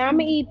 days. Yeah, I'm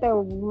gonna eat the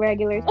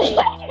regular steak.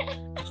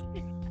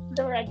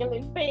 The regular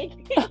steak.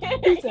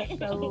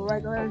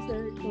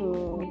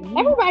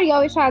 Everybody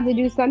always tries to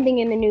do something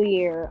in the new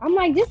year. I'm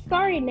like, just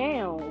start it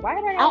now. Why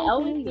did I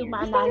always do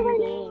my 90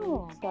 days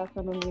stuff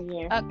in the new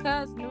year?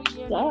 Cause New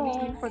Year,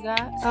 you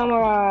forgot. Oh my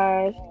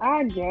gosh,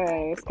 I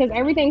guess because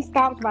everything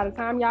stops by the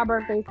time y'all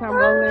birthdays come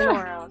rolling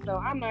around. So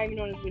I'm not even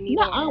on this need.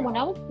 No, when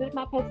I was with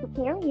my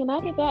pescatarian, I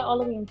did that all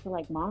the way until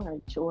like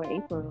March or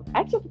April. I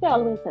actually did that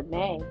all the way to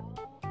May.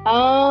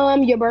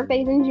 Your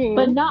birthday's in June.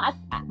 But no,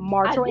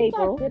 March or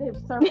April. I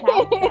didn't surpass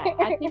that.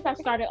 I think I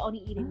started only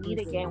eating meat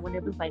again when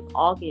it was like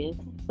August.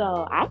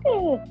 So I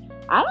don't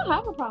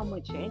have a problem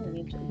with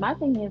change. My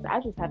thing is I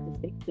just have to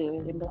stick to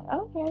it and be like,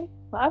 okay.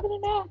 Well, other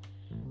than that,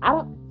 I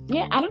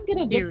don't get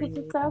addicted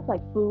to stuff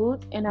like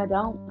food, and I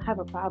don't have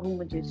a problem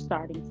with just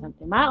starting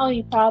something. My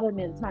only problem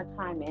is my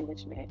time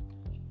management.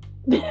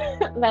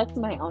 That's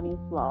my only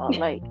flaw.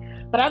 Like,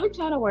 but I've been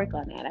trying to work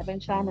on that. I've been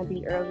trying to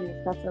be early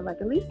and stuff for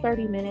like at least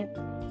 30 minutes.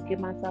 Give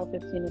myself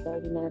 15 to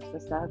 30 minutes for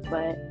stuff.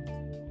 But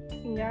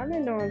yeah, I've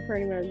been doing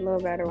pretty much a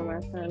little better with my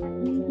time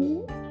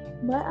management.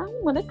 But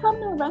when it comes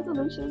to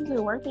resolutions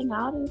and working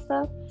out and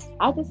stuff,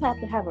 I just have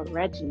to have a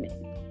regimen.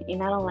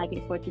 And I don't like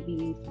it for it to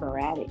be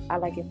sporadic. I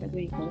like it for it to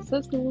be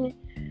consistent,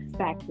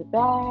 back to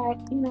back,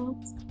 you know.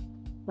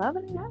 So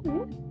other than that,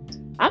 yeah.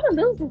 I'm going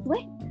to lose this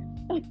weight.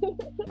 I'm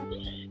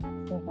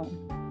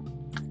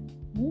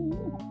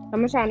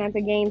going to try not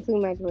to gain too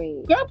much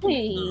weight. Girl,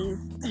 please.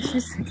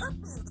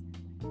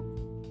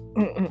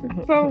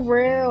 For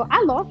real.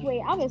 I lost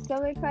weight. I was so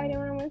excited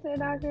when I went to the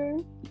doctor.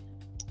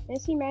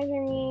 And she measured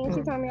me and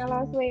she told me I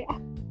lost weight.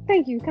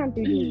 Thank you. Come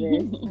through,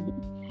 Jesus.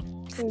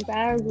 Since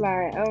I was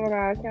like, oh my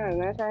gosh, I'm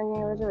not trying to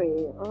get much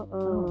weight.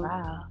 Oh,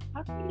 wow.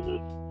 Okay.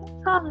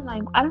 It's kind of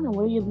like, I don't know,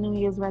 what are your New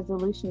Year's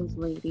resolutions,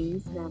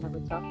 ladies? Now that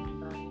we're talking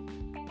about it.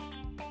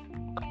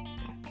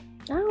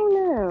 I don't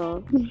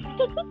know.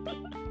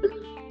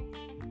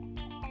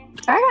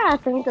 I gotta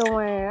think of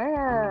one.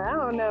 I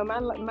don't know. My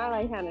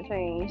life kind of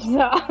changed.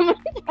 So I'm gonna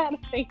try to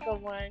think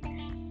of one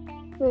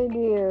to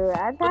do.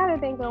 I try to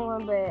think of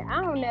one, but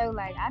I don't know.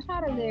 Like, I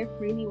try to live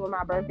freely when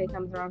my birthday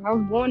comes around. I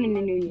was born in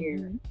the new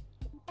year.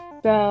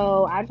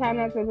 So I try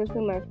not to put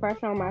too much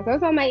pressure on myself.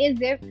 So I'm like,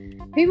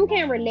 people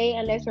can't relate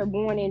unless you're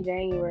born in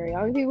January.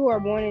 Only people who are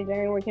born in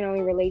January can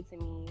only relate to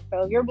me.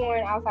 So if you're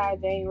born outside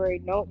of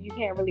January, you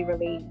can't really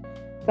relate.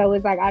 So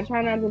it's like, I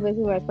try not to put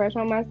too much pressure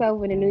on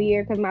myself in the new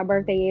year because my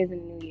birthday is in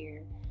the new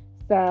year.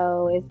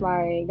 So it's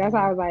like, that's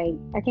why I was like,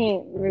 I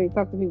can't really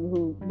talk to people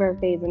whose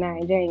birthdays are not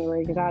in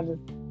January because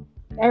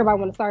everybody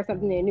want to start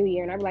something in the new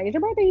year. And I'd be like, is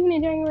your birthday even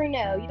in January?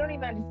 No, you don't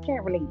even, I just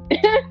can't relate.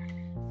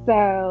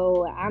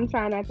 So I'm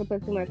trying not to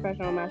put too much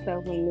pressure on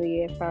myself when New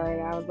Year started.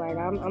 I was like,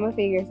 I'm going to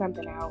figure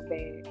something out, but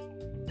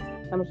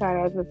I'm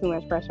trying not to put too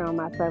much pressure on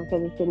myself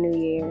because it's the new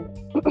year.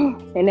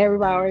 And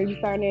everybody already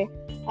starting to,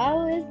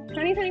 oh, it's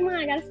 2021,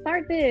 I got to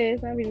start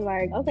this. I'll be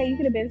like, okay, you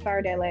could have been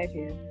started that last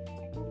year.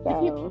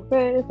 So, but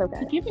it's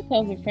okay. To keep it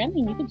COVID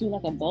friendly, you could do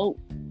like a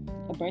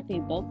birthday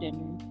boat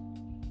dinner.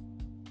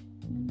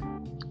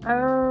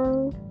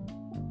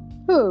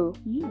 Who?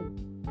 You.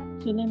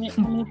 To limit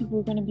how many people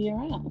are going to be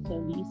around. So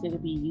at least it'll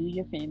be you,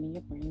 your family,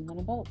 your friends on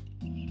a boat.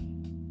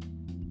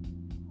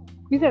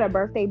 You said a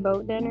birthday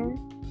boat dinner?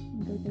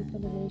 Birthday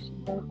celebration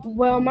boat.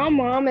 Well, my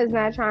mom is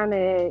not trying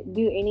to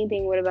do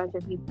anything with a bunch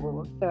of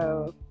people.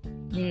 So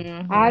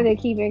I have to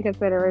keep in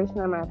consideration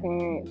of my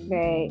parents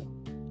that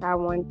I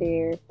want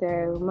there.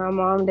 So my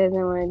mom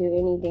doesn't want to do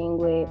anything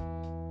with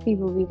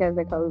people because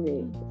of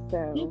COVID.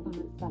 So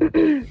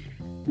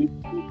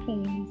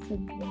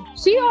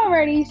she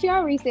already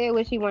said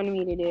what she wanted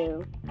me to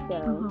do.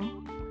 So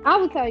I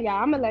will tell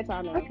y'all. I'm gonna let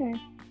y'all know. Okay.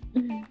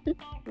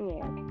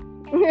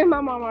 Yeah. My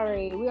mom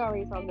we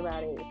already talked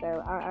about it. So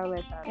I'll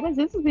let y'all know.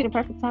 This would be the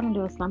perfect time to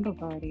do a slumber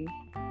party.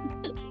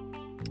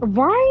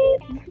 Right?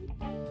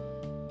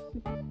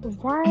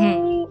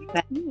 Right.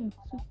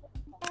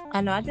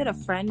 I know. I did a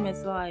friend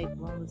miss like,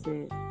 what was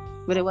it?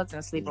 But it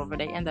wasn't a sleepover.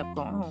 They end up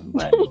going home.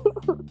 But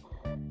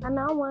I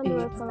know I want to do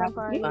a summer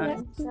party.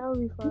 That would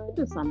be fun. We could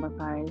do a summer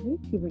party. We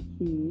keep it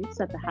cute.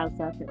 Set the house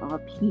up in all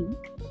pink.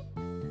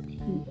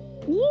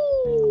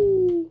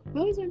 Yee! I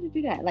always wanted to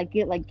do that. Like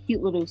get like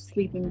cute little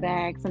sleeping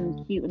bags,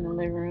 something cute in the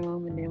living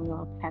room, and then we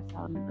all pass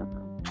out in the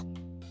room.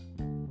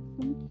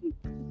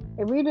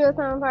 If we do a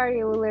summer party,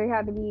 it will literally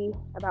have to be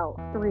about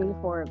 3 to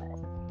 4 of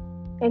us,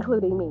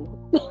 including me.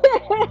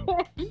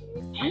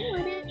 I'm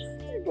with it.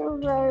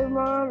 Sorry,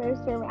 Mom, it's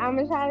true. I'm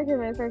gonna try to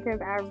convince her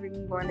because I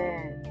really want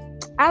to.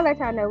 I'll let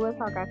y'all know. We'll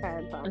talk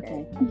outside and talk.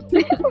 Okay.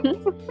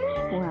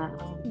 Wow.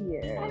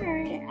 Yeah. All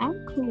right.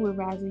 I'm cool with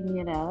rising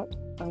it up.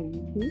 Are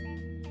you too?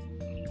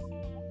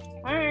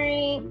 All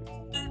right.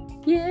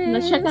 yes.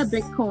 Let's check out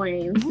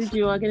Bitcoin. Did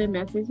you all get a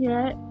message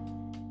yet?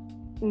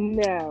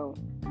 No.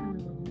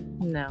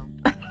 No.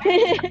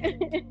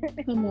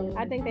 Come on.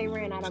 I think they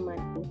ran out of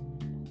money.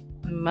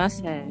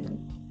 Must have,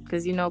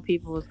 because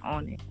people was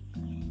on it.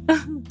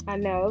 I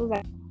know it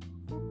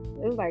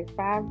was like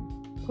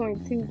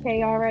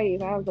 5.2K already.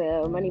 So I was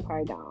like, money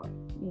probably gone.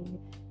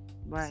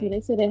 Right. So they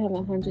said they have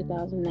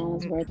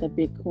 $100,000 worth of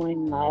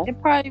Bitcoin left. It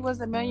probably was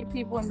 1 million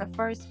people in the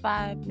first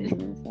 5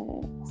 minutes.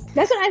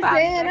 That's what I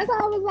said. That's why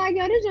I was like,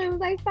 yo, this joint was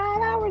like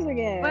 5 hours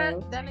ago.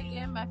 But then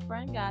again, my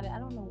friend got it. I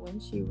don't know when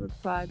she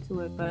replied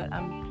to it, but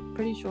I'm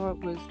pretty sure it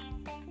was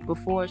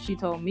before she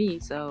told me.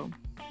 So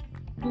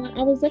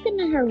I was looking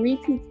at her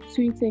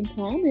retweets and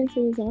comments.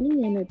 It was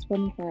only in the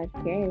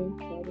 25K.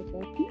 So I was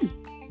like,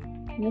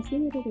 let's see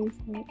what it is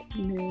like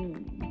now.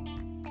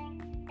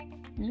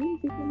 I don't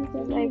think it was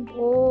that like,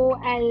 oh,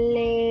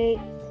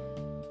 Alex.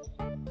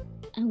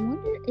 I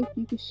wonder if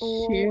you could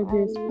share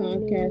this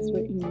podcast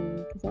with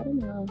me, because I don't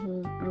know how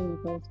I'm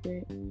gonna post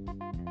it.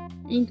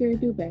 Anchor,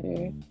 do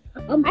better.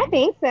 I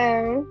think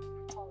so.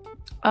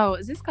 Oh,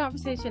 is this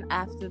conversation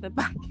after the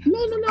podcast?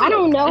 No. I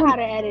don't know how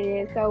to edit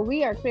it, so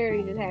we are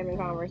clearly just having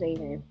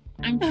conversation.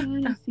 I'm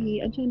trying to see.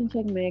 I'm trying to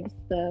check Meg's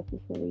stuff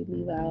before we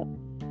leave out.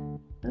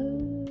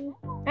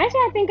 Actually,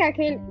 I think I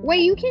can.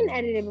 Wait, you can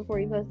edit it before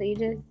you post it. You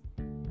just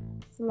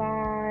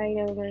slide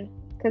over.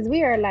 Because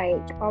we are like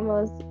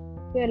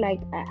we're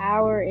like an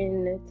hour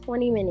and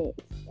 20 minutes.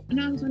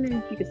 No, I was wondering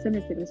if you could send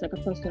it to me so I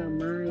could post it on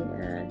my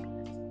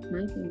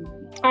thing.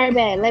 All right,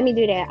 bet. Let me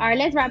do that. All right,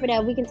 let's wrap it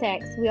up. We can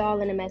text. We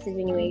all in a message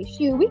anyway.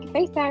 Shoot, we can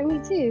FaceTime me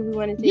too if we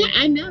wanted to. Yeah,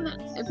 I know that.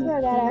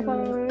 Sure, that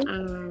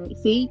iPhone.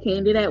 See,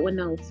 can't do that with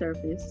no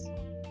Surface.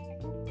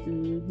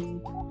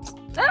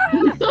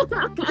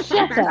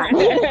 Shut up.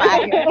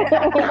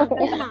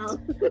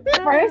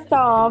 First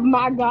off,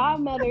 my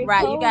godmother.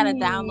 Right, you gotta me,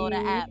 download the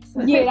app.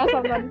 Yeah, that's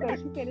what I was about to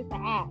say. She said it's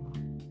an app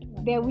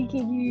that we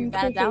can use. You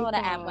gotta download the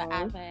FaceTime.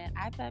 app with iPad.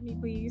 iPad me,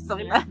 please. So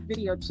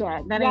Video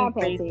chat. That Y'all ain't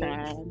pay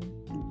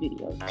FaceTime.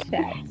 Video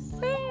chat.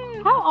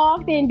 How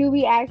often do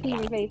we actually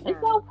even FaceTime?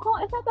 It's so cool.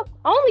 It's like the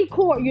Only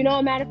Corey. You know,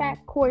 a matter of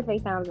fact, Corey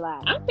FaceTimes a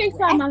lot. I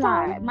FaceTime a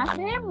lot. My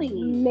family.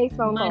 Makes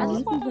phone My I calls.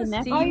 just want to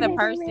nieces see and you the can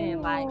person. me?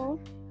 Like,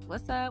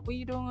 what's up? What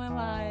you doing?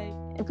 Like,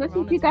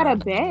 Especially if you got a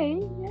bae.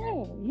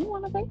 Yeah, you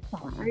want to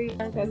FaceTime.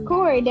 Because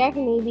Corey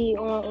definitely be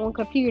on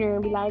computer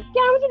and be like,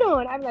 yeah, what you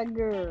doing? I'm like,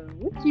 girl,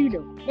 what you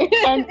doing?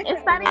 And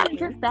it's not even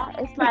just that.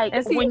 It's like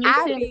and see, when you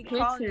I send be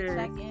calling to pictures.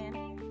 check in,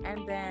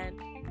 and then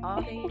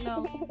all thing you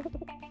know,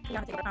 you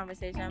have to take a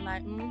conversation. I'm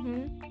like,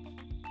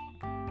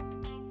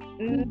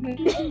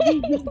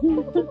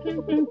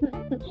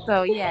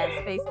 So yes,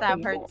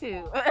 FaceTime her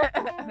too.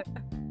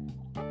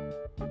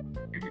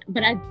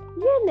 But I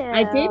You know,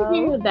 I did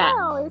hear that.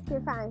 I always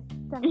can find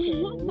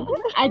something.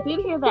 I did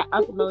hear that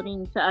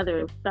uploading to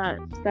other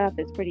stuff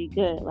is pretty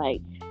good.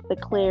 Like the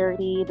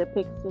clarity, the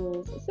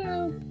pixels.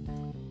 So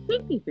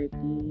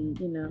 50-50,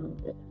 you know.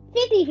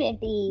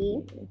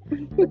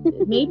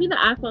 50-50. Maybe the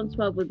iPhone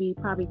 12 would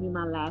probably be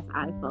my last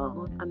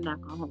iPhone. I'm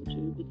not gonna hold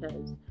you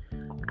because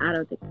I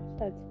don't think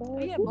That's Oh,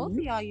 yeah, both of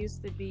y'all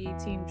used to be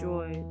Team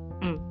Droid.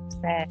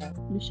 Sad.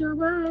 you sure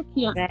were.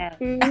 Kiana's Sad.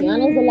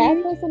 the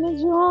last person to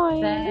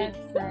join. Sad.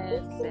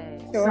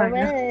 Sure Sorry.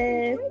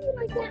 was. Why do you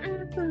like that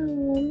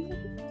iPhone?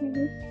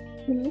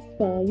 It's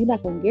fun. You're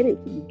not gonna get it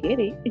till you get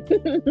it.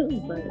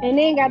 But And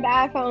then got the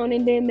iPhone,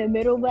 and then the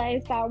middle button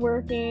stopped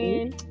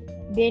working.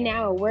 Then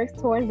now it works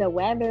towards the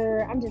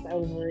weather. I'm just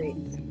over it.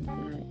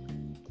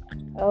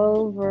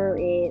 Over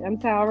it. I'm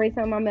telling every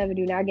time my mother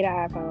do not get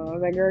an iPhone. I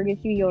was like, girl,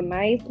 get you your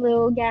nice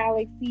little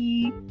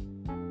Galaxy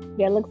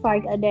that looks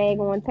like a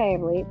daggone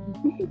tablet.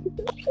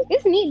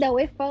 It's neat though.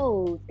 It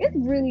folds. It's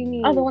really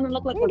neat. oh, the one that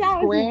look like Them a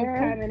Galaxies is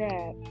square. coming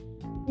up.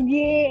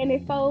 Yeah, and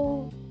it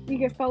folds. You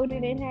can fold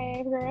it in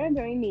half. Girl, that's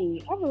really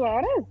neat. I was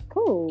like, oh, that's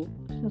cool.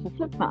 It's a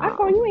flip iPhone,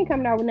 phone. you ain't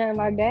coming out with nothing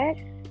like that.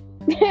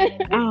 I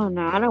don't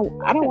know. I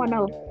don't want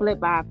no flip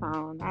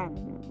iPhone. I don't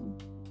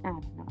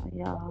know,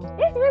 y'all.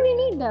 It's really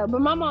neat though. But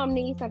my mom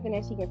needs something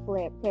that she can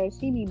flip because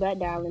she be butt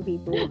dialing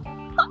people. And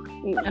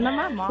then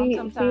my mom She-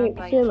 sometimes she-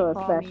 like she a little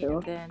call special.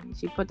 me, and then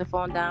she put the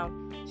phone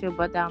down. She'll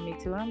butt down me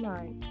too. I'm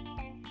like,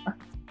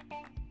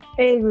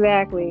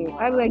 Exactly.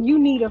 I was like, you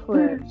need a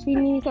flip. She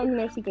needs something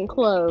that she can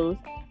close.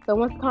 So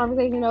once the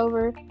conversation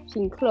over, she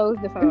can close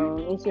the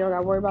phone and she don't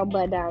gotta worry about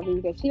butt dialing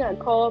because she done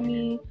called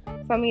me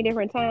so many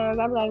different times.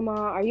 I be like, Mom,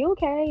 are you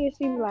okay? And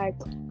she be like,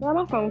 girl,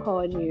 my phone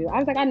called you. I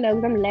was like, I know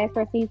because I'm the last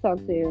person you talk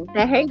to.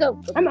 That hang up.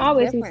 I'm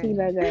always who different. she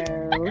butt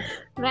down.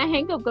 That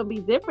hang up gonna be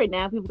different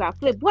now. People got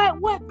flip.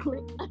 What? Click.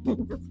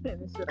 Just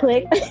finish it.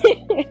 Click.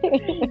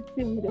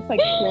 It's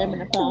like slamming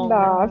the phone.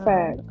 Nah,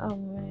 fact. Oh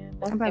man.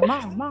 I'm like,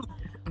 mom.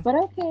 But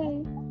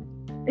okay.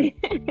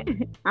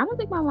 I don't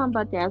think my mom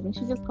butt dials me.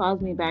 She just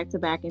calls me back to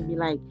back and be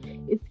like,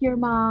 "It's your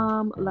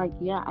mom." Like,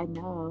 yeah, I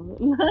know.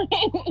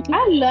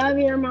 I love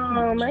your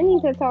mom. I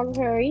need to talk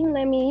to her. You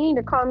need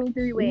to call me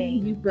 3-way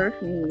You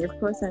birthed me, of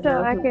course I so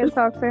know. I can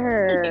talk to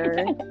her.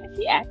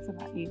 She asks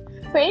about you.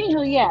 But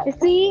anywho, yeah.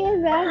 See,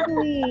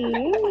 exactly.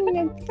 You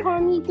need to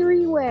call me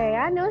 3-way.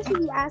 I know she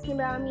be asking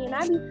about me, and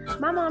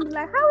my mom be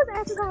like, "How is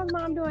Ashton's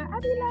mom doing?" I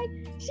be like,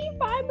 "She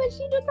fine, but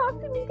she just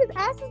talk to me because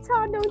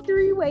Ashton don't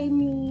 3-way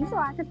me, so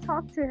I could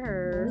talk to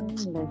her."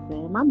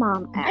 Listen, my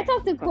mom. I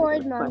talk to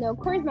Corey's mom though.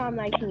 Corey's mom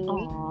likes me,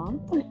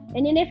 Aww.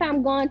 and then if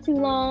I'm gone too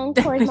long,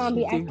 Corey's mom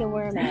be asking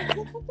where I'm at.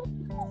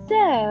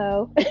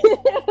 So,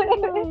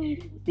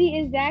 see,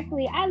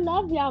 exactly. I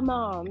love y'all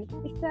moms.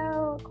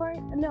 So, Corey,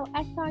 no,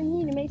 I saw you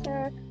need to make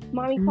sure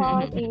mommy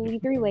calls and you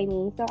 3-way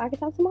me so I can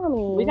talk to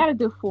mommy. We gotta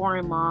do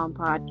foreign mom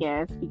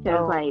podcast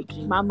because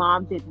my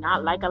mom did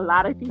not like a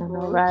lot of people.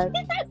 Right.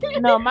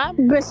 No, my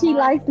But she mom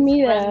likes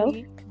me is though.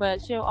 friendly,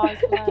 but she'll always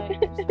be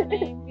like, "What's your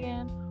name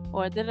again?"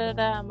 Or da da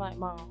da. I'm like,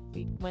 Mom,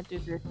 we went through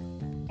this.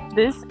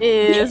 This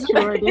is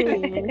Sure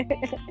did.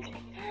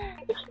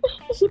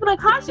 She'd be like,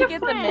 "How's She your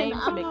get the friend?" names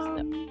mixed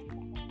up.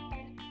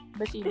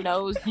 But she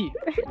knows you.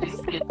 She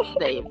just gets the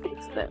name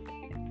mixed up.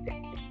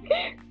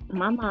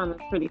 My mom is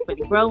pretty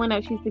funny. Growing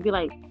up, she used to be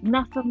like,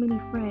 not so many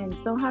friends.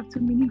 Don't have too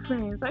many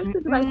friends. I used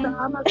to be like, so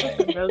how am I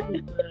supposed to know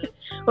people?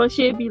 Or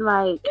she'd be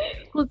like,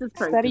 who's this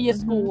person? Study your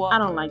school. I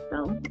don't like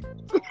them.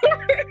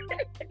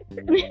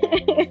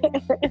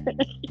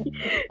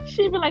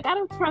 She'd be like, I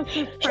don't trust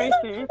this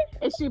person.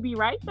 And she'd be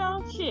right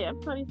though. Shit,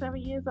 I'm 27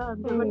 years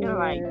old. I'm looking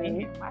like,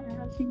 man, why the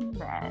hell she do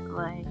that?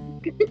 Like,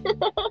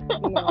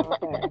 No,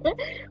 okay.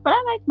 but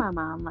I like my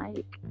mom.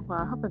 Like, well,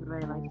 I hope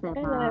everybody likes that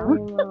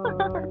mom.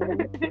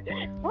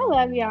 I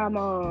love y'all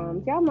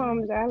moms. Y'all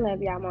moms, I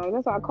love y'all moms.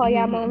 That's why I call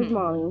y'all moms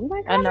mommy.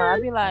 Like, I know.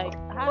 I'd be like,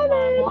 hi,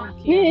 Mom.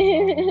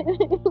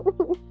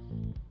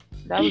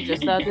 That was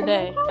just the other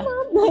day.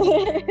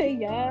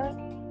 Yeah.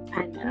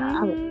 I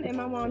know. And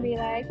my mom be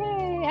like,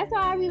 hey, that's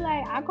why I be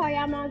like, I call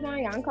y'all moms mom.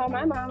 Y'all can call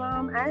my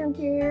mom. I don't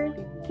care.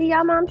 See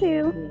y'all mom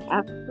too.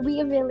 We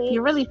a village.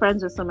 You're really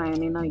friends with somebody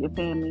and they know your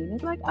family. They're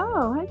like,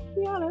 oh, heck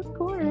yeah, that's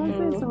Corey. That's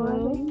this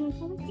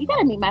one. You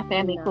gotta meet my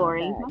family,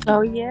 Corey.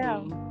 Oh,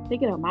 yeah. They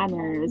get on my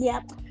nerves.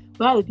 Yep.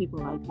 But other people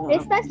like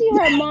that. Especially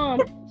her mom.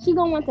 She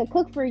gonna want to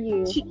cook for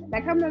you.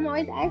 Like her mom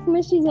always asks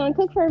me if she's gonna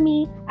cook for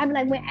me. I be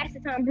like, when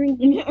Aston brings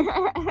you.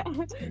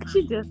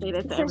 She just say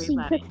that to So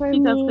everybody. she cook for She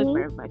does me. cook for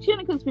everybody. She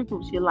only cooks for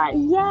people she likes.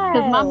 Yeah.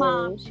 Because my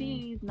mom,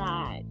 she's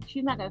not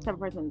gonna tell a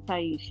person to tell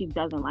you she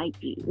doesn't like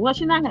you. Well,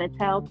 she's not gonna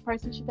tell the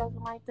person she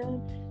doesn't like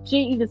them. She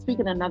either speak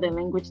in another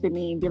language to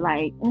me and be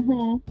like,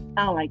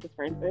 I don't like this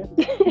person.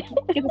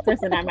 Get this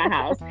person out of my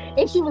house.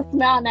 And she would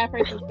smile in that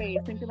person's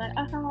face and be like,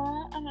 I was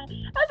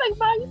like,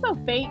 Mom, you're so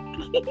fake.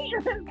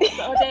 You're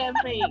so damn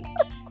fake.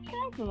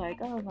 I was like,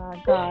 oh my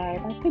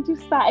God, like, could you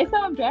stop? It's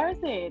so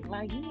embarrassing.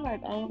 Like, you're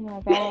like, oh my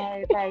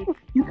God, like,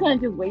 you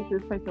couldn't just wait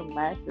this person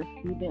last if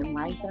you didn't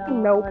like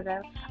them. Nope.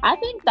 I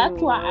think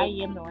that's why I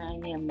am the way I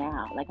am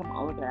now. Like, I'm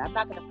older. I'm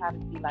not gonna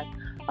probably be like,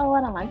 oh,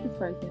 I don't like this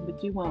person,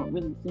 but you won't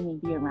really see me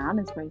be around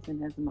this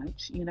person as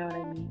much. You know what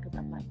I mean? Because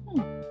I'm like,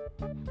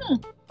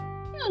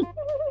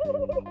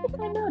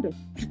 I noticed.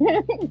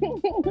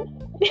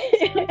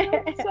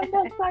 So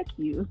that's like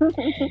you.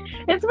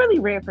 It's really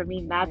rare for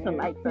me not to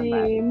like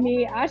somebody. See,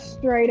 me, I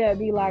straight up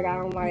be like, I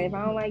don't like. If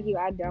I don't like you,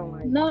 I don't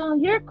like. No,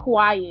 you're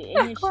quiet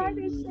and you're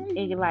shady.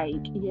 And like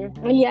you're.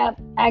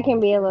 Yep, I can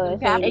be a little.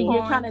 And shady.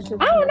 you're trying to.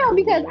 I don't know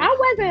because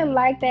I wasn't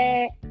like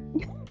that.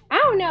 I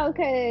don't know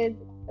because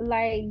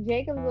like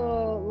Jacob's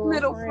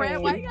little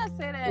friend. Why you gotta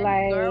say that?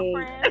 Like,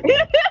 girlfriend.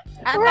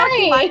 I thought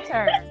you liked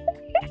her.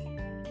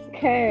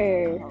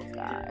 Okay. Oh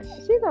gosh.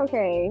 She's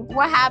okay.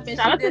 What happened?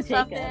 Shout She out did to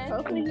Jacob. something.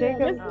 Hopefully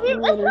Jacob's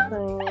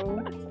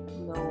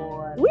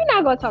Lord. We're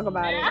not gonna talk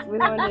about it. We're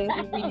gonna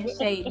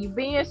You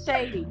being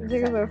shady.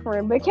 Jacob's a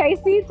friend. But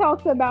Casey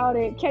talks about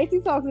it.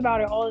 Casey talks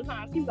about it all the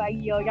time. She's like,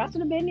 yo, y'all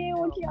should have been there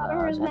when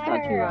Kiana was I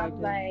thought you I liked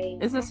was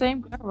like, It's the same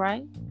girl,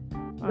 right?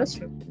 That's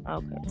true.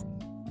 Okay.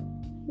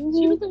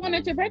 She was the one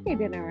at your birthday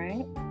dinner,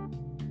 right?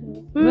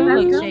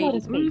 Really That's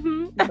shady.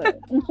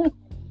 good.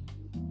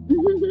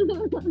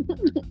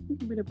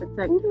 Be the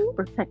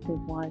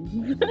protective one.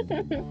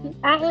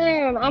 I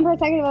am. I'm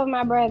protective of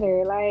my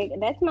brother. Like,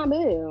 that's my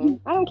boo.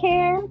 I don't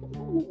care.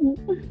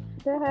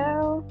 The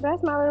hell?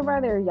 That's my little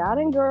brother. Y'all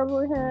didn't grow up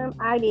with him.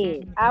 I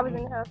did. I was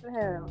in the house with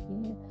him.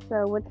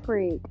 So, what the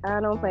freak? I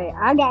don't play.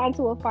 I got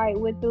into a fight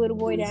with the little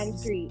boy down the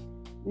street.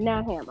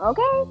 Not him.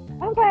 Okay? I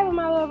don't play with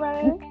my little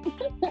brother.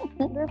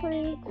 The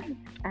freak.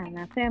 And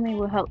our family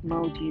will help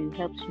mold you,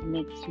 helps you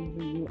make you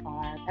who you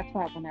are. That's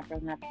why when I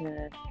brought up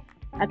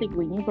I think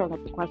when you brought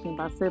up the question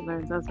about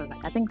siblings, I was like,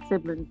 I think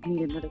siblings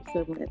need another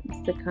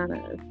siblings to kind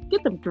of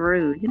get them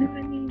through. You know what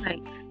I mean?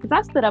 Like, because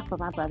I stood up for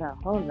my brother a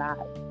whole lot.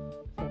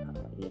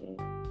 So,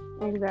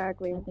 yeah.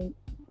 Exactly. I think.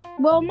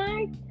 Well,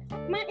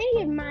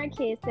 any of my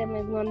kids'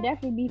 siblings gonna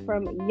definitely be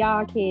from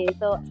y'all kids,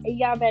 so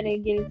y'all better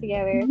get it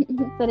together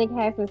so they can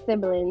have some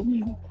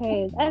siblings.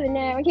 Cause other than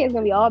that, my kid's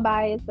gonna be all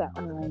by itself.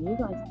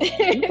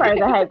 You probably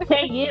gonna have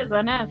 10 years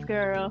on us,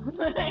 girl. You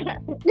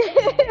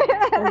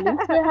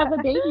still have a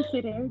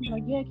babysitter.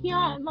 Like, yeah,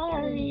 Keon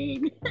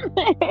married.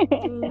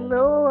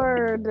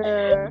 Lord,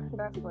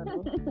 that's funny.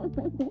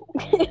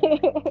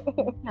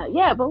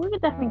 Yeah, but we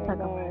could definitely talk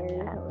about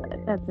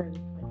that. That's it.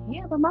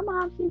 Yeah, but my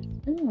mom, she's.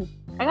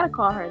 I gotta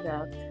call her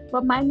though.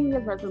 But my New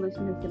Year's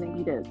resolution is gonna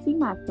be to see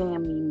my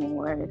family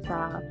more.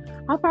 So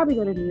I'll probably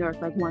go to New York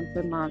like once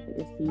a month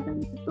to see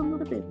them just a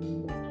little bit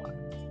more.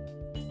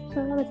 So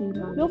that'll be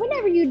nice. Well,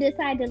 whenever you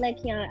decide to let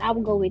Keon, I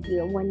will go with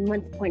you at one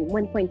point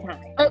in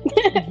time.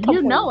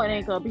 You know it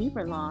ain't gonna be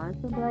for long.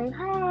 So be like,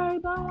 hi,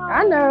 bye.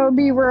 I know,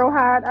 be real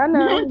hot. I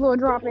know, little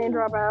drop in,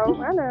 drop out.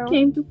 I know.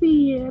 Came to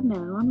see you.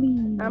 Now I'm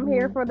leaving. I'm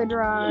here for the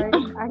drive.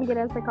 I can get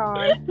us a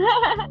car.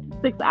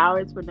 6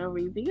 hours for no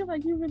reason. You're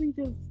like, you really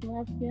just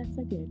left? Yes,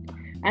 I did.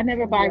 I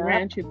never buy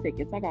round trip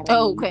tickets. I gotta.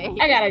 Okay.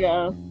 I gotta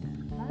go.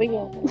 But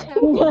yeah.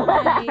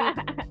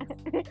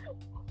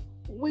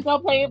 We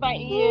gonna play it by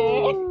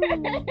ear.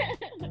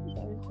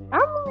 I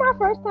remember my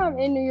first time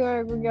in New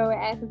York. We go with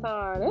Aston.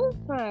 This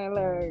time,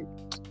 like,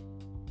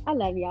 I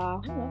love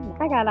y'all.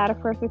 I got a lot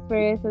of first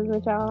experiences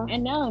with y'all. I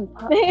know.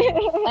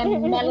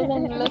 And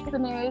Melon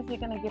listeners, you're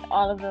going to get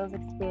all of those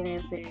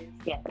experiences.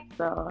 Yes.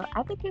 So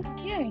I think it's,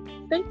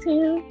 stay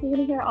tuned. You're going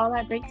to hear all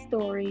our great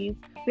stories.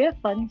 We have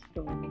fun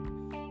stories.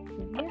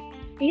 Yeah.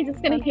 You're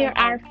just going to hear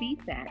our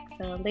feedback.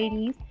 So,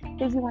 ladies,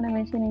 did you want to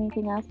mention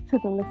anything else to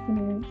the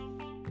listeners?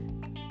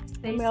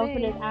 I'm out for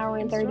this hour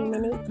and 30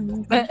 minutes.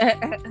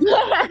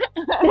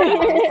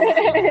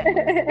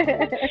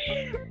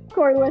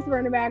 Corey whisper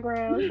in the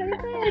background.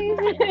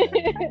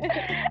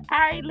 All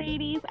right,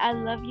 ladies. I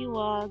love you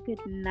all.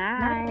 Good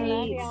night. I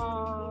love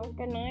y'all.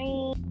 Good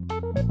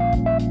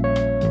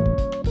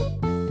night.